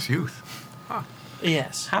frivolous youth.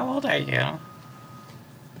 Yes, How old are you?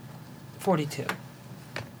 42.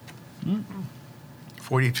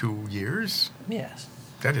 42 years? Yes.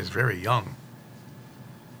 That is very young.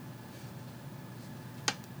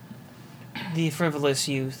 The frivolous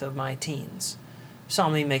youth of my teens saw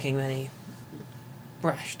me making many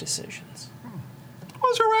brash decisions. What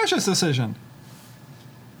was your rashest decision?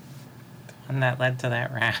 One that led to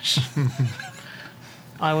that rash.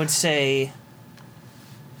 I would say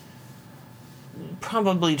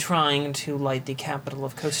probably trying to light the capital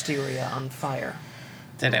of Costeria on fire.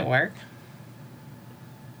 Did it work?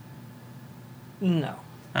 No.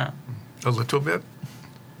 Oh. A little bit?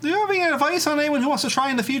 Do you have any advice on anyone who wants to try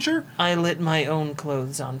in the future? I lit my own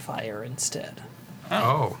clothes on fire instead.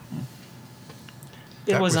 Oh,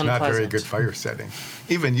 It that was not unpleasant. very good fire setting.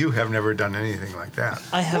 Even you have never done anything like that.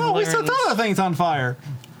 I have No, we set learned. other things on fire.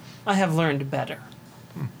 I have learned better.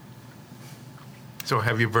 So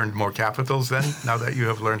have you burned more capitals then, now that you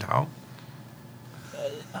have learned how?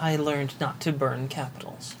 I learned not to burn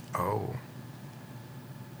capitals. Oh.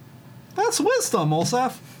 That's wisdom,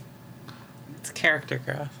 Olsef. It's character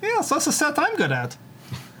growth. Yes, that's a set I'm good at.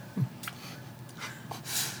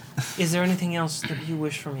 Is there anything else that you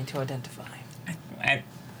wish for me to identify? I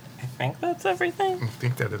think that's everything. I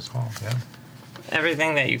think that is all, yeah.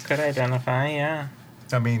 Everything that you could identify, yeah.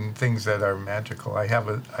 I mean, things that are magical. I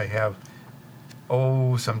have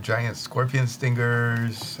some giant scorpion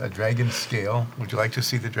stingers, a dragon scale. Would you like to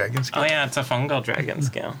see the dragon scale? Oh, yeah, it's a fungal dragon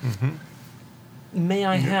scale. May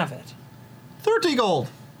I have it? 30 gold.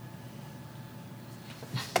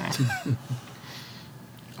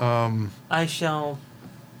 I shall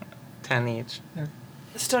 10 each.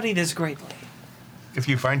 study this greatly. If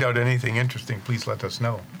you find out anything interesting, please let us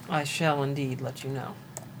know. I shall indeed let you know.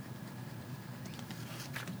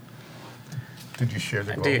 Did you share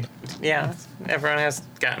the gold? Do you, yeah, everyone has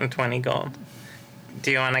gotten 20 gold.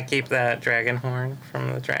 Do you want to keep that dragon horn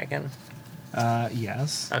from the dragon?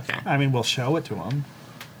 Yes. Okay. I mean, we'll show it to him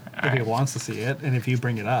if he Alright. wants to see it, and if you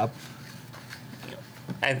bring it up.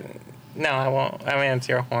 No, I won't. I mean, it's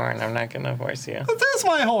your horn. I'm not going to force you. This is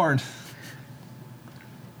my horn.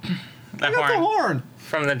 The I got the horn horn.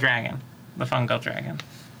 from the dragon, the fungal dragon.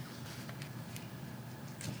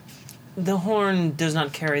 The horn does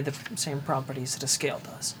not carry the same properties that a scale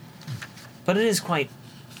does, but it is quite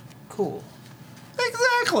cool.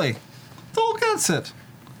 Exactly. Dole gets it.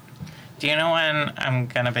 Do you know when I'm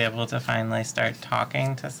going to be able to finally start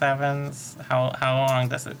talking to sevens? How long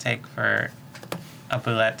does it take for a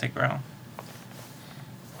boulette to grow?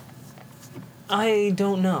 I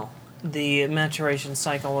don't know. The maturation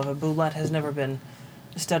cycle of a boulette has never been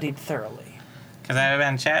studied thoroughly. Because I've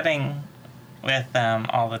been chatting with them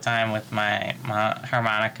all the time with my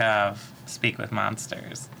harmonica of Speak with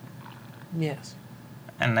Monsters. Yes.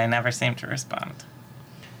 And they never seem to respond.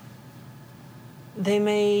 They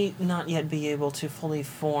may not yet be able to fully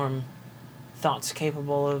form thoughts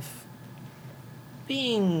capable of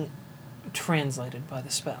being translated by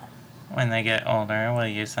the spell. When they get older, will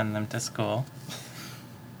you send them to school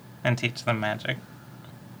and teach them magic?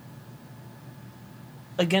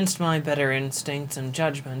 Against my better instincts and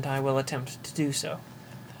judgment, I will attempt to do so.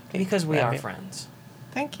 Because we are Maybe. friends.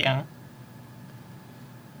 Thank you.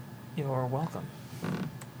 You're welcome.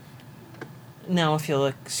 Now, if you'll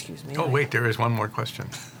excuse me. Oh, wait, there is one more question.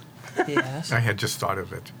 Yes. I had just thought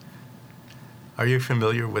of it. Are you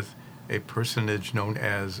familiar with a personage known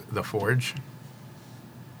as the Forge?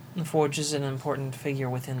 The Forge is an important figure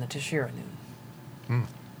within the Tashira Noon.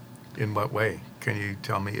 In what way? Can you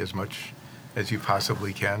tell me as much as you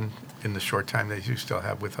possibly can in the short time that you still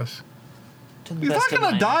have with us? To the You're not best of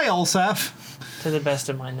gonna my- die, Olsef. To the best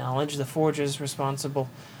of my knowledge, the Forge is responsible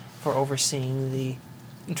for overseeing the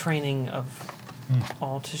training of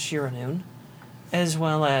all Tashira Noon, as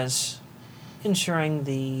well as ensuring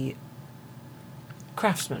the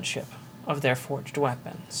craftsmanship of their forged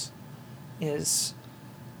weapons is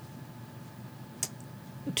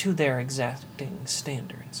to their exacting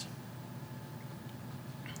standards.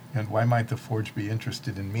 And why might the Forge be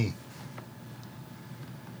interested in me?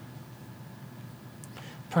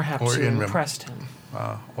 Perhaps Or you in rem- impressed him.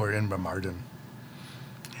 Or in Ramarden?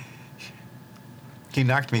 He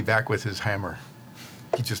knocked me back with his hammer.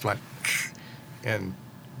 He just went and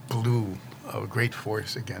blew a great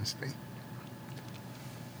force against me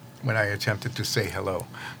when I attempted to say hello.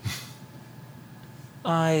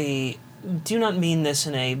 I do not mean this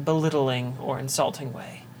in a belittling or insulting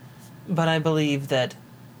way, but I believe that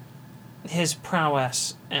his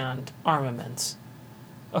prowess and armaments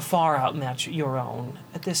far outmatch your own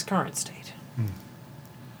at this current state.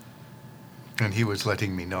 And he was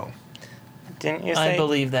letting me know. Didn't you I say?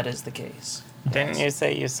 believe that is the case. Didn't you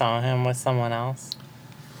say you saw him with someone else?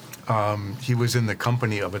 He was in the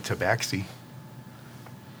company of a tabaxi.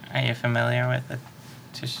 Are you familiar with the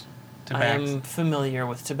I am familiar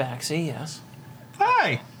with Tabaxi, yes.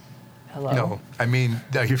 Hi. Hello. No, I mean,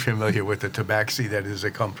 are you familiar with the tabaxi that is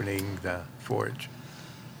accompanying the Forge?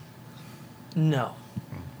 No,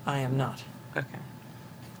 I am not. Okay.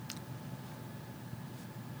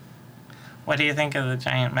 What do you think of the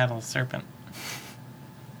giant metal serpent?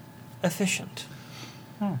 Efficient.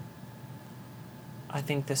 Hmm. I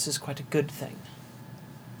think this is quite a good thing.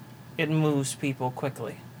 It moves people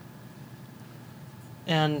quickly.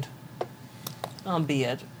 And,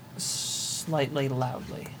 albeit slightly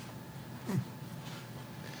loudly.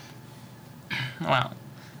 Well,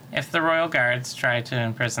 if the royal guards try to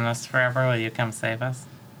imprison us forever, will you come save us?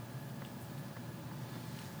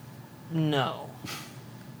 No.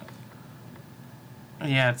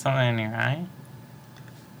 You had something in your eye?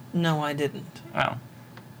 No, I didn't. Oh.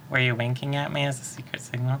 Were you winking at me as a secret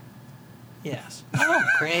signal? Yes. Oh,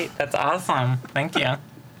 great. That's awesome. Thank you.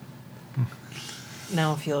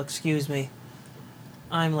 Now, if you'll excuse me,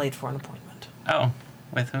 I'm late for an appointment. Oh,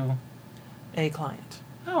 with who? A client.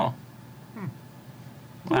 Oh.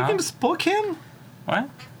 We Wow. can just book him. What?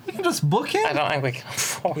 We can just book him. I don't think we can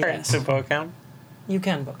afford Yes. to book him. You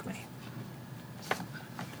can book me.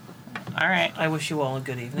 All right. I wish you all a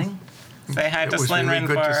good evening. Say hi It to was really Slinrin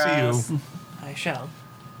good for to see us. you. I shall.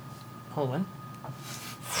 Holwyn.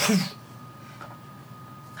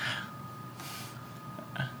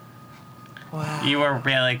 Wow. You were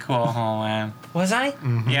really cool, Holman. Was I?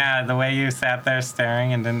 Yeah, the way you sat there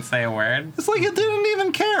staring and didn't say a word. It's like it didn't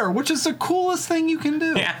even care, which is the coolest thing you can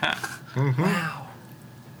do. Yeah. Wow.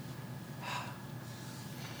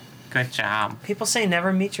 Good job. People say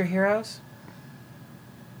never meet your heroes.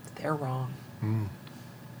 They're wrong.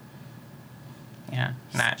 Yeah.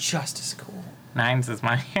 Just as cool. Nines is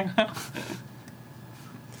my hero.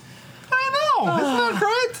 I know. Isn't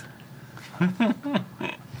that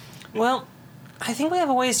great? Well, I think we have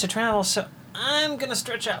a ways to travel, so I'm gonna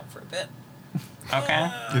stretch out for a bit. Okay.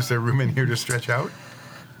 Is there room in here to stretch out?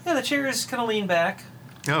 Yeah, the chair is gonna lean back.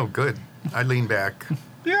 Oh, good. I lean back.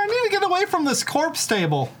 Yeah, I need to get away from this corpse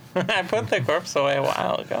table. I put the corpse away a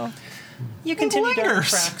while ago. You continue down the lingers.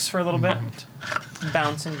 tracks for a little bit.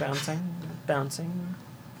 Bouncing,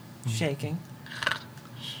 shaking.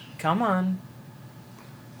 Come on.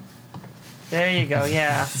 There you go,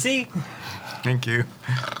 yeah. See? Thank you.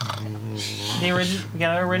 We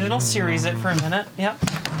got our original series it for a minute. Yep.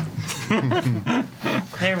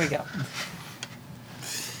 There we go.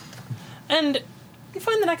 And you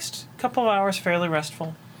find the next couple of hours fairly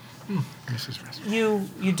restful. This is rest. You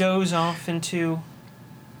doze off into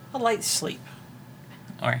a light sleep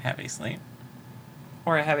Or heavy sleep.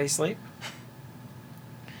 or a heavy sleep.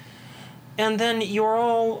 And then you're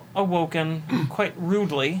all awoken quite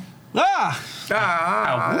rudely. Ah!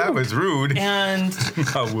 That was rude. And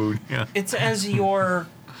How rude, yeah. it's as your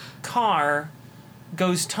car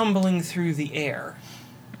goes tumbling through the air.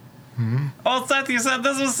 Oh, Seth, you said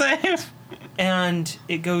this was safe. And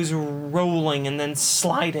it goes rolling and then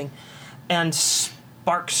sliding. And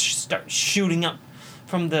sparks start shooting up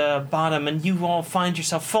from the bottom. And you all find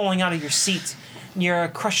yourself falling out of your seats. And you're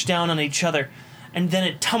crushed down on each other. And then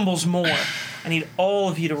it tumbles more. I need all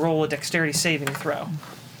of you to roll a dexterity saving throw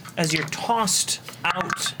as you're tossed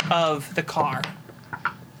out of the car.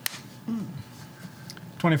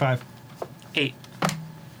 25. 8.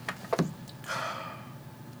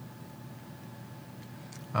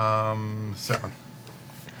 7.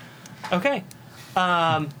 Okay.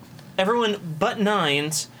 Everyone but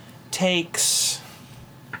Nines takes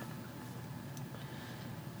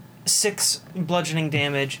 6 bludgeoning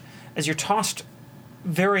damage as you're tossed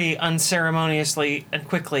very unceremoniously and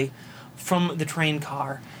quickly from the train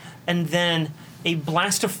car. And then a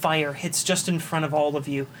blast of fire hits just in front of all of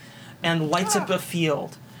you and lights up a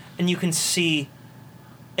field. And you can see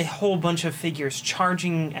a whole bunch of figures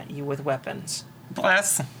charging at you with weapons.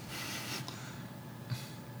 Bless.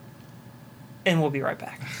 And we'll be right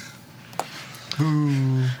back.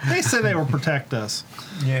 They said they will protect us.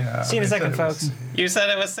 Yeah. See you in a they second, said it was folks. safe. You said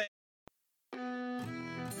it was safe.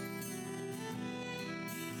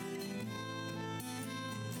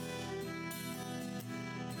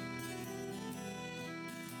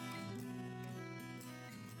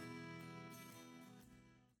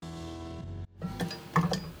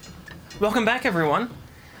 Welcome back, everyone.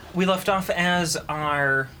 We left off as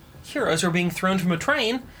our heroes were being thrown from a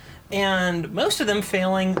train, and most of them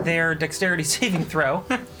failing their dexterity saving throw.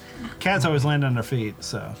 Cats always land on their feet,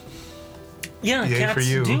 so. Yeah, Yay cats for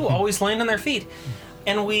you. do always land on their feet.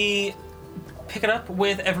 And we pick it up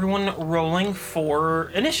with everyone rolling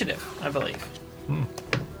for initiative, I believe.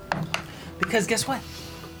 Because guess what?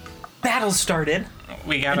 Battle started,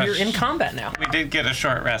 We got and you're in combat now. We did get a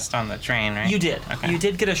short rest on the train, right? You did. Okay. You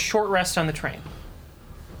did get a short rest on the train.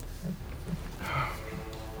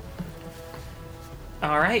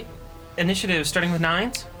 All right. Initiative starting with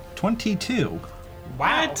Nines. 22.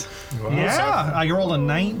 What? Yeah, I rolled a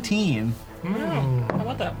 19. How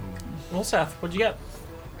about that? Well, Seth, what'd you get?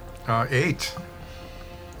 8.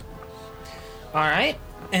 All right.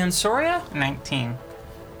 And Soria, 19.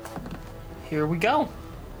 here we go.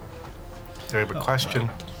 I have a question.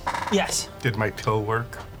 Yes. Did my pill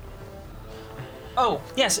work? Oh,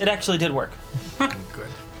 yes, it actually did work. Good.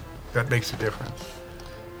 That makes a difference.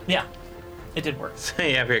 Yeah, it did work. So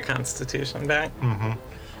you have your constitution back?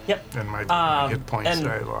 Yep. And my hit points and-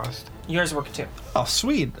 that I lost. Yours worked too. Oh,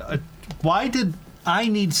 sweet. Why did I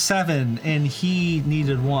need 7 and he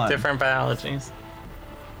needed 1? Different biologies.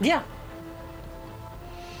 Yeah,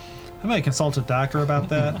 I might consult a doctor about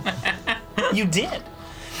that. you did.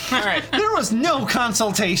 All right. There was no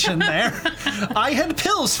consultation there. I had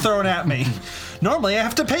pills thrown at me. Normally, I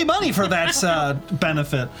have to pay money for that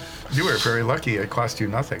benefit. You were very lucky. It cost you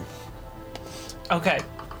nothing. Okay.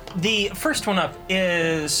 The first one up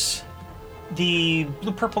is the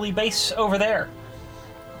blue-purpley base over there.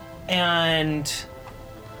 And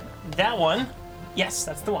that one, yes,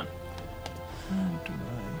 that's the one.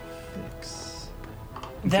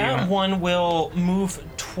 That one will move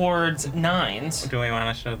towards Nines. Do we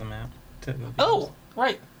want to show the map? To the Oh,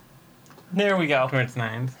 right. There we go. Towards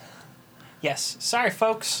 9. Yes. Sorry,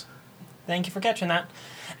 folks. Thank you for catching that.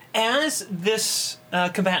 As this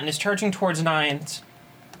combatant is charging towards Nines,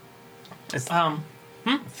 Is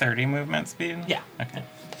 30 movement speed? yeah. Okay.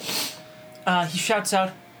 He shouts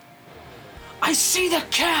out, "I see the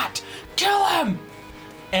cat! Kill him!"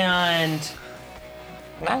 And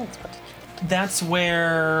that's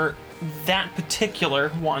where that particular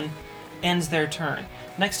one ends their turn.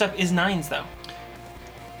 Next up is Nines, though.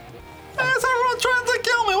 As everyone trying to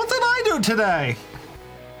kill me, what did I do today?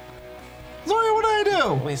 Sorry, what did I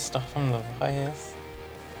do? We stuff him the voice.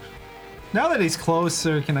 Now that he's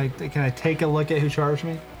closer, can I take a look at who charged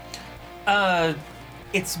me?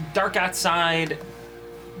 It's dark outside,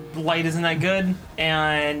 the light isn't that good,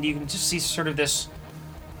 and you can just see sort of this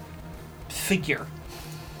figure.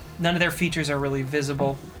 None of their features are really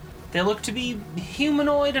visible. They look to be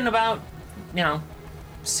humanoid and about,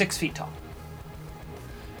 6 feet tall.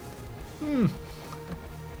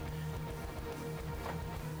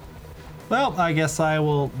 Well, I guess I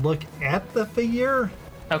will look at the figure.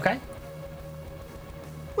 Okay.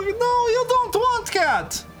 No, you don't want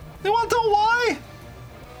cat. You want to know why?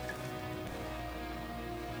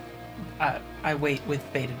 I wait with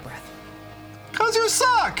bated breath. 'Cause you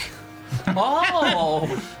suck.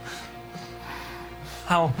 Oh!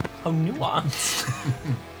 How nuanced.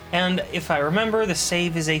 And if I remember, the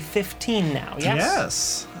save is a 15 now,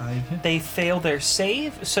 yes? Yes. They fail their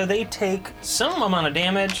save, so they take some amount of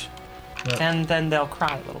damage, Yep. and then they'll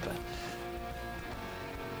cry a little bit.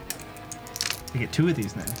 I get 2 of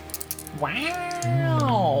these now.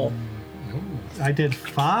 Wow. I did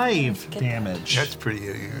 5 Get damage. That's pretty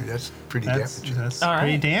damaging. That's All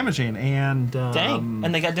pretty right. damaging. And Dang.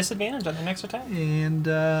 And they got disadvantage on their next attack. and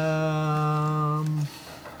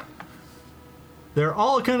they're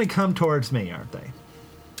all going to come towards me, aren't they?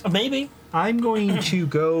 Maybe. I'm going to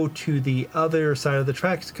go to the other side of the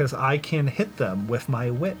tracks because I can hit them with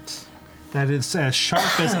my wit. That is as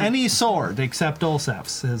sharp as any sword, except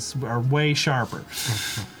Olsef's are way sharper.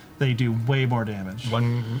 They do way more damage.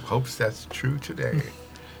 One hopes that's true today.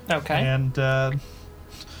 Okay. And Olsef,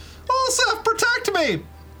 protect me!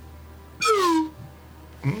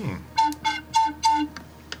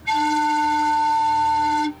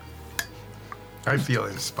 I feel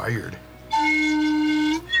inspired.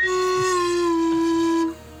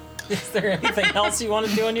 Is there anything else you want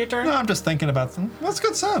to do on your turn? No, I'm just thinking about them. That's a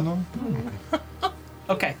good son.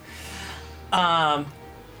 Okay.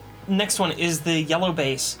 Next one is the yellow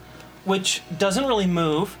base, which doesn't really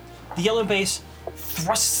move. The yellow base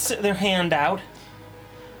thrusts their hand out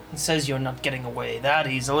and says, "You're not getting away that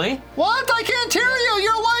easily." What? I can't hear you.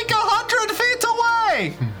 You're like 100 feet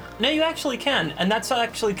away. No, you actually can, and that's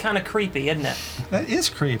actually kind of creepy, isn't it? That is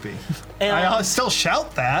creepy. And, I still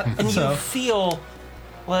shout that. and So you feel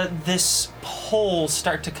this pole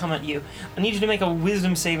start to come at you. I need you to make a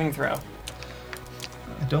wisdom saving throw.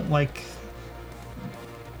 I don't like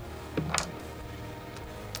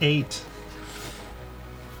 8.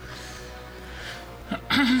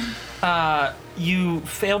 You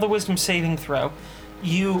fail the wisdom saving throw.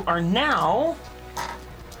 You are now...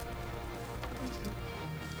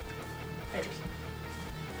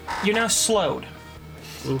 You're now slowed.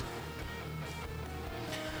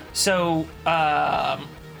 So,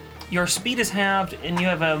 your speed is halved, and you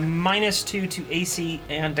have a -2 to AC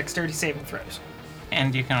and dexterity saving throws.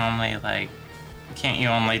 And you can only, can't you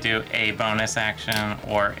only do a bonus action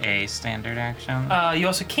or a standard action? You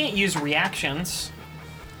also can't use reactions.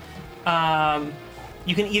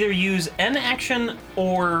 You can either use an action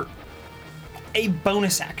or a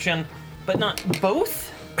bonus action, but not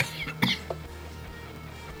both.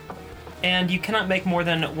 And you cannot make more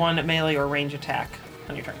than one melee or range attack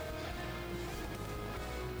on your turn.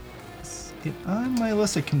 Get on my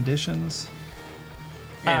list of conditions.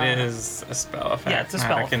 It is a spell effect, yeah, it's a not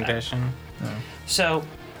spell a effect. condition. So,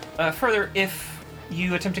 further, if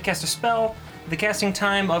you attempt to cast a spell, the casting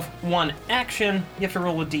time of one action, you have to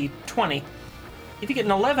roll a d20. If you get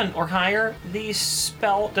an 11 or higher, the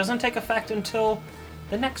spell doesn't take effect until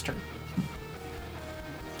the next turn.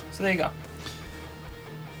 So there you go.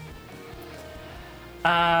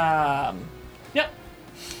 Yep.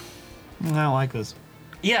 I don't like this.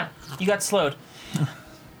 Yeah, you got slowed.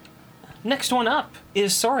 Next one up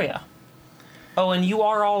is Soria. Oh, and you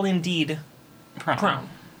are all indeed prone.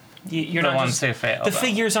 You're The not ones just, who failed. the though.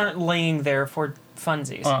 figures aren't laying there for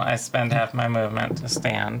funsies. Well, I spend half my movement to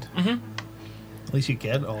stand. At least you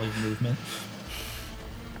get all your movement.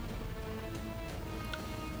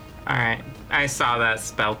 Alright. I saw that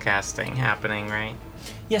spell casting happening, right?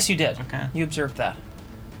 Yes, you did. Okay. You observed that.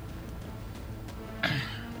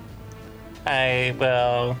 I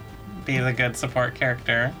will be the good support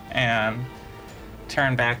character and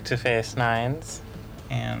turn back to face nines.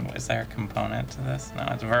 And is there a component to this? No,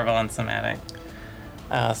 it's verbal and somatic.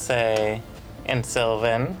 I'll say in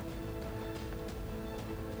Sylvan,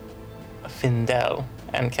 Findel,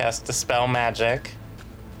 and cast Dispel Magic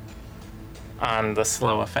on the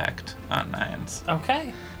slow effect on nines.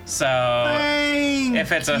 Okay. So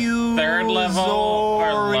if it's a third level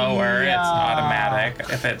or lower, it's automatic.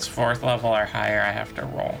 If it's fourth level or higher, I have to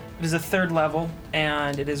roll. It is a third level,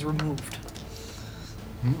 and it is removed.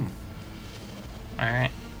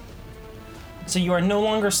 Alright. So you are no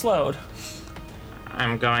longer slowed.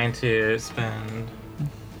 I'm going to spend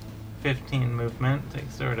 15 movement to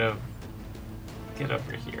sort of get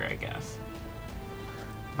over here, I guess.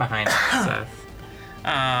 Behind Seth.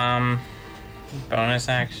 Bonus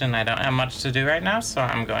action. I don't have much to do right now, so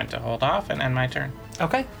I'm going to hold off and end my turn.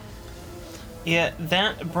 Okay. Yeah,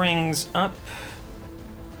 that brings up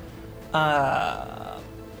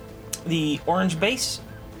the orange base.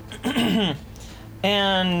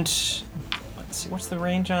 And let's see, what's the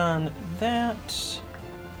range on that?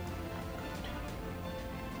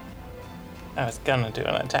 I was gonna do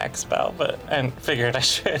an attack spell, but and figured I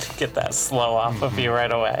should get that slow off of you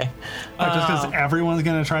right away. Just because everyone's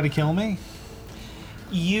going to try to kill me?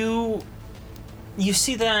 You You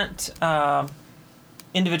see that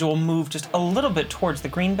individual move just a little bit towards the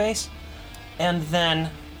green base, and then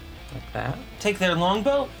Like that. take their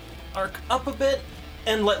longbow, arc up a bit,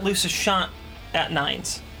 and let loose a shot at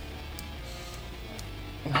Nines.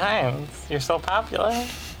 Nice. You're so popular.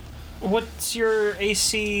 What's your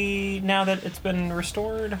AC now that it's been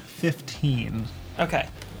restored? 15. Okay.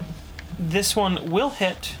 This one will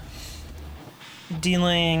hit,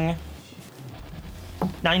 dealing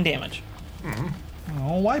 9 damage.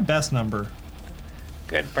 Oh, why best number?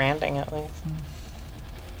 Good branding, at least.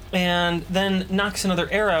 And then knocks another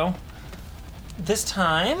arrow, this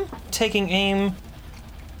time taking aim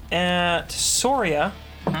at Soria.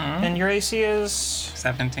 And your AC is...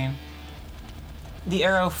 17. The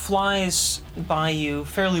arrow flies by you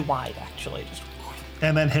fairly wide, actually. Just,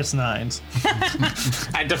 And then hits 9s.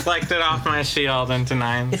 I deflected off my shield into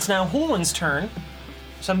 9. it's now Holwyn's turn.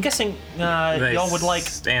 So I'm guessing y'all would like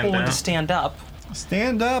stand Holwyn to up. stand up.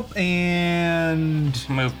 Stand up and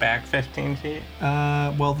Move back 15 feet.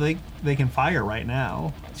 well, they can fire right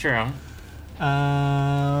now. True.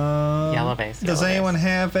 Yellow base, Does yellow anyone base.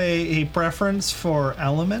 have a preference for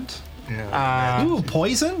element? Yeah. Ooh,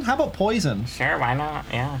 poison? How about poison? Sure, why not?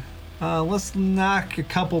 Yeah. Let's knock a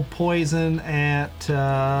couple poison at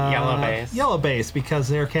Yellow base. because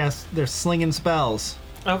they're slinging spells.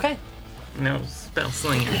 Okay, No spell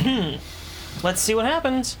slinger. let's see what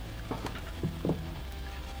happens.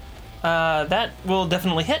 That will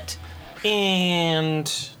definitely hit.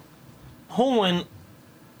 And Holwyn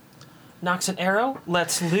knocks an arrow,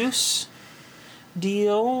 lets loose,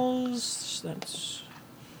 deals. That's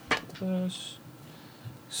plus.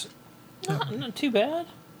 Not too bad.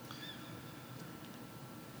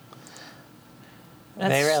 That's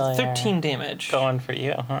They really 13 are damage. Going for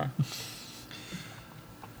you, huh?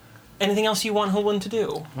 Anything else you want Holwyn to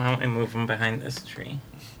do? Why don't we move them behind this tree?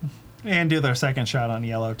 And do their second shot on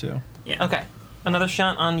yellow too. Yeah. Okay, another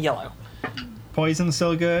shot on yellow. Poison's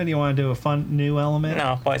still good. You want to do a fun new element?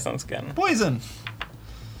 No, poison's good. Poison.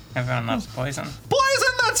 Everyone loves poison.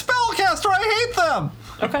 Poison that spellcaster. I hate them.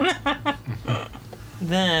 Okay.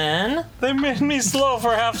 Then They made me slow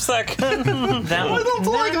for half second. that I one. don't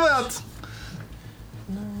like that.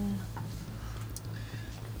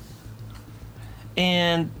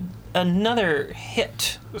 And another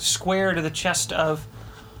hit square to the chest of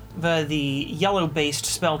the yellow-based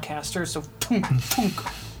spellcaster. So, punk, punk,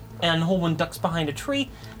 and Holwyn ducks behind a tree.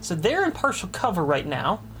 So they're in partial cover right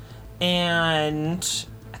now, and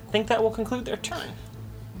I think that will conclude their turn.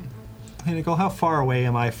 Hey, Nicole, how far away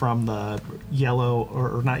am I from the yellow,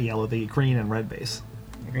 or not yellow, the green and red base?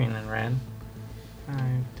 Green and red. 5,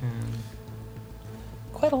 10.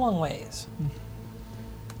 Quite a long ways.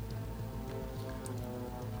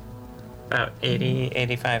 About 80,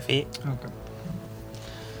 85 feet. Okay.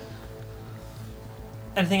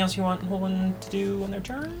 Anything else you want Holwyn to do on their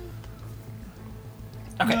turn?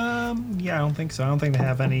 Okay. Yeah, I don't think so. I don't think they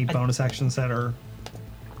have any bonus actions that are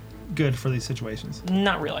good for these situations.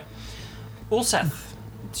 Not really. Ulseth,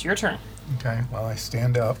 it's your turn. Okay, well, I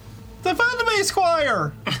stand up. Defend me,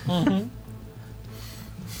 Squire!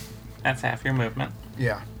 That's half your movement.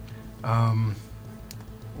 Yeah.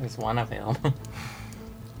 There's one available.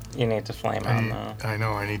 You need to flame on though. I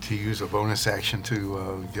know I need to use a bonus action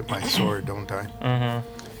to get my sword, don't I?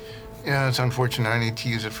 Mm-hmm. Yeah, it's unfortunate I need to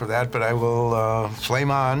use it for that, but I will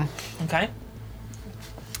flame on. Okay.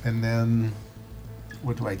 And then,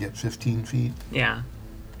 what do I get, 15 feet? Yeah.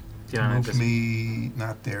 Do you want Move to just... me,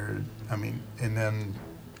 not there, I mean, and then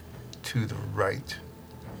to the right.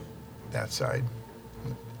 That side.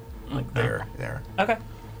 Like There. Okay.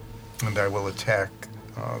 And I will attack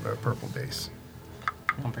the purple base.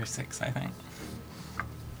 Number 6, I think.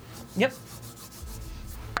 Yep.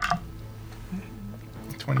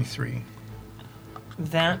 23.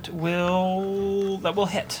 That will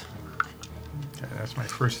hit. Okay, that's my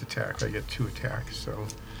first attack. I get 2 attacks, so...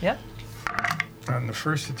 Yep. On the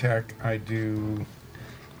first attack, I do...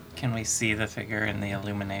 Can we see the figure in the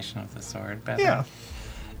illumination of the sword better? Yeah.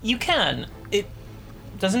 You can. It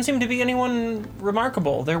doesn't seem to be anyone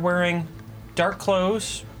remarkable. They're wearing dark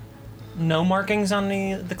clothes, no markings on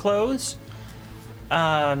the clothes.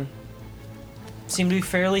 Seem to be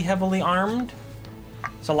fairly heavily armed.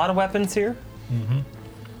 There's a lot of weapons here.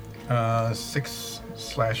 6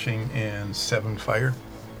 slashing and 7 fire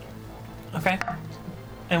Okay.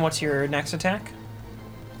 And what's your next attack?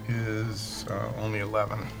 is only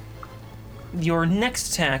 11. Your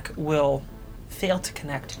next attack will fail to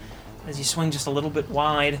connect as you swing just a little bit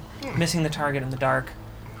wide, missing the target in the dark.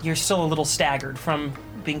 You're still a little staggered from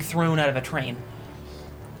being thrown out of a train.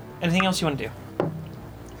 Anything else you want to do?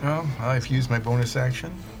 Well, I've used my bonus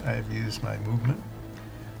action. I've used my movement.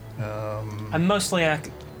 I'm mostly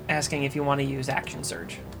asking if you want to use action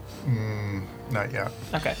surge. Not yet.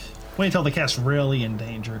 Okay. Wait until the cat's really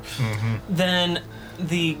endangered. Then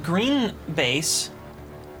the green base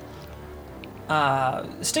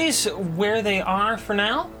stays where they are for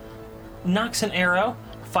now, knocks an arrow,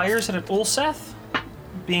 fires it at Ulseth,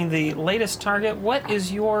 being the latest target. What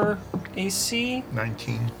is your AC?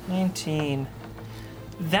 19. 19.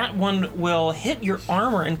 That one will hit your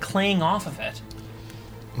armor and clang off of it.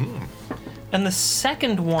 And the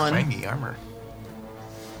second one... Clangy armor.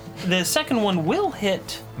 The second one will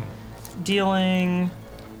hit, dealing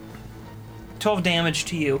 12 damage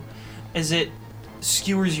to you as it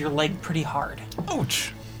skewers your leg pretty hard.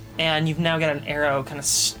 Ouch. And you've now got an arrow kind of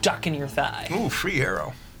stuck in your thigh. Ooh, free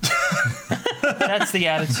arrow. That's the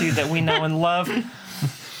attitude that we know and love.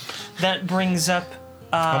 That brings up...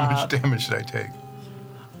 How much damage did I take?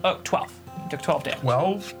 12. You took 12 damage.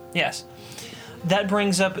 12? Yes. That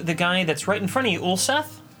brings up the guy that's right in front of you,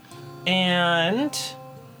 Ulseth. And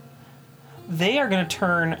they are going to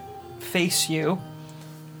turn face you.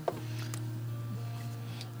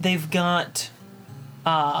 They've got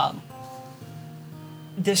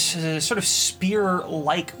this sort of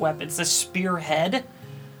spear-like weapon. It's a spearhead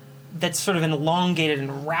that's sort of elongated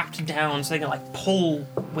and wrapped down so they can like pull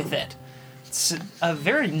with it. It's a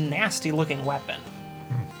very nasty-looking weapon.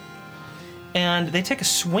 And they take a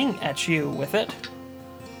swing at you with it.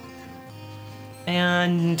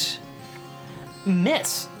 And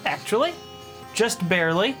miss, actually. Just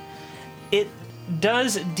barely. It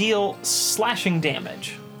does deal slashing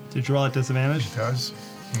damage. Did you roll at disadvantage? It does?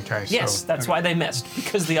 Okay, Yes, so... that's why they missed,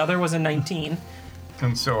 because the other was a 19.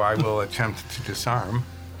 And so I will attempt to disarm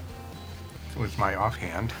with my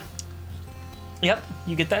offhand. Yep,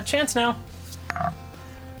 you get that chance now.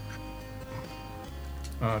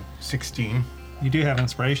 16. You do have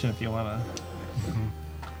inspiration if you want to.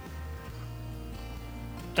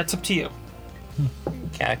 That's up to you.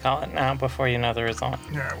 Can I call it now before you know the result?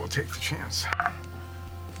 Yeah, we'll take the chance.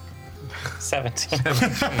 17.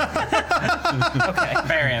 Okay.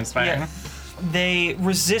 Very inspiring. Yeah. They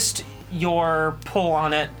resist your pull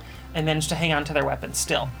on it and manage to hang on to their weapon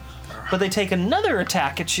still. But they take another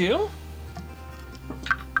attack at you.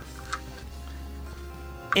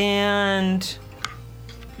 And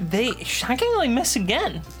they shockingly miss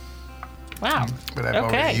again. Wow. But I've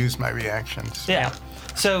Okay. already used my reactions. Yeah.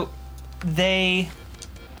 So they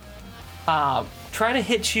try to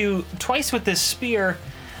hit you twice with this spear,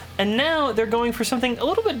 and now they're going for something a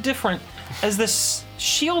little bit different. As this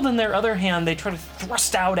shield in their other hand, they try to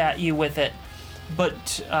thrust out at you with it,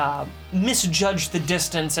 but misjudge the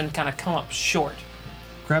distance and kind of come up short.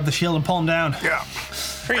 Grab the shield and pull him down. Yeah.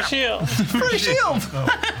 Free shield. Free shield!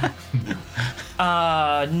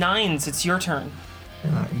 Nines, it's your turn.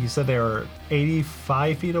 You said they were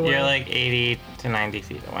 85 feet away? You're like 80 to 90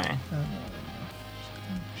 feet away.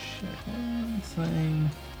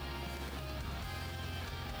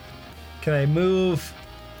 Can I move,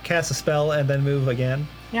 cast a spell, and then move again?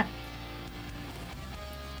 Yeah.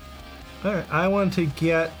 Alright, I want to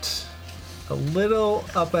get a little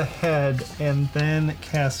up ahead and then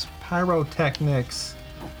cast Pyrotechnics.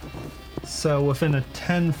 So within a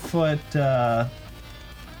 10-foot,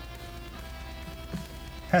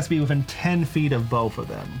 has to be within 10 feet of both of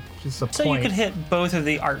them. Just a So point. you could hit both of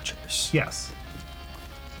the archers. Yes.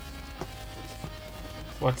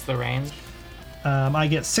 What's the range? I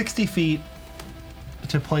get 60 feet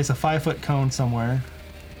to place a 5-foot cone somewhere.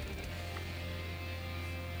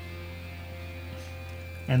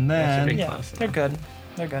 And That should then, be Yeah, close they're good.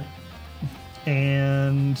 They're good.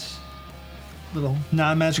 and little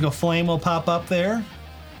non-magical flame will pop up there.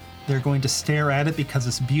 They're going to stare at it because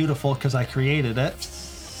it's beautiful because I created it.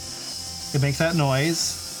 It makes that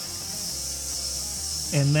noise.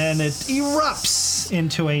 And then it erupts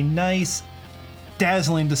into a nice,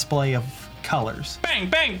 dazzling display of colors. Bang,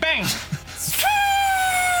 bang, bang!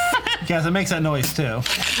 Yes, it makes that noise too.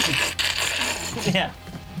 Yeah.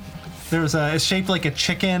 It's shaped like a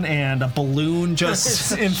chicken and a balloon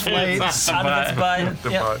just inflates. Out of its butt.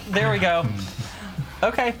 The Yep, butt. there we go.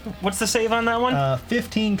 Okay, what's the save on that one?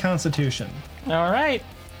 15 Constitution. All right,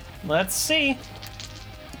 let's see.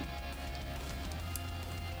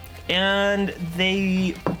 And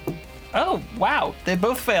they... Oh, wow, they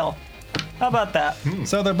both fail. How about that?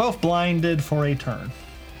 So they're both blinded for a turn.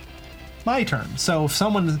 My turn. So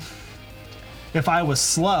if I was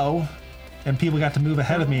slow and people got to move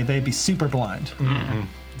ahead of me, they'd be super blind.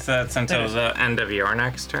 So that's until the end of your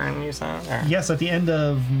next turn, you said? Or? Yes, at the end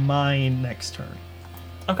of my next turn.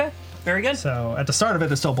 Okay, very good. So at the start of it,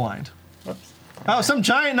 they're still blind. Whoops. Oh, some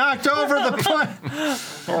giant knocked over the plant.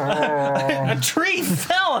 A tree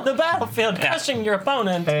fell on the battlefield, crushing your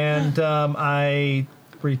opponent. And I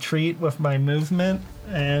retreat with my movement.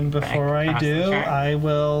 And before I across the do, chart. I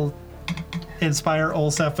will inspire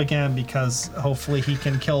Olsef again because hopefully he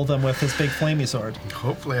can kill them with his big flamey sword.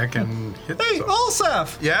 Hopefully I can hit Hey, some.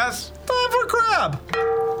 Olsef! Yes? Time for crab!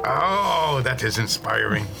 Oh, that is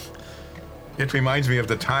inspiring. It reminds me of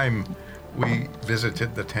the time we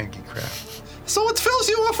visited the Tanky Crab. So what fills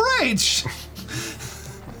you with rage?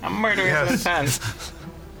 A murderous Yes. intent.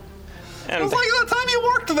 It And, was like that time you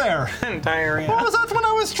worked there. and diarrhea. What was that when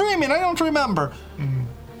I was dreaming? I don't remember.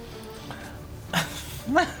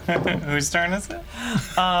 Whose turn is it?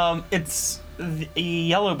 It's the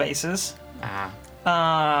yellow bases.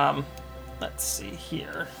 Let's see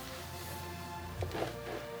here.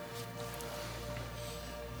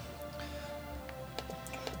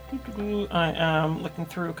 I am looking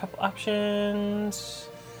through a couple options.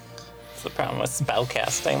 That's the problem with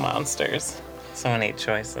spellcasting monsters. So many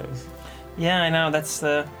choices. Yeah, I know. That's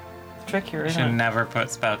the trick here, isn't Should it? never put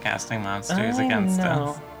spellcasting monsters I against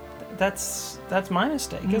know. us. That's my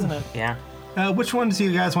mistake, isn't it? Yeah. Which ones do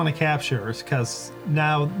you guys want to capture? Because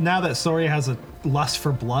now that Soria has a lust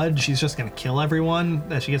for blood, she's just going to kill everyone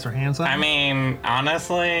that she gets her hands on. I mean,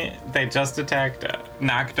 honestly, they just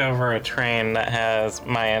knocked over a train that has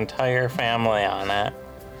my entire family on it.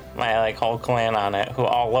 My whole clan on it, who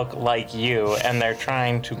all look like you, and they're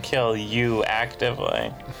trying to kill you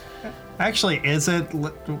actively. Actually, is it?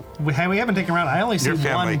 We haven't taken around. I only see Your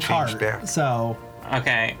family one changed cart. back. So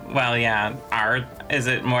Okay, well, yeah. Is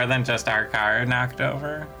it more than just our car knocked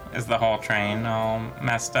over? Is the whole train all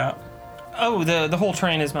messed up? Oh, the whole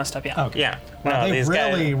train is messed up. Yeah. okay. Yeah. No, they these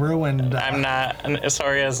really guys. ruined. I'm not.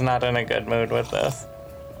 Soria's not in a good mood with this.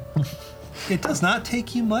 It does not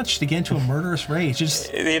take you much to get into a murderous rage. It's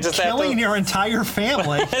just You just have killing to. your entire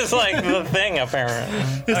family. It's like the thing,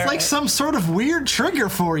 apparently. It's like some sort of weird trigger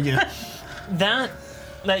for you. That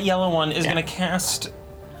yellow one is going to cast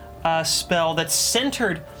a spell that's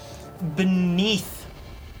centered beneath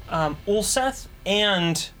Ulseth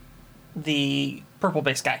and the purple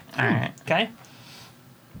base guy. All right. Okay.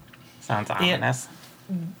 Sounds ominous.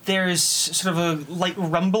 There's sort of a light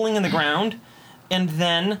rumbling in the ground, and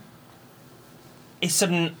then a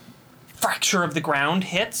sudden fracture of the ground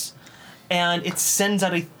hits, and it sends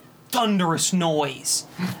out a thunderous noise.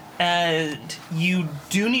 And you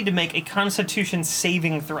do need to make a Constitution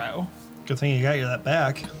saving throw. Good thing you got that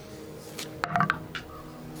back.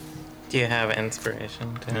 Do you have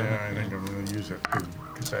inspiration too? Yeah, I think I'm going to use it too.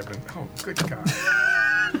 Because I've been. Oh, good God.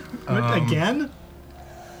 Again?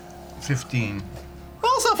 15.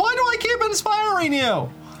 Olsef, why do I keep inspiring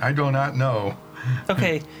you? I do not know.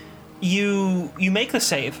 Okay, you make the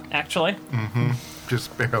save, actually.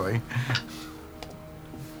 Just barely.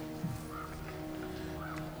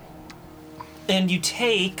 And you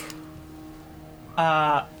take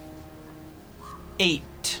 8.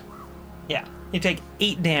 Yeah, you take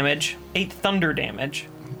 8 damage, 8 thunder damage.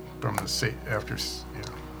 From the after. Yeah.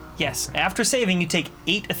 Yes, after saving, you take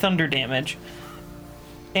 8 thunder damage.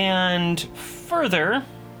 And further.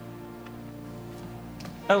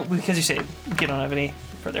 Oh, because you saved, you don't have any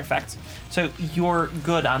further effects. So you're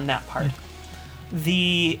good on that part.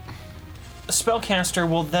 The spellcaster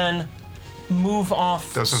will then move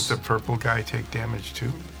off. Doesn't the purple guy take damage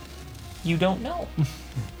too? You don't know.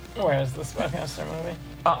 Where is the spellcaster movie?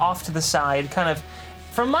 Off to the side, kind of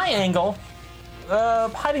from my angle,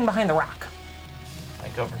 hiding behind the rock.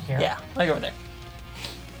 Like over here? Yeah, like over there.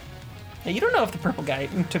 Yeah, you don't know if the purple guy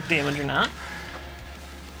took damage or not.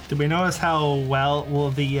 Did we notice how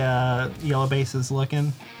well the yellow base is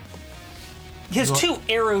looking? He has 2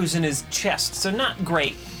 arrows in his chest, so not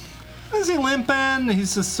great. Is he limping?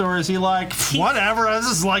 He's just sore. Is he like, whatever, this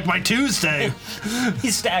is like my Tuesday?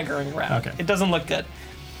 He's staggering around. Okay. It doesn't look good.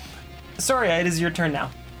 Sorry, it is your turn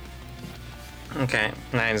now. Okay,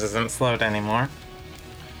 Nines isn't slowed anymore.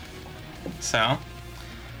 So,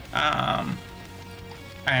 I'm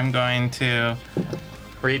going to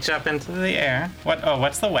reach up into the air.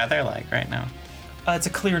 What's the weather like right now? It's a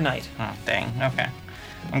clear night. Oh, dang. Okay.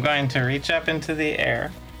 I'm going to reach up into the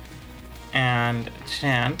air and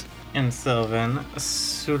chant in Sylvan,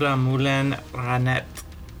 Suramulen Ranet,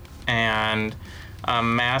 and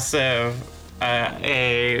a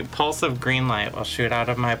pulse of green light will shoot out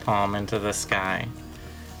of my palm into the sky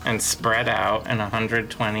and spread out in a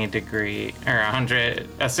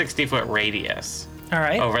 60-foot radius All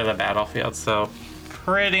right. over the battlefield. So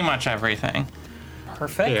pretty much everything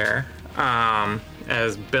Perfect. here,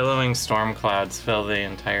 as billowing storm clouds fill the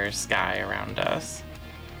entire sky around us.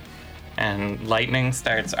 and lightning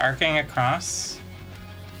starts arcing across.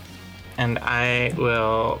 And I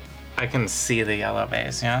can see the yellow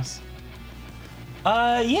base, yes?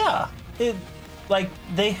 Yeah.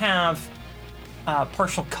 They have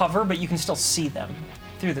partial cover, but you can still see them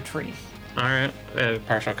through the tree. Alright,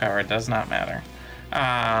 partial cover does not matter.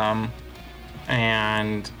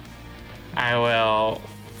 And I will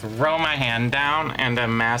throw my hand down, and a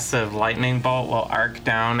massive lightning bolt will arc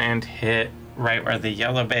down and hit right where the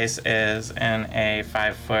yellow base is in a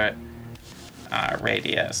 5-foot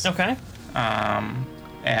radius. Okay.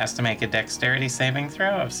 It has to make a dexterity saving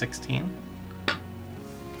throw of 16.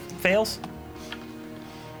 Fails.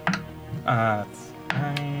 It's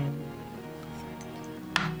 9.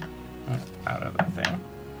 Out of the thing.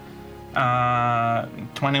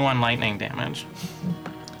 21 lightning damage.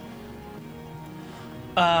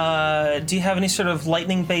 Do you have any sort of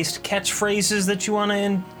lightning-based catchphrases that you want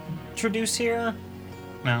to introduce here?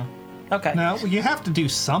 No. Okay. Now, you have to do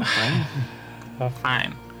something.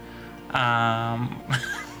 Fine.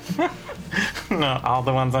 No, all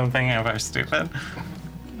the ones I'm thinking of are stupid.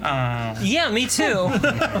 Yeah, me too.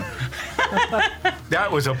 That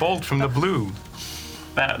was a bolt from the blue.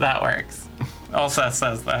 That works. Elsa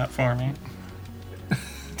says that for me.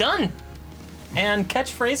 Done. And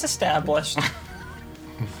catchphrase established.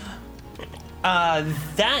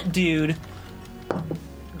 That dude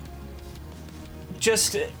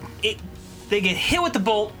just they get hit with the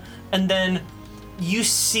bolt, and then you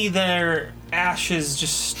see their ashes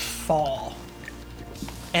just fall.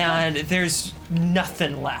 And there's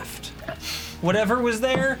nothing left. Whatever was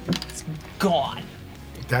there, it's gone.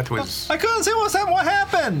 That was. I couldn't see what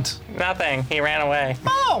happened. Nothing. He ran away.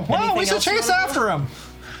 Oh, well, Anything we should else you chase wanna after him.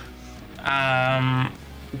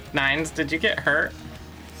 Nines, did you get hurt?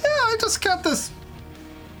 Yeah, I just got this.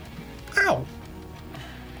 Ow.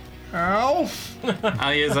 Ow.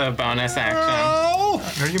 I'll use a bonus action. Ow.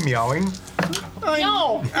 Are you meowing?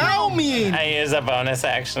 No. Ow, me. I use a bonus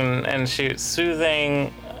action and shoot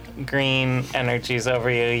soothing green energies over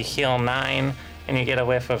you. You heal 9, and you get a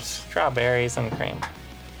whiff of strawberries and cream.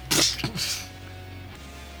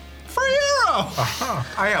 Free arrow.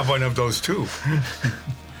 I have one of those too.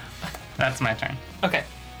 That's my turn. Okay.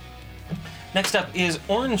 Next up is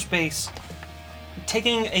Orange Base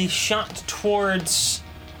taking a shot towards.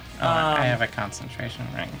 I have a concentration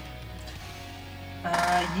ring.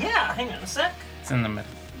 Yeah, hang on a sec. It's in the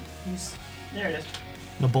middle. There it is.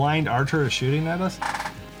 The blind archer is shooting at us.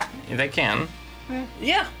 They can.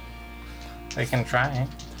 Yeah. They can try.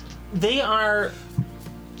 They are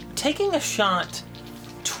taking a shot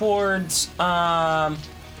towards. I'm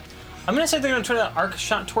gonna say they're gonna try to arc a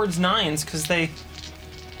shot towards Nines because they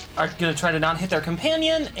are gonna try to not hit their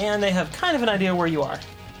companion, and they have kind of an idea where you are.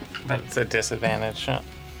 But it's a disadvantage shot.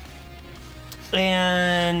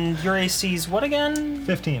 And your AC's what again?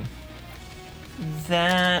 15.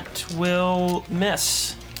 That will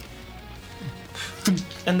miss.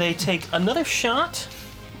 And they take another shot.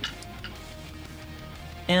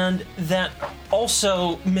 And that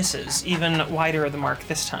also misses, even wider of the mark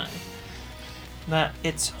this time. That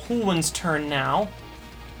it's Hulwin's turn now.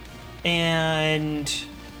 And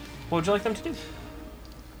what would you like them to do?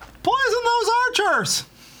 Poison those archers.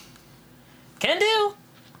 Can do.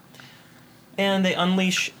 And they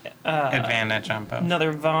unleash Advantage on both.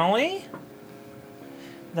 another volley.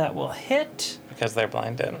 That will hit. Because they're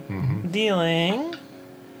blinded. Dealing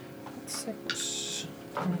 6.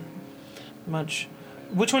 Much.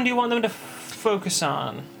 Which one do you want them to focus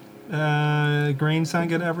on? Green sound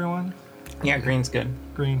good, everyone? Yeah, green's good.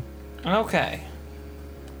 Green. Okay.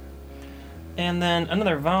 And then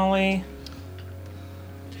another volley.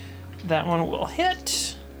 That one will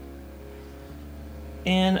hit.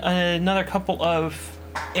 And another couple of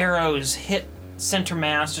arrows hit center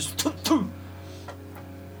mass. Just.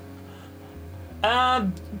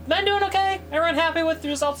 I'm doing okay. Everyone happy with the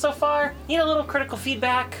results so far? Need a little critical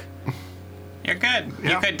feedback. You're good. You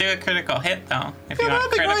Yeah. could do a critical hit, though. If you Yeah, want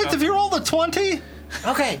that'd be critical. great if you rolled a 20.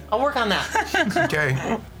 Okay, I'll work on that.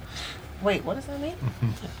 Okay. Wait, what does that mean?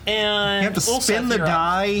 And You have to Ulseth, spin the you're up.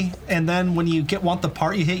 die, and then when you want the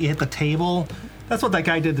part you hit the table. That's what that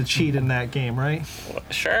guy did to cheat in that game, right?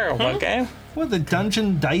 Sure, what game? What, the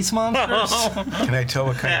dungeon dice monsters? Can I tell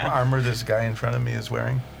what kind of armor this guy in front of me is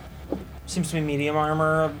wearing? Seems to be medium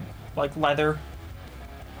armor, like leather.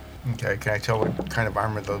 Okay. Can I tell what kind of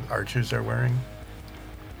armor the archers are wearing?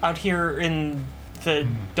 Out here in the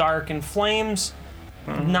dark and flames,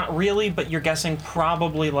 not really, but you're guessing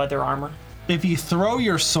probably leather armor. If you throw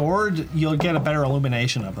your sword, you'll get a better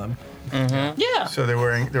illumination of them. Yeah, So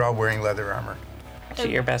they're all wearing leather armor. Shoot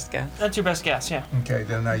your best guess. that's your best guess, yeah. Okay,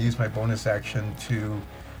 then I use my bonus action to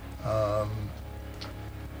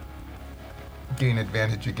gain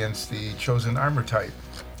advantage against the chosen armor type.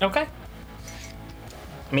 Okay.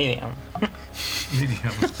 Medium.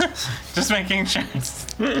 Medium. Just making sure.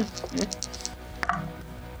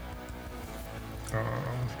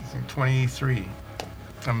 23.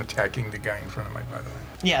 I'm attacking the guy in front of me, by the way.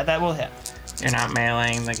 Yeah, that will hit. You're not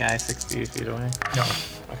meleeing the guy 60 feet away? No.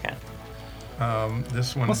 Okay.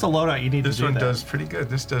 This one. What's the loadout you need This to do one that? does pretty good.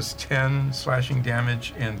 This does 10 slashing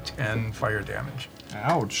damage and 10 fire damage.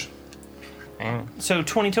 Ouch. Mm. So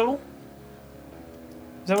 20 total?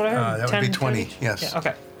 Is that what I heard? That would be 10 20, each? yes. Yeah,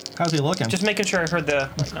 okay. How's he looking? Just making sure I heard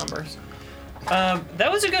the right numbers.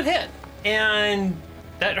 That was a good hit, and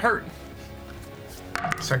that hurt.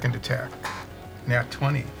 Second attack. Nat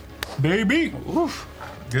 20. baby. Oof.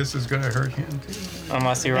 This is going to hurt him too.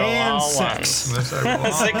 Unless you roll And all 6. ones. Unless I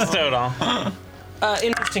roll. 6 total.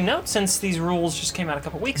 Interesting note, since these rules just came out a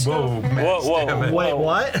couple weeks ago. Whoa, max Whoa. damage. Wait,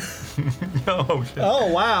 what? Oh, shit. Oh,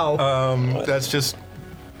 wow. That's just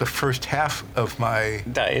the first half of my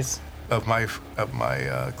Dice.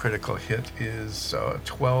 critical hit is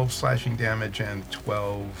 12 slashing damage and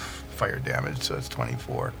 12 fire damage, so it's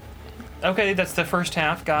 24. Okay, that's the first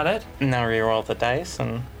half. Got it. Now reroll the dice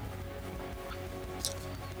and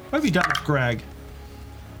What have you done with Greg?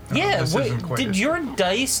 Yeah. this Wait, isn't quite did as- your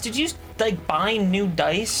dice? Did you like buy new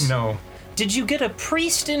dice? No. Did you get a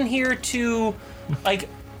priest in here to, like,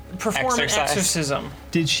 perform an Exercise. exorcism?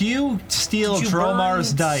 Did you steal Did you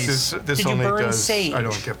Dromar's burn- dice? This Did you only burn does. sage? I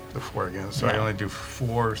don't get the 4 again, so I No. only do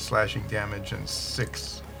 4 slashing damage and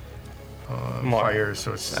 6 more. fire,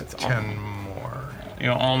 so it's That's 10 more. You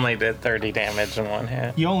only did 30 damage in one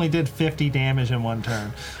hit. You only did 50 damage in one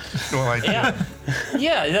turn. Well, I did. Yeah.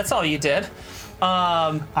 Yeah, that's all you did.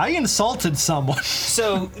 I insulted someone.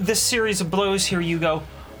 So this series of blows here, you go,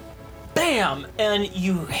 bam, and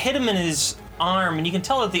you hit him in his arm, and you can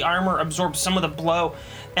tell that the armor absorbs some of the blow,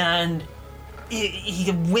 and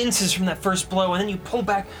he winces from that first blow, and then you pull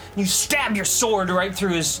back, and you stab your sword right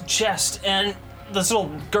through his chest, and this little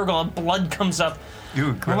gurgle of blood comes up.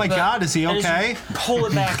 You Oh my God, is he And as okay? you pull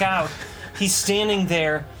it back out, he's standing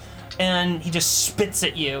there, and he just spits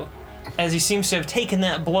at you, as he seems to have taken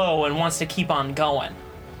that blow and wants to keep on going.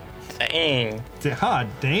 Dang. God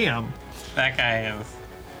damn. That guy is.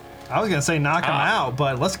 I was gonna say knock him out,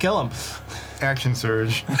 but let's kill him. action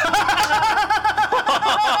surge.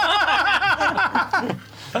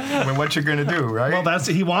 I mean, what you gonna do, right? Well,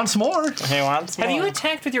 he wants more. He wants more. Have you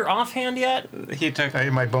attacked with your offhand yet? He took.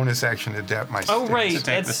 My bonus action to adapt my. Oh, stance. right. To take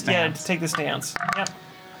the That's, yeah, stance. to take the stance. Yep.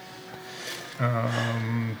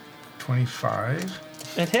 25.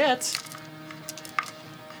 It hits.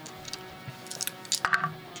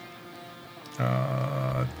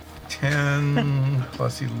 10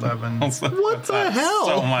 plus 11. What the hell?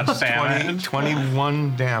 So much 20, damage.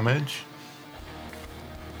 21 damage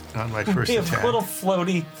on my first We have attack. a little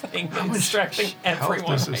floaty thing distracting Health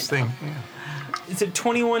everyone. does this Right thing. Yeah. now. Is it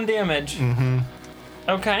 21 damage? Mm-hmm.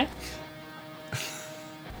 Okay.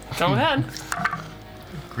 Go ahead.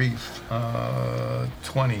 Grief.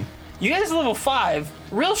 20. You guys are level 5.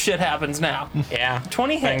 Real shit happens now. Yeah.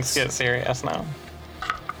 20 Things hits. get serious now.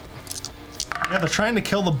 Yeah, they're trying to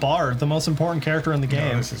kill the bard, the most important character in the No,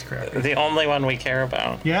 game. this is crappy. The only one we care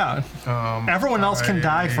about. Yeah. Everyone else can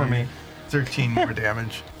die for me. 13 more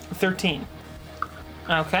damage. 13.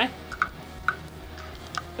 Okay.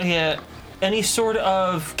 Yeah. Any sort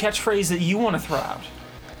of catchphrase that you want to throw out?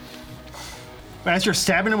 As you're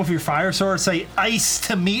stabbing him with your fire sword, say "ice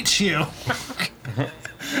to meet you."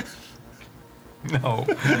 No.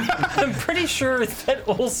 I'm pretty sure that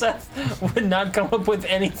Olseth would not come up with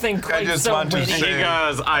anything quite just so want to witty. say- He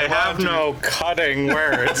goes, I have no cutting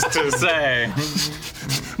words to say.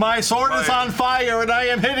 My sword is on fire, and I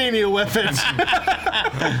am hitting you with it.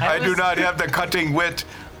 I do not have the cutting wit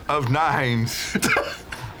of 9s.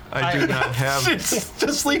 I do not have.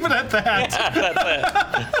 Just leave it at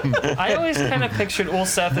that. I always kind of pictured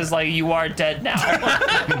Olseth as like, you are dead now.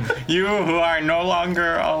 You who are no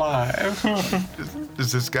longer alive.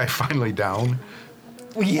 Is this guy finally down?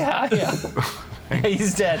 Yeah.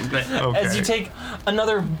 He's dead. As you take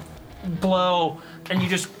another blow and you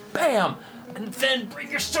just bam, and then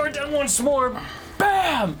bring your sword down once more,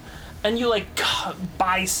 bam, and you like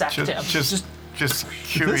bisect him. Just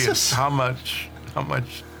curious. is-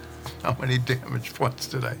 How many damage points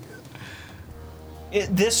did I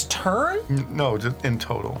get? This turn? No, just in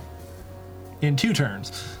total. In 2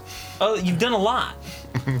 turns. Oh, you've done a lot.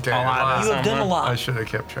 Okay. lot. You have done a I lot. should have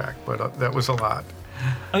kept track, but that was a lot.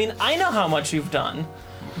 I mean, I know how much you've done,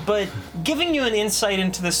 but giving you an insight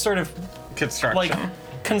into this sort of Construction. like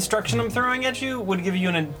construction I'm throwing at you would give you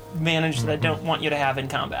an advantage that I don't want you to have in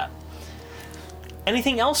combat.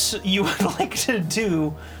 Anything else you would like to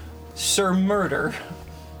do, Sir Murder?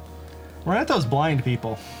 We're at those blind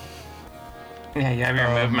people. Yeah, you have your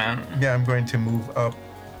movement. Yeah, I'm going to move up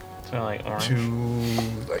So like orange. to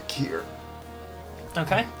like here.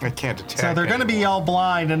 Okay. I can't attack. So they're going to be anymore. all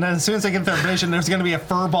blind, and then as soon as they get their vision, there's going to be a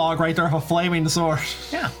furbog right there with a flaming sword.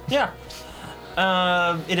 Yeah. Yeah.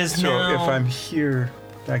 It is So now. if I'm here,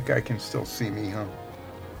 that guy can still see me, huh?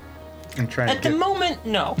 I'm trying At to the get. moment,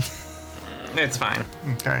 no. It's fine.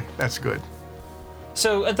 Okay, that's good.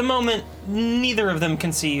 So at the moment, neither of them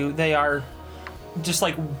can see you. They are just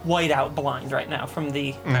like white out blind right now from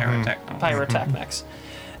the pyrotechnics.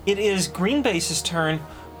 It is Green Base's turn.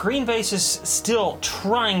 Green Base is still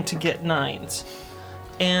trying to get 9s.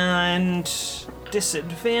 And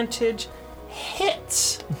disadvantage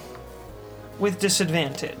hits with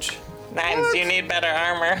disadvantage. 9s, you need better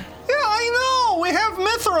armor. Yeah, I know! We have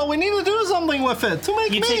Mithril! We need to do something with it to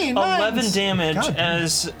make You me take 11 nines. damage God.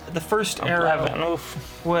 as the first arrow 11.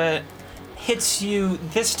 Oof. what hits you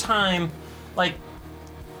this time, like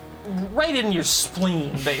right in your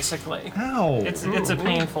spleen, basically. Ow. It's a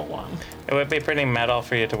painful one. It would be pretty metal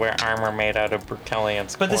for you to wear armor made out of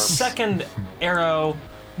Brutelian's But the corpse. second arrow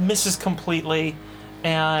misses completely,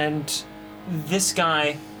 and this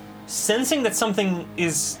guy, sensing that something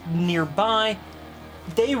is nearby,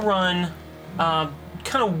 they run kind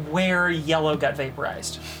of where Yellow got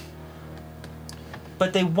vaporized.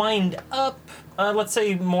 But they wind up, let's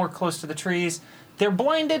say, more close to the trees. They're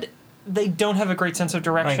blinded. They don't have a great sense of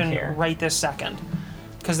direction here. right this second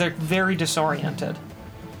because they're very disoriented.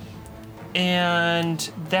 And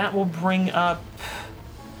that will bring up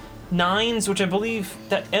 9s, which I believe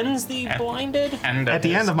that ends the blinded. At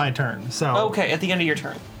the end of my turn, so... Okay, at the end of your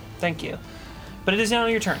turn. Thank you. But it is now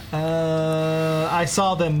your turn. I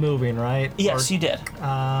saw them moving, right? Yes, you did.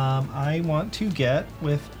 I want to get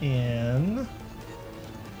within...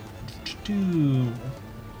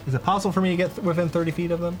 Is it possible for me to get within 30 feet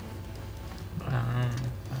of them?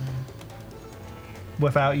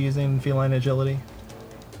 Without using feline agility?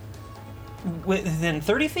 Within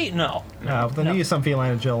 30 feet? No. Then No. use some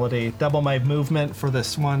feline agility. Double my movement for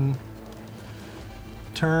this one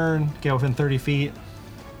turn. Get within 30 feet.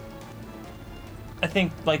 I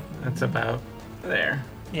think, like, That's about there.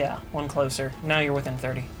 yeah, one closer. Now you're within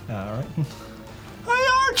 30. All right. Hey,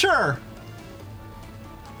 Archer!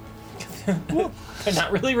 They're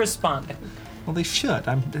not really responding. Well, they should.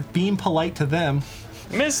 I'm being polite to them.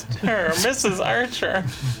 Mrs. Archer.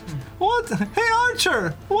 What? Hey,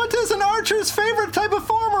 Archer! What is an archer's favorite type of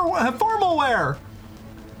formal wear?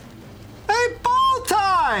 Hey, bow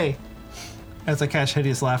tie! As I catch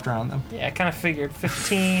hideous laughter on them. Yeah, I kind of figured.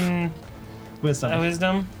 15 Wisdom.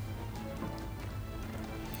 wisdom.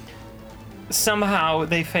 Somehow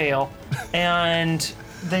they fail. And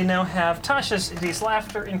they now have Tasha's hideous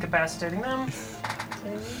laughter incapacitating them.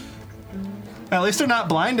 At least they're not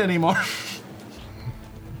blind anymore.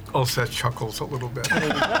 Ulset chuckles a little bit.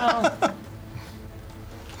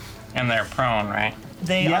 And they're prone, right?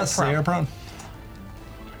 They Yes, are they are prone. prone.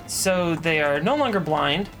 So they are no longer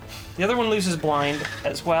blind. The other one loses blind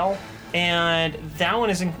as well. And that one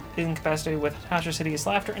is incapacitated with Tasha's hideous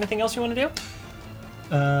laughter. Anything else you want to do?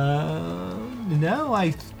 No,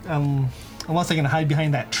 unless I can hide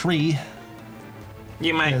behind that tree.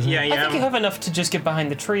 You might, Isn't it? yeah, I think you yeah. have enough to just get behind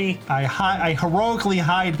the tree. I heroically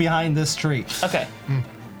hide behind this tree. Okay.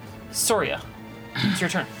 Soria, it's your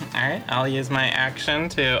turn. All right, I'll use my action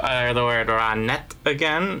to utter the word Ranet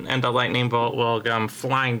again, and a lightning bolt will come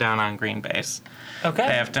flying down on Green Base. Okay.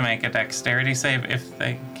 They have to make a dexterity save if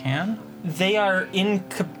they can. They are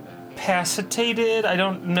incapacitated. I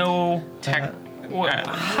don't know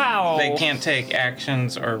how. They can't take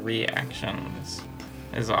actions or reactions,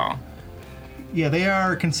 is all. Yeah, they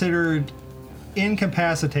are considered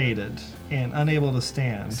incapacitated and unable to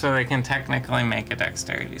stand. So they can technically make a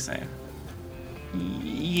dexterity save.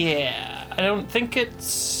 Yeah, I don't think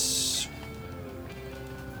it's.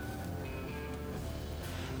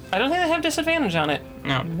 I don't think they have disadvantage on it.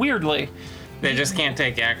 No, Weirdly, they just can't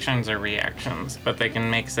take actions or reactions, but they can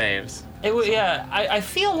make saves. yeah. I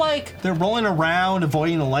feel like They're rolling around,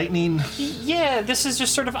 avoiding the lightning. yeah, this is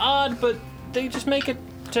just sort of odd, but they just make it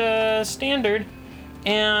standard.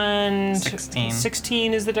 And 16.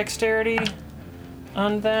 16 is the dexterity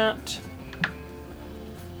on that.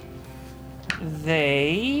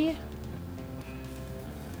 They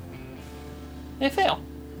fail.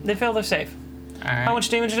 They fail their save. All right. How much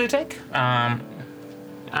damage do they take?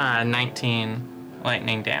 19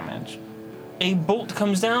 lightning damage. A bolt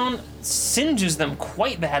comes down, singes them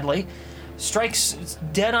quite badly. strikes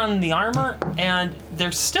dead on the armor, and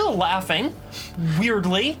they're still laughing,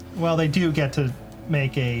 weirdly. Well, they do get to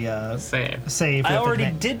make a Save. save. I with already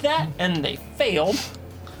advan- did that, and they failed,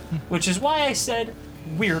 which is why I said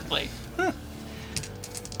weirdly.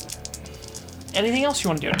 Anything else you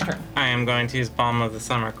want to do in turn? I am going to use Balm of the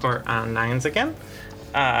Summer Court on 9s again.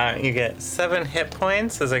 You get 7 hit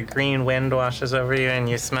points as a green wind washes over you and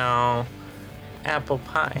you smell apple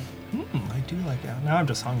pie. I do like that. Now I'm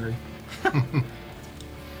just hungry.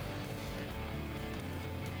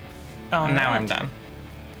 Now I'm done.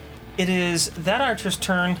 It is that archer's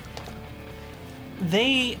turn.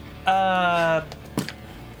 They,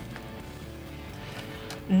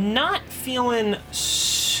 not feeling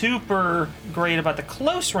super great about the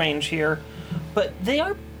close range here, but they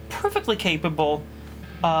are perfectly capable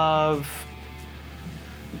of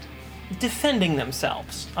defending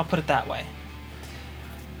themselves. I'll put it that way.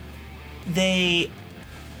 They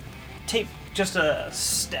take just a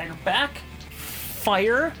stagger back,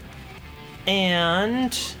 fire,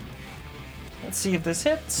 and let's see if this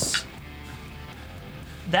hits.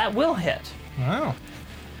 That will hit. Wow.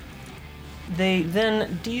 They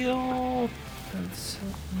then deal.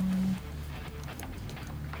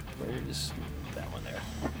 Where's that one there?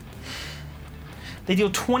 They deal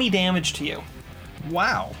 20 damage to you.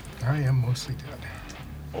 Wow. I am mostly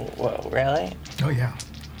dead. Whoa, really? Oh, yeah.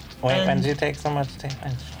 Wait, when And- did you take so much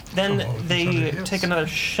damage? Then Oh, these they other hits. take another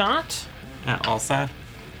shot. Also?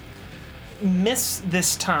 Miss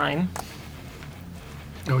this time.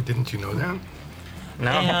 Oh, didn't you know that? No.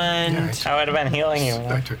 And Yeah, I would have been healing you.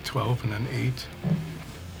 I took 12 and then 8.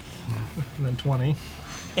 And then 20.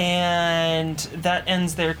 and that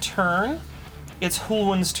ends their turn. It's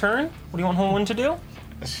Hulwin's turn. What do you want Hulwin to do?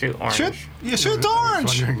 Shoot orange. Shoot I was orange.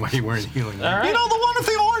 wondering why you weren't healing me. All right. You know the one with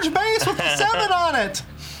the orange base with the 7 on it.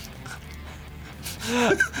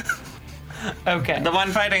 Okay. The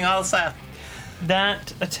one fighting Ulsa.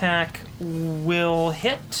 That attack will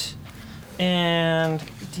hit and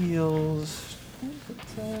deals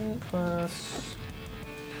 10 plus.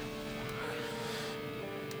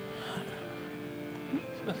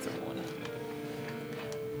 That's a one.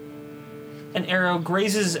 An arrow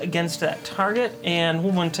grazes against that target, and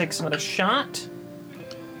Hulwin takes another shot.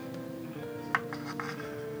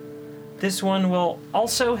 This one will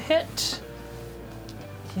also hit.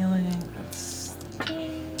 Healing. That's 3.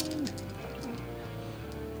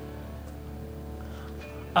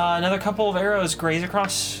 Another couple of arrows graze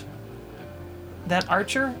across that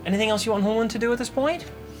archer. Anything else you want Hulwin to do at this point?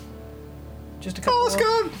 Just a couple. Oh, it's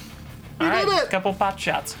good. All right, did it. a couple pot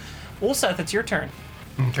shots. Ulseth, it's your turn.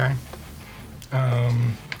 Okay.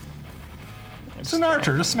 It's an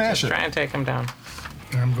archer. Just smash it. Try and take him down.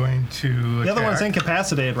 I'm going to. The other one's attack.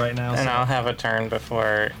 incapacitated right now. And So. I'll have a turn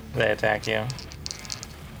before they attack you.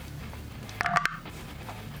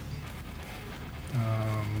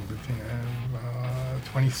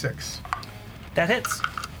 26. That hits.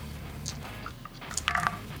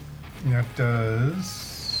 And that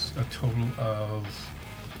does a total of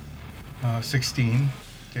 16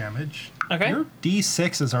 damage. Okay. Your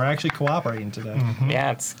D6s are actually cooperating today.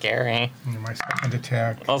 Yeah, it's scary. And my second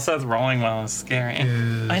attack Also, rolling well is scary.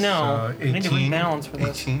 is I know. I 18. need to rebalance for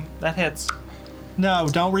this. 18. That hits. No,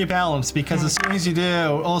 don't rebalance because as soon as you do,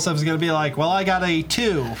 Olsef's going to be like, well, I got a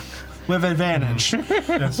 2 with advantage.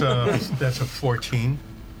 That's a 14.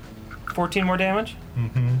 14 more damage?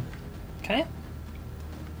 Mm-hmm. Okay.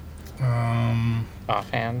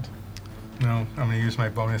 Offhand. No, I'm going to use my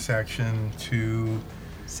bonus action to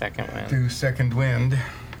Second win. do second wind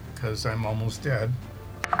because I'm almost dead.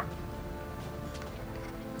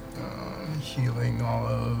 Healing all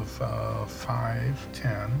of 5,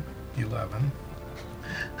 10, 11.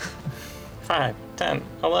 5, 10,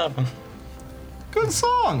 11. Good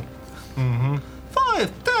song.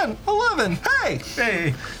 5, 10, 11. Hey!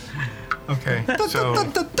 Hey! Okay, so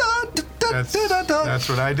that's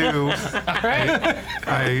what I do. All right.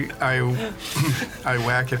 I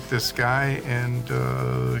whack at this guy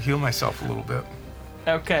and heal myself a little bit.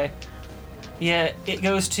 Okay. Yeah, it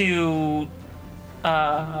goes to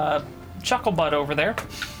Chucklebutt over there.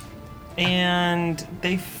 And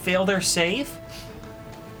they fail their save.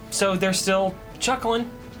 So they're still chuckling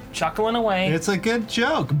away. It's a good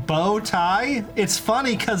joke. Bow tie. It's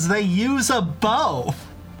funny because they use a bow.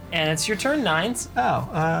 And it's your turn, Nines.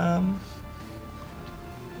 Oh,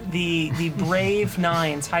 The brave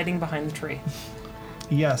Nines hiding behind the tree.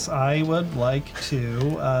 yes, I would like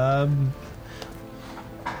to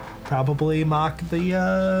probably mock the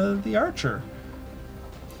archer.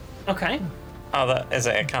 Okay. Oh, is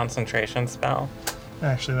it a concentration spell?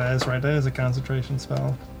 Actually, that is right. That is a concentration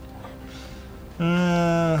spell.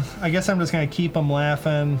 I guess I'm just gonna keep them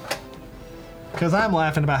laughing. Because I'm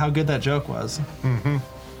laughing about how good that joke was. Mm-hmm.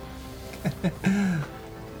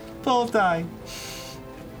 Both die.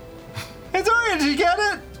 Hey, sorry, did you get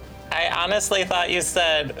it? I honestly thought you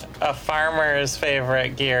said a farmer's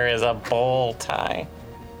favorite gear is a bow tie.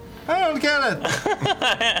 I don't get it.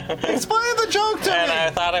 Explain the joke to And me. I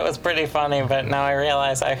thought it was pretty funny, but now I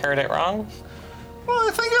realize I heard it wrong. Well,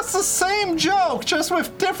 I think it's the same joke, just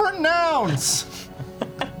with different nouns.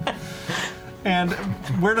 And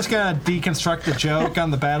we're just gonna deconstruct the joke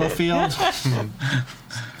on the battlefield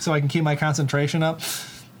so I can keep my concentration up.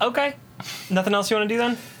 Okay. Nothing else you want to do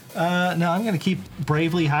then? No, I'm gonna keep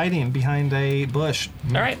bravely hiding behind a bush.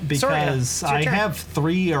 All right. Because Soria, it's your I turn. have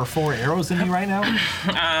 3 or 4 arrows in me right now.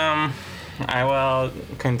 I will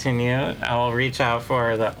continue. I will reach out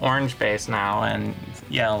for the orange base now and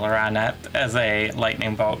yell Ranette as a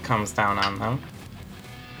lightning bolt comes down on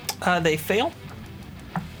them. They fail.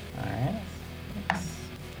 Alright.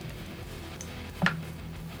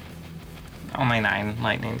 Only 9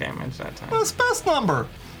 lightning damage that time. That's best number.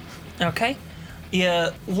 Okay. Yeah,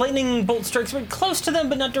 lightning bolt strikes very close to them,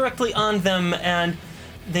 but not directly on them, and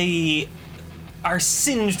they are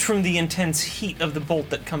singed from the intense heat of the bolt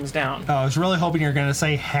that comes down. I was really hoping you were gonna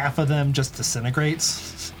say half of them just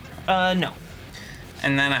disintegrates. No.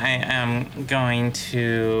 And then I am going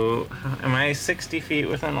to. Am I 60 feet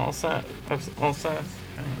within Ulsa?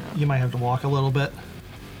 You might have to walk a little bit.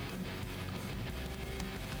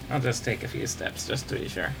 I'll just take a few steps just to be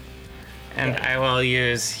sure. And I will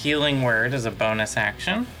use Healing Word as a bonus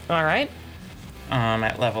action All right.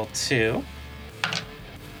 at level 2.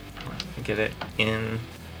 Get it in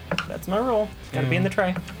That's my rule. Gotta be in the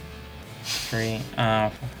tray. 3.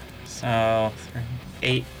 So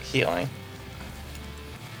 8 healing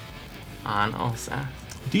on Ulsa.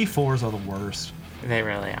 D4s are the worst. They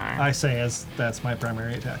really are. I say as that's my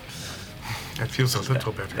primary attack. That feels a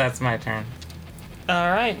little better. That's my turn.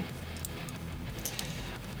 All right.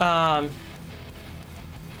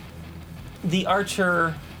 The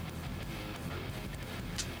archer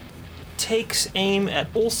takes aim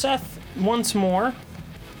at Ulseth once more.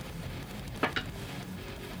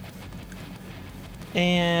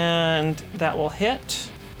 And that will hit.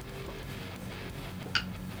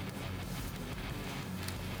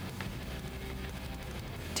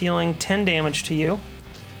 Dealing 10 damage to you.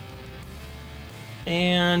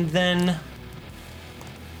 And then...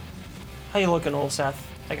 How you looking, Ulseth?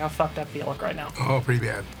 Like, how fucked up do you look right now? Oh, pretty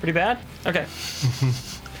bad. Pretty bad? Okay.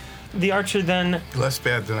 The archer then Less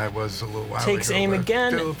bad than I was a little while takes ago. aim but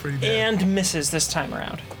again still pretty bad. and misses this time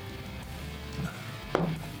around.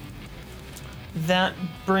 That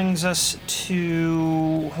brings us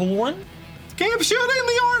to Hulwan. Keep shooting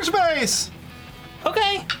the orange base!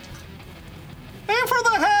 Okay, Aim for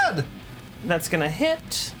the head! that's gonna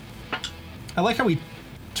hit. I like how we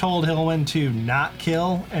told Hillman to not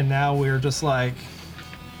kill, and now we're just like,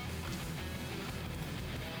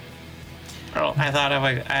 Oh, I thought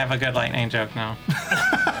I have a good lightning joke now.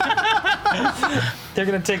 They're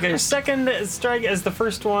gonna take their second strike as the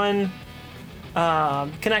first one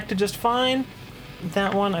connected just fine.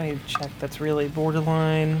 That one, I need to check. That's really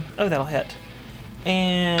borderline. Oh, that'll hit.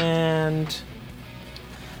 And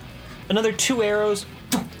another 2 arrows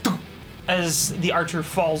as the archer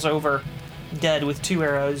falls over, dead with 2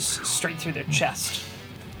 arrows straight through their chest.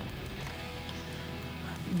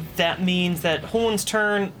 That means that Hulwan's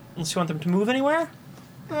turn. Unless you want them to move anywhere.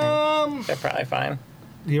 They're probably fine.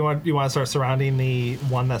 you want to start surrounding the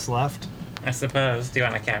one that's left? I suppose. Do you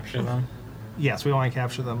want to capture them? Yes, we want to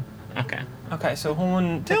capture them. Okay. Okay, so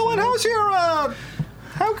Hulwan. Hillman, how's your,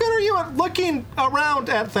 how good are you at looking around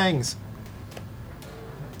at things?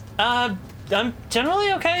 I'm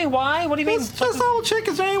generally okay. Why? What do you mean? Just double check,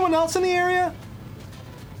 is there anyone else in the area?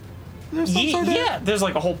 There's some sort of... Yeah, there's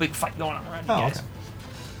like a whole big fight going on around you Oh, guys. okay.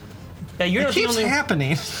 Yeah, you're It not the keeps only.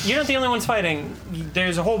 happening. You're not the only ones fighting.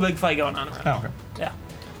 There's a whole big fight going on around. Oh, okay. Yeah.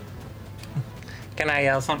 Can I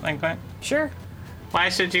yell something quick? Sure. Why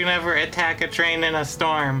should you never attack a train in a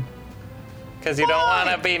storm? Because you don't want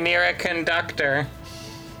to be near a conductor.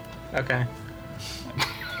 Okay.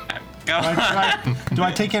 Go on. Do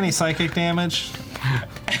I take any psychic damage?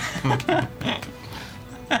 You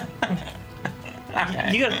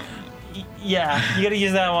got. Yeah, you got to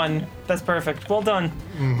use that one. That's perfect. Well done.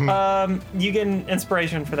 You get an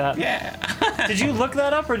inspiration for that. Yeah. Did you look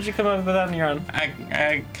that up, or did you come up with that on your own?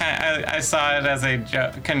 I saw it as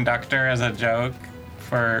a conductor as a joke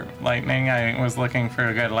for lightning. I was looking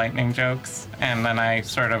for good lightning jokes, and then I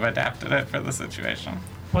sort of adapted it for the situation.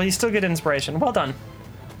 Well, you still get inspiration. Well done.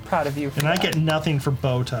 proud of you. For And I that. get nothing for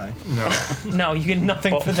bow tie. No. No, you get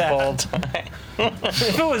nothing for that. Bowl tie.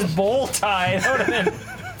 If it was bowl tie, that would have been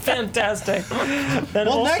fantastic. Then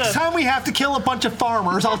Well, Ulseth, next time we have to kill a bunch of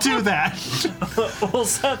farmers, I'll do that.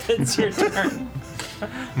 Ulseth, it's your turn.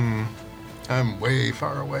 I'm way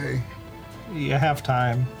far away. You have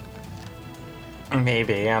time.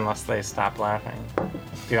 Maybe, unless they stop laughing. Do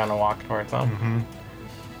you want to walk towards them? Mm-hmm.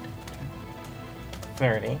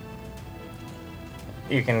 30.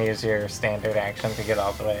 You can use your standard action to get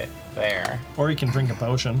all the way there. Or you can drink a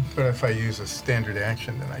potion. But if I use a standard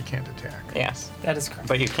action, then I can't attack. Yes. That is correct.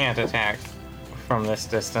 But you can't attack from this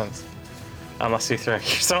distance unless you throw your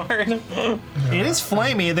sword. It is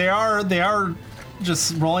flamey. They are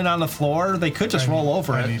just rolling on the floor. They could just roll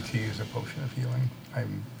over I it. need to use a potion of healing.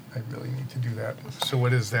 I really need to do that. So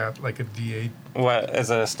what is that? Like a D8? What is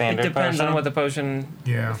a It standard depends potion? on what the potion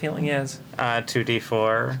Yeah. feeling is.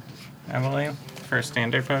 2d4, I believe, for a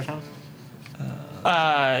standard potion.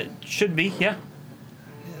 Should be, yeah.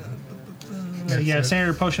 Yeah, it.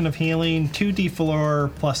 standard potion of healing,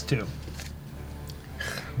 2d4 plus 2.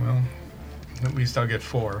 Well, at least I'll get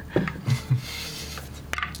 4.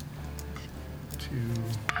 2,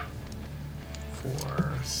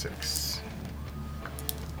 4, 6.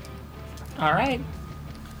 All right.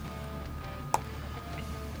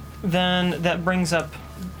 Then that brings up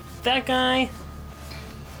that guy.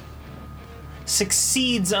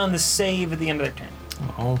 Succeeds on the save at the end of their turn.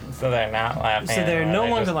 Oh. So they're not laughing. So they're anymore, no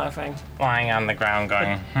longer just laughing. lying on the ground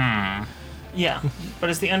going, Yeah, but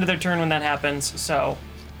it's the end of their turn when that happens, so.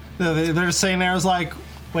 They're saying there was like,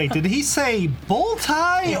 wait, did he say bull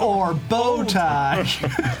tie or bow tie?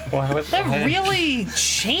 What was That really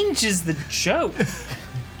changes the joke.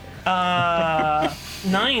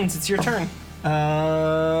 Nines, it's your turn.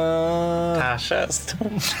 Tasha's.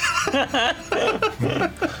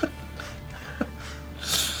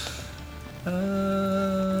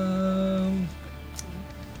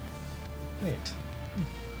 Wait.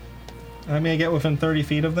 I mean, I get within 30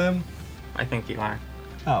 feet of them? I think you are.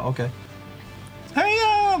 Oh, okay. Hey,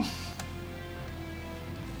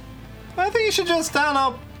 I think you should just,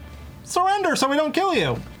 surrender so we don't kill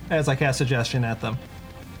you. As I cast suggestion at them.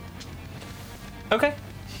 Okay.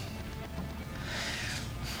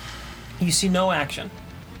 You see no action.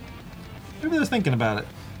 Maybe they're thinking about it.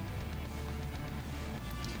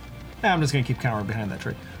 I'm just gonna keep cowering behind that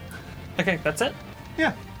tree. Okay, that's it.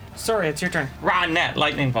 Yeah. Sorry, it's your turn. Rod net,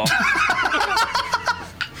 lightning bolt.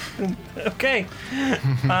 Okay.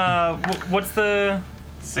 What's the?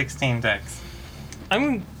 16 dex.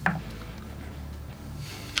 I'm.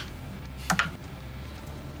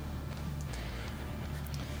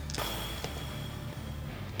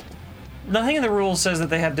 Nothing in the rules says that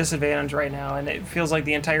they have disadvantage right now, and it feels like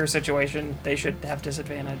the entire situation they should have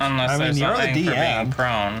disadvantage. Unless I mean, there's you're the something for being DM.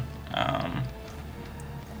 prone.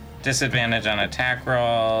 Disadvantage on attack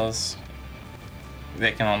rolls.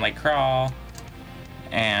 They can only crawl.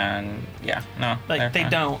 And yeah, no. they're Like they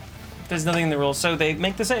fine. don't. There's nothing in the rules, so they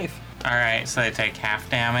make the save. Alright, so they take half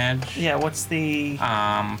damage. Yeah. What's the?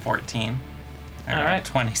 14. Alright.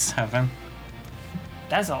 27.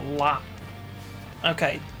 That's a lot.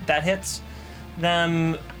 Okay, that hits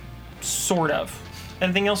them, sort of.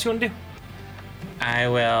 Anything else you want to do? I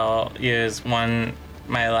will use my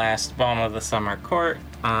last Balm of the Summer Court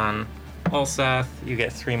on Ulseth. You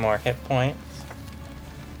get 3 more hit points.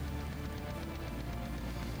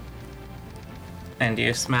 And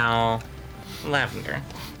you smell lavender.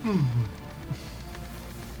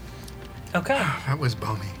 Okay. That was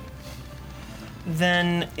balmy.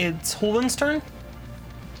 Then it's Holden's turn.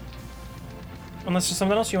 Unless there's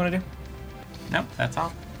something else you want to do. Nope, that's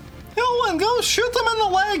all. Hillwin, go shoot them in the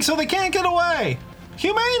leg so they can't get away.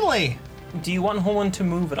 Humanely. Do you want Holden to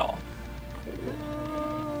move at all?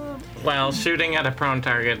 Well, shooting at a prone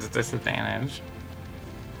target is disadvantage.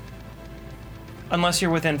 Unless you're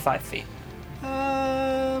within 5 feet.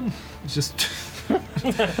 Just. I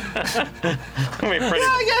mean, pretty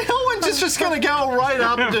Yeah, Hillwin's just gonna go right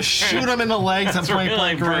up and just shoot him in the legs at point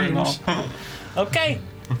really blank range. brutal. Okay.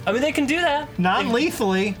 I mean, they can do that.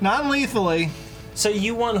 Non-lethally. So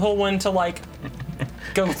you want Holden to, like,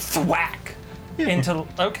 go thwack into...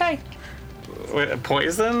 Okay. With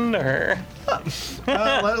poison or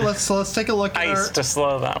Let's take a look at ice to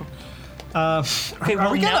slow them? Okay,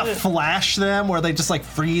 Are we now gonna that- flash them where they just like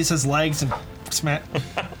freeze his legs and smack?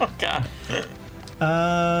 Oh god.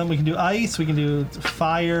 We can do ice. We can do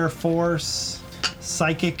fire, force,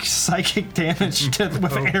 psychic damage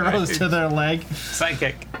with arrows to their leg,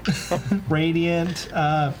 Psychic. radiant,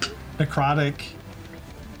 necrotic.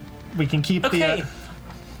 We can keep Okay. the.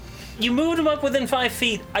 You moved him up within 5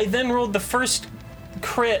 feet. I then rolled the first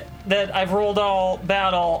crit that I've rolled all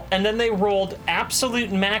battle, and then they rolled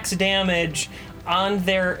absolute max damage on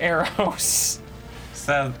their arrows.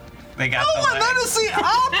 So they got Oh, the and that leg. is the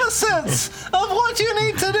opposite of what you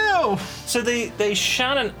need to do. So they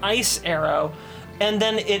shot an ice arrow, and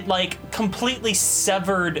then it like completely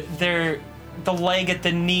severed the leg at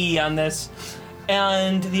the knee on this,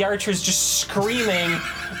 and the archer's just screaming,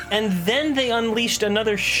 and then they unleashed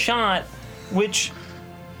another shot, which.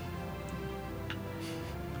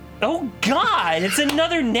 Oh God! It's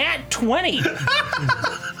another nat 20.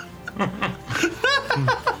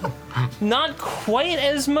 Not quite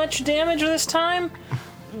as much damage this time,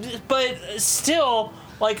 but still,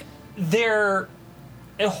 like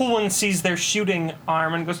Hulwyn sees their shooting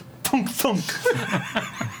arm and goes thunk thunk,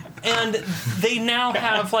 and they now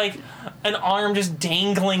have like an arm just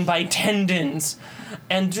dangling by tendons,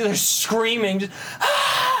 and they're screaming. Just,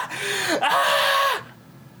 ah!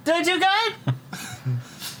 Did I do good?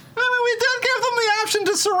 I mean, we did give them the option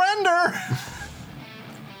to surrender.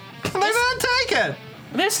 And they didn't take it.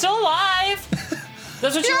 They're still alive.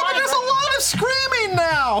 That's what you Yeah, but wanted. there's a lot of screaming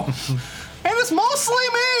now. And it's mostly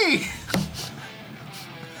me.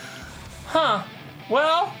 Huh.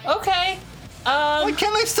 Well, okay. Like,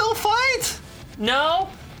 can they still fight? No.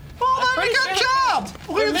 Well, then Pretty good sure job.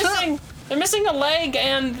 They're missing a leg,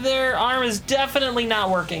 and their arm is definitely not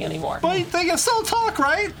working anymore. But they can still talk,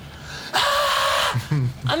 right?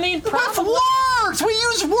 I mean, With probably. words! We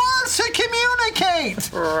use words to communicate!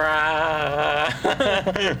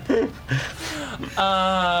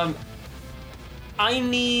 I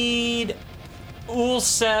need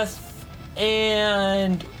Ulseth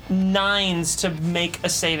and Nines to make a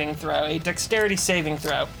saving throw, a dexterity saving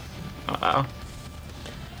throw. Uh-oh.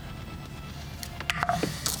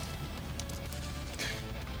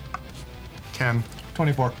 Ken.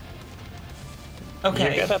 24. Okay.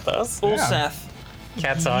 You're good at those. Ulseth,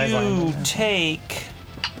 Cat's always you on. take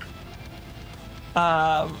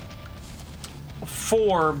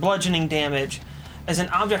 4 bludgeoning damage as an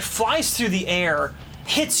object flies through the air,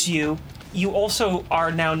 hits you. You also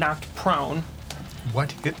are now knocked prone.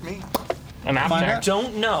 What hit me? An Find object. out.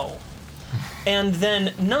 Don't know. And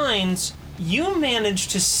then Nines, you manage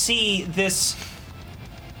to see this.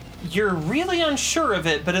 You're really unsure of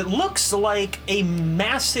it, but it looks like a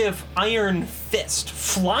massive iron fist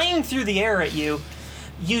flying through the air at you.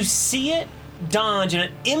 You see it dodge, and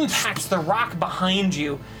it impacts the rock behind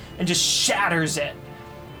you and just shatters it.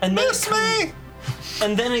 And then Miss me!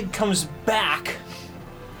 and then it comes back,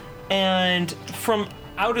 and from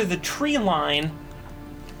out of the tree line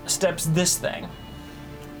steps this thing.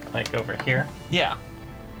 Like over here. Yeah.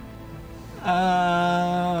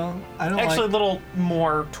 I don't Actually, like... a little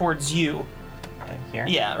more towards you. Like here.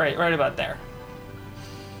 Yeah, right about there.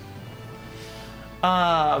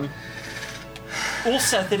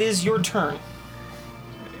 Ulseth, it is your turn.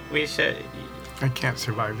 We should. I can't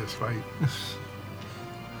survive this fight.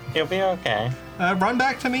 You'll be okay. run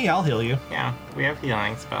back to me, I'll heal you. Yeah, we have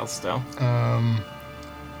healing spells still. I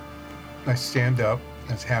stand up.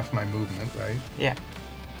 That's half my movement, right? Yeah.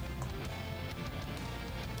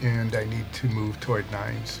 And I need to move toward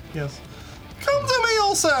Nines. Yes. Come to me,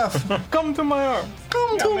 Ulseth! Come to my arm.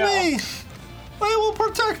 Come to me! I will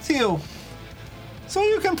protect you! So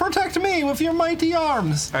you can protect me with your mighty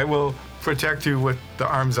arms! I will protect you with the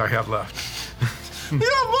arms I have left. You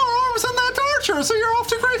have more arms than that archer, so you're off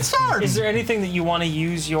to a great start! Is there anything that you want to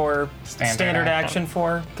use your standard action. action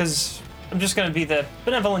for? Because I'm just going to be the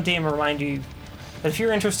benevolent DM and remind you that if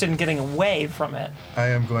you're interested in getting away from it, I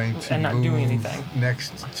am going to And not move doing anything.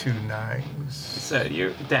 next to Nines. So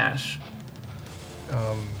you dash.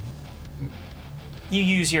 you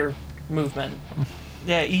use your movement.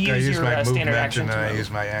 Yeah, you I use use your my standard movement action and to I move. use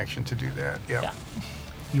my action to do that. Yep. Yeah.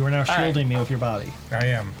 You are now right. shielding me with your body. I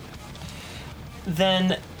am.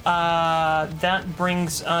 Then that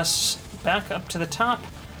brings us back up to the top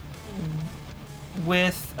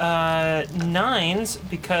with Nines,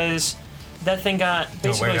 because that thing got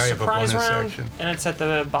basically wait, a I have a surprise bonus round, action. and it's at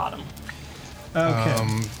the bottom.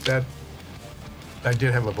 Okay. That I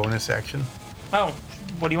did have a bonus action. Oh,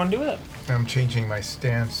 what do you want to do with it? I'm changing my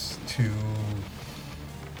stance to.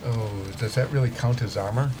 Oh, does that really count as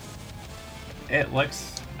armor? It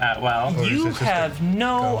looks. Well, Or is You it just a have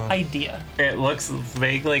no golem? idea. it looks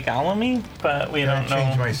vaguely golem-y, but we I don't know.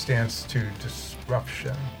 changed my stance to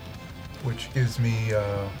disruption, which gives me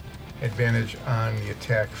advantage on the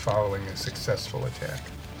attack following a successful attack.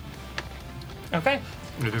 Okay.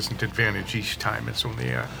 It isn't advantage each time. It's only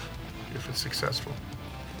if it's successful.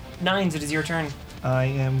 Nines, it is your turn. I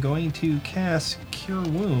am going to cast Cure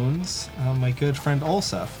Wounds on my good friend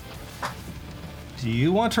Ulseth Do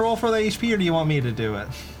you want to roll for the HP, or do you want me to do it?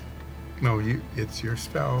 No, it's your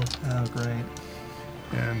spell, Oh, great.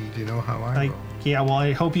 and you know how I roll. Yeah, well,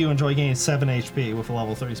 I hope you enjoy gaining 7 HP with a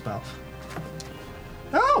level 3 spell.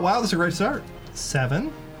 Oh, wow, that's a great start.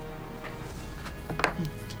 7.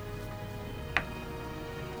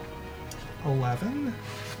 11.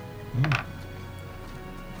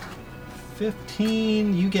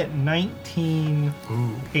 15. You get 19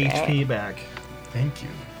 Ooh, HP back. thank you.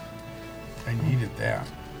 I needed that.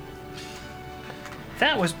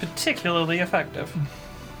 That was particularly effective.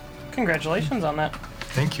 Congratulations on that.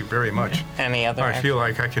 Thank you very much. Any other? I feel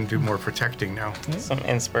like I can do more protecting now. Some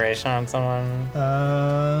inspiration on someone.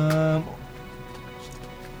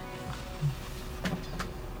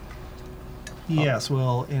 Yes,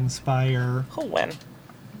 we'll inspire. Who'll win?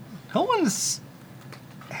 Owen's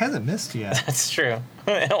hasn't missed yet. That's true.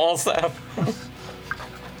 Also,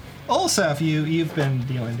 Olsef, you've been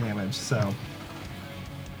dealing damage, so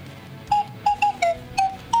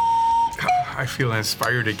I feel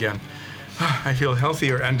inspired again. I feel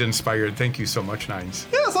healthier and inspired. Thank you so much, Nines.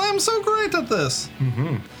 yes, I am so great at this.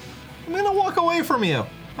 Mm-hmm. I'm gonna walk away from you.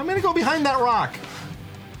 I'm gonna go behind that rock.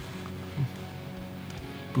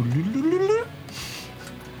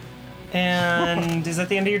 And is that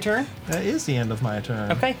the end of your turn? That is the end of my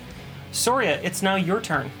turn. Okay. Soria, it's now your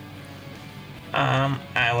turn.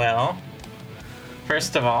 I will.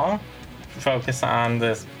 First of all, focus on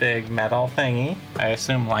this big metal thingy. I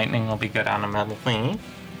assume lightning will be good on a metal thingy.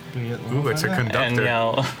 Ooh, it's a And conductor.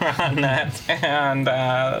 yell on that and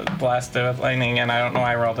blast it with lightning. And I don't know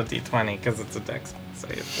why I rolled a d20 because it's a dex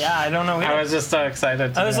save. Yeah, I don't know either. I was just so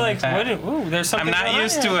excited to I was do an like, attack. what? Ooh, there's something I'm not going on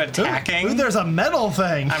used here. to Ooh, attacking. there's a metal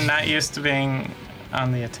thing. I'm not used to being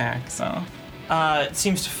on the attack, so. It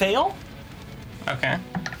seems to fail Okay.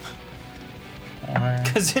 Or,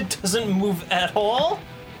 because it doesn't move at all.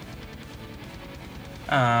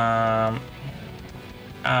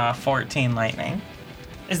 14 lightning.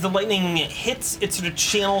 As the lightning hits, it sort of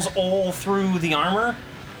channels all through the armor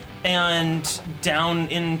and down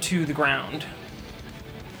into the ground.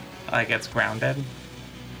 Like it's grounded.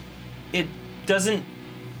 It doesn't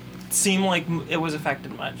seem like it was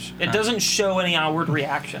affected much. It doesn't show any outward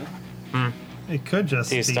reaction. It could just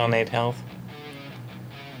Do you be. still need health?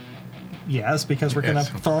 Yes, because we're gonna Yes.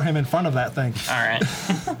 throw him in front of that thing. Alright.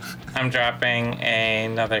 I'm dropping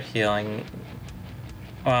another healing.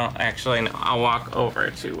 Well, actually, no, I'll walk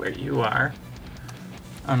over to where you are.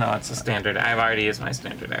 Oh no, it's a standard. I've already used my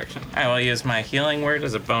standard action. I will use my healing word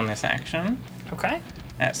as a bonus action Okay.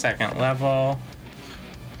 at second level.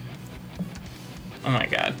 Oh my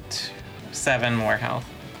god. 7 more health.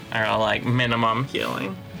 Or like minimum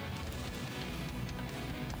healing.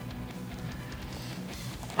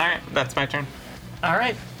 Alright, that's my turn. All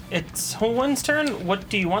right. It's Holwyn's turn. What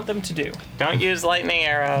do you want them to do? Don't use lightning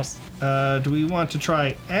arrows. Do we want to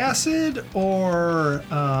try acid or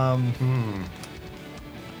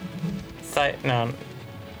No.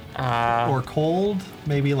 or cold?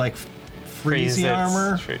 Maybe like freeze the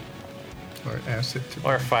armor. Or acid to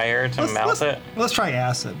Or fire to melt it. Let's try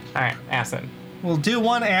acid. Alright, acid. We'll do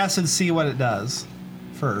one acid, see what it does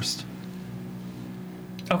first.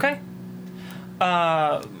 Okay.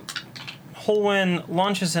 Holwyn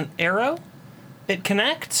launches an arrow. It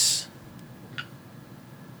connects.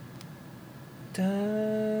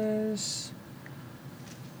 Does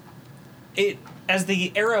it as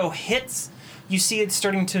the arrow hits, you see it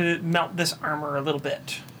starting to melt this armor a little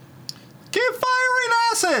bit. Keep firing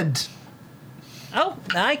acid! Oh,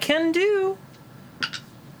 I can do.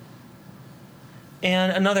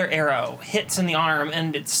 And another arrow hits in the arm,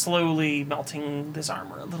 and it's slowly melting this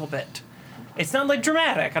armor a little bit. It's not like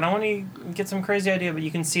dramatic. I don't want to get some crazy idea, but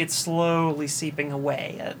you can see it slowly seeping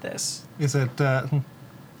away at this. Is it,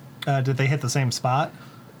 did they hit the same spot?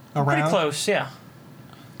 Around? Pretty close, yeah.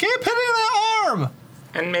 Keep hitting that arm!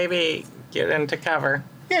 And maybe get into cover.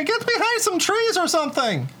 Yeah, get behind some trees or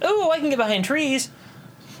something! Oh, I can get behind trees.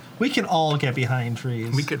 We can all get behind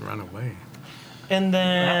trees. We could run away. And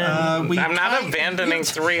then We I'm not kind- abandoning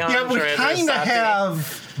 300. Yeah, we or kind of something.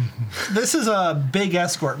 have. This is a big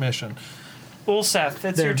escort mission. Ulseth,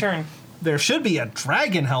 it's your There. turn. There should be a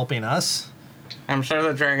dragon helping us. I'm sure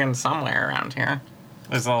the dragon's somewhere around here.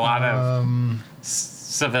 There's a lot of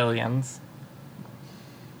civilians.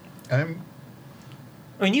 I'm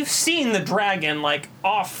I mean, you've seen the dragon like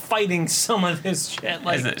off fighting some of this shit.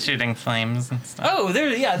 Like, Is it shooting flames and stuff? oh,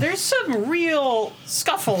 there's some real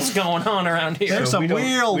scuffles going on around here. There's some we don't-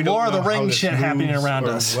 real we don't Lord of the know how Rings this shit happening moves around or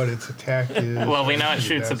us. What its attack is. Well, we know it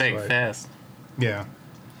shoots a That's big why- fist. Yeah.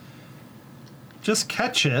 Just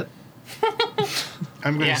catch it.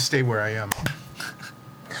 I'm going to Yeah. stay where I am.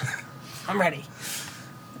 I'm ready.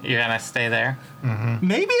 You're gonna stay there?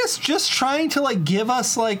 Maybe it's just trying to like give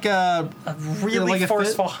us like a Really like a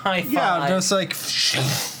forceful high five. yeah, just like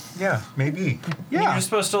Yeah, maybe. yeah, You're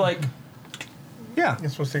supposed to like. yeah. You're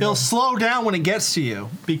supposed to It'll go slow down when it gets to you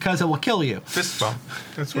because it will kill you. fist bump.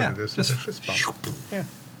 That's what Yeah, it is. just- It's a fist bump. Yeah.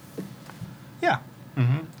 Yeah,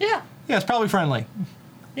 Yeah. yeah. It's probably friendly.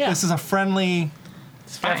 Yeah. This is a friendly.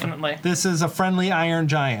 It's fine. Definitely. This is a friendly Iron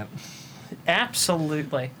Giant.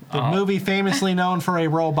 Absolutely. The movie famously known for a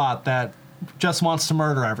robot that just wants to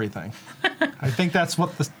murder everything. I think that's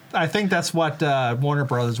what Warner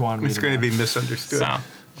Brothers wanted me It's to going to do. be misunderstood. So,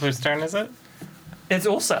 whose turn is it? It's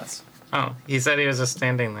Ulseth's. Oh, he said he was just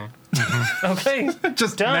standing there. Okay.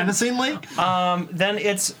 Just Done. menacingly. Then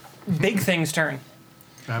it's Big Thing's turn.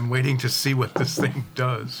 I'm waiting to see what this thing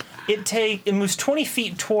does. It moves 20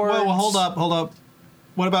 feet towards. Whoa, hold up.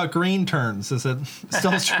 What about green turns? Is it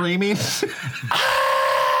still screaming?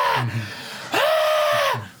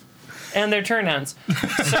 And their turn ends.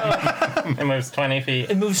 So It moves 20 feet.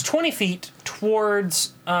 it moves 20 feet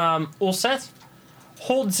towards Ulseth,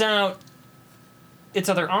 holds out its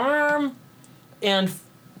other arm, and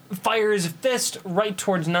fires a fist right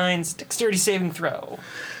towards Nine's dexterity saving throw.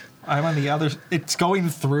 I'm on the other. It's going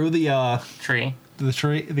through the Tree.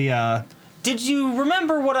 tree. The Did you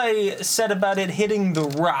remember what I said about it hitting the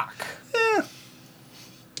rock?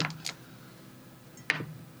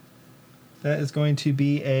 that is going to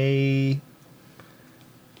be a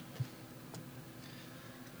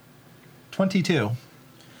 22.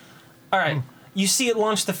 All right. You see it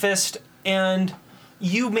launch the fist, and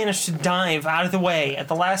you manage to dive out of the way at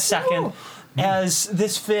the last second as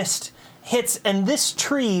this fist hits, and this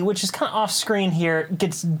tree, which is kind of off screen here,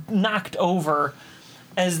 gets knocked over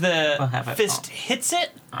as We'll the have it fist all. hits it.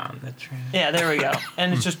 On the tree. Yeah, there we go.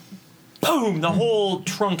 And it's just boom, the whole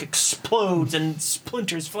trunk explodes and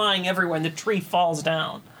splinters flying everywhere, and the tree falls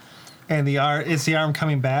down. And is the arm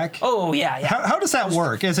coming back? Oh, yeah, yeah. How does that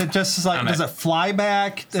work? Is it just like, On does it. it fly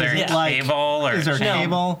back? Is there it a cable or is there a No.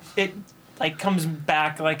 cable? It like comes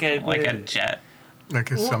back like a jet?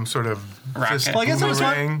 Like it's some sort of Rocket. fist Well, I guess it was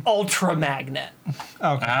one- boomerang. ultra magnet.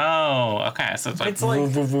 Okay. Oh, okay. So it's like,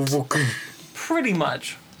 It's like pretty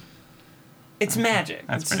much. It's magic.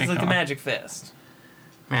 That's It's pretty like the cool. magic fist.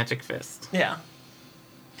 magic fist. Yeah.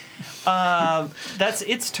 That's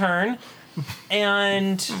its turn,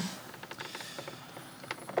 and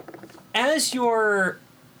as you're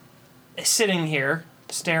sitting here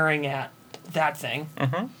staring at that thing,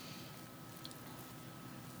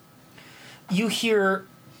 you hear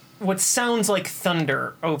what sounds like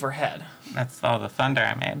thunder overhead. That's all the thunder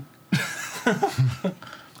I made.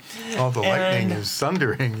 All the lightning And- is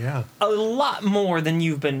thundering, yeah. A lot more than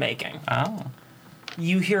you've been making. Oh.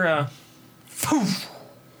 You hear a poof,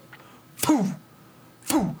 poof,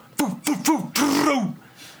 poof, poof, poof, poof, poof,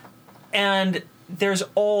 and there's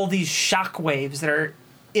all these shock waves that are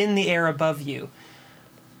in the air above you.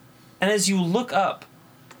 And as you look up,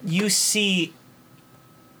 you see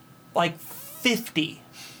like 50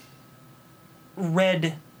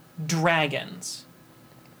 red dragons.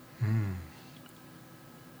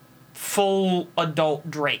 Full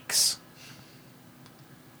adult drakes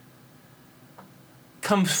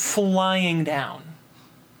come flying down.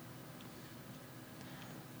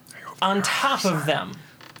 On top of them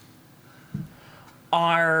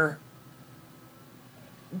are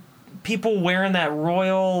people wearing that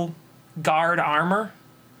royal guard armor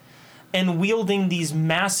and wielding these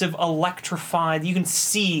massive electrified, you can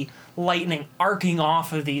see lightning arcing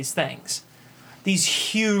off of these things. These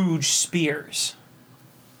huge spears.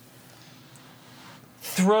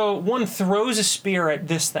 One throws a spear at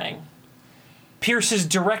this thing, pierces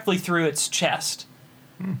directly through its chest,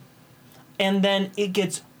 and then it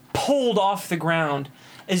gets pulled off the ground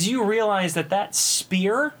as you realize that that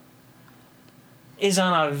spear is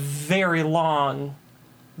on a very long,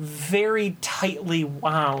 very tightly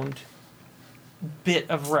wound bit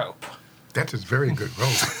of rope. That is very good rope.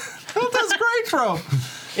 That's great rope.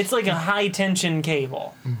 It's like a high tension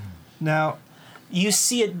cable. Now, You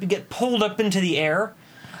see it get pulled up into the air,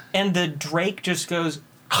 and the drake just goes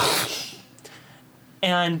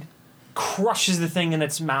and crushes the thing in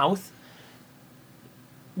its mouth,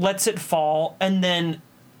 lets it fall, and then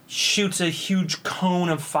shoots a huge cone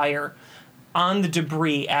of fire on the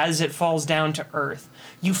debris as it falls down to earth.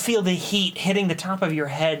 You feel the heat hitting the top of your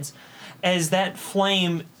heads as that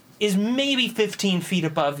flame is maybe 15 feet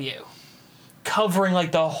above you, covering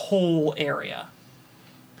like the whole area.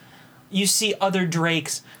 You see other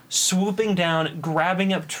drakes swooping down,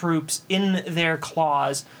 grabbing up troops in their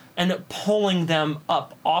claws, and pulling them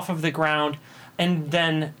up off of the ground, and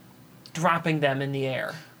then dropping them in the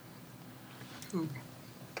air.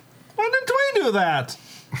 Why didn't we do that?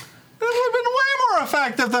 That would have been way more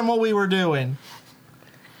effective than what we were doing.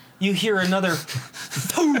 You hear another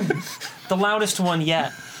boom, the loudest one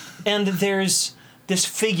yet. And there's this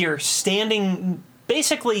figure standing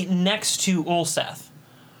basically next to Ulseth,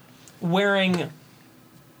 wearing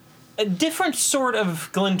a different sort of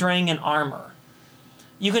Glendrangan armor.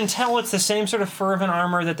 You can tell it's the same sort of fervent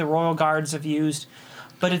armor that the Royal Guards have used,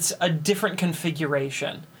 but it's a different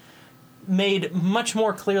configuration, made much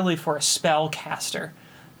more clearly for a spellcaster.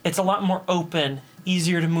 It's a lot more open,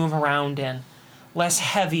 easier to move around in, less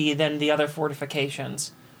heavy than the other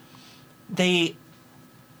fortifications. They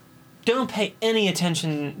don't pay any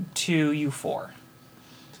attention to you four.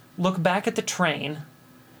 Look back at the train,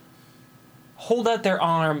 hold out their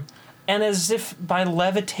arm, and as if by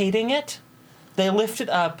levitating it, they lift it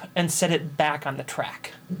up and set it back on the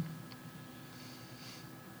track.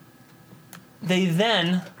 They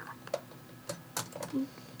then... Do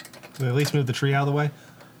they at least move the tree out of the way?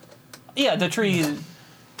 Yeah, the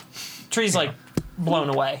tree's like blown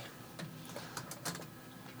away.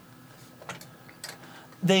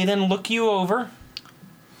 They then look you over,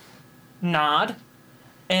 nod,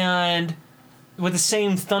 and with the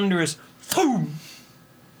same thunderous boom,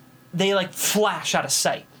 they like flash out of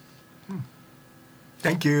sight.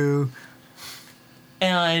 Thank you.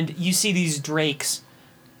 And you see these drakes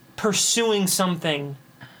pursuing something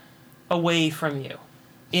away from you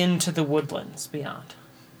into the woodlands beyond.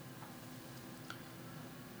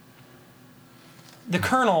 The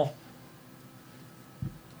colonel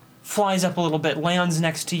flies up a little bit, lands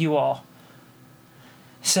next to you all,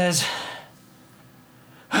 says,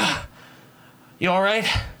 "You all right?"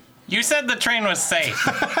 You said the train was safe.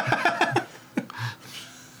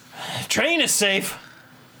 Train is safe,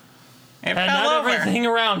 It and fell not over. everything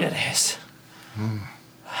around it is.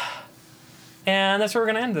 And that's where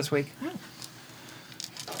we're going to end this week.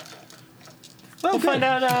 We'll find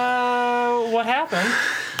out what happened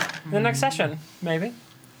in the next session, maybe.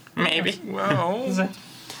 Maybe. Whoa.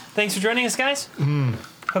 Thanks for joining us, guys.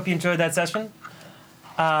 Hope you enjoyed that session.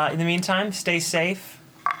 In the meantime, stay safe.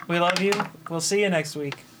 We love you. We'll see you next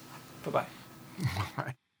week. Bye-bye.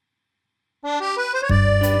 Bye.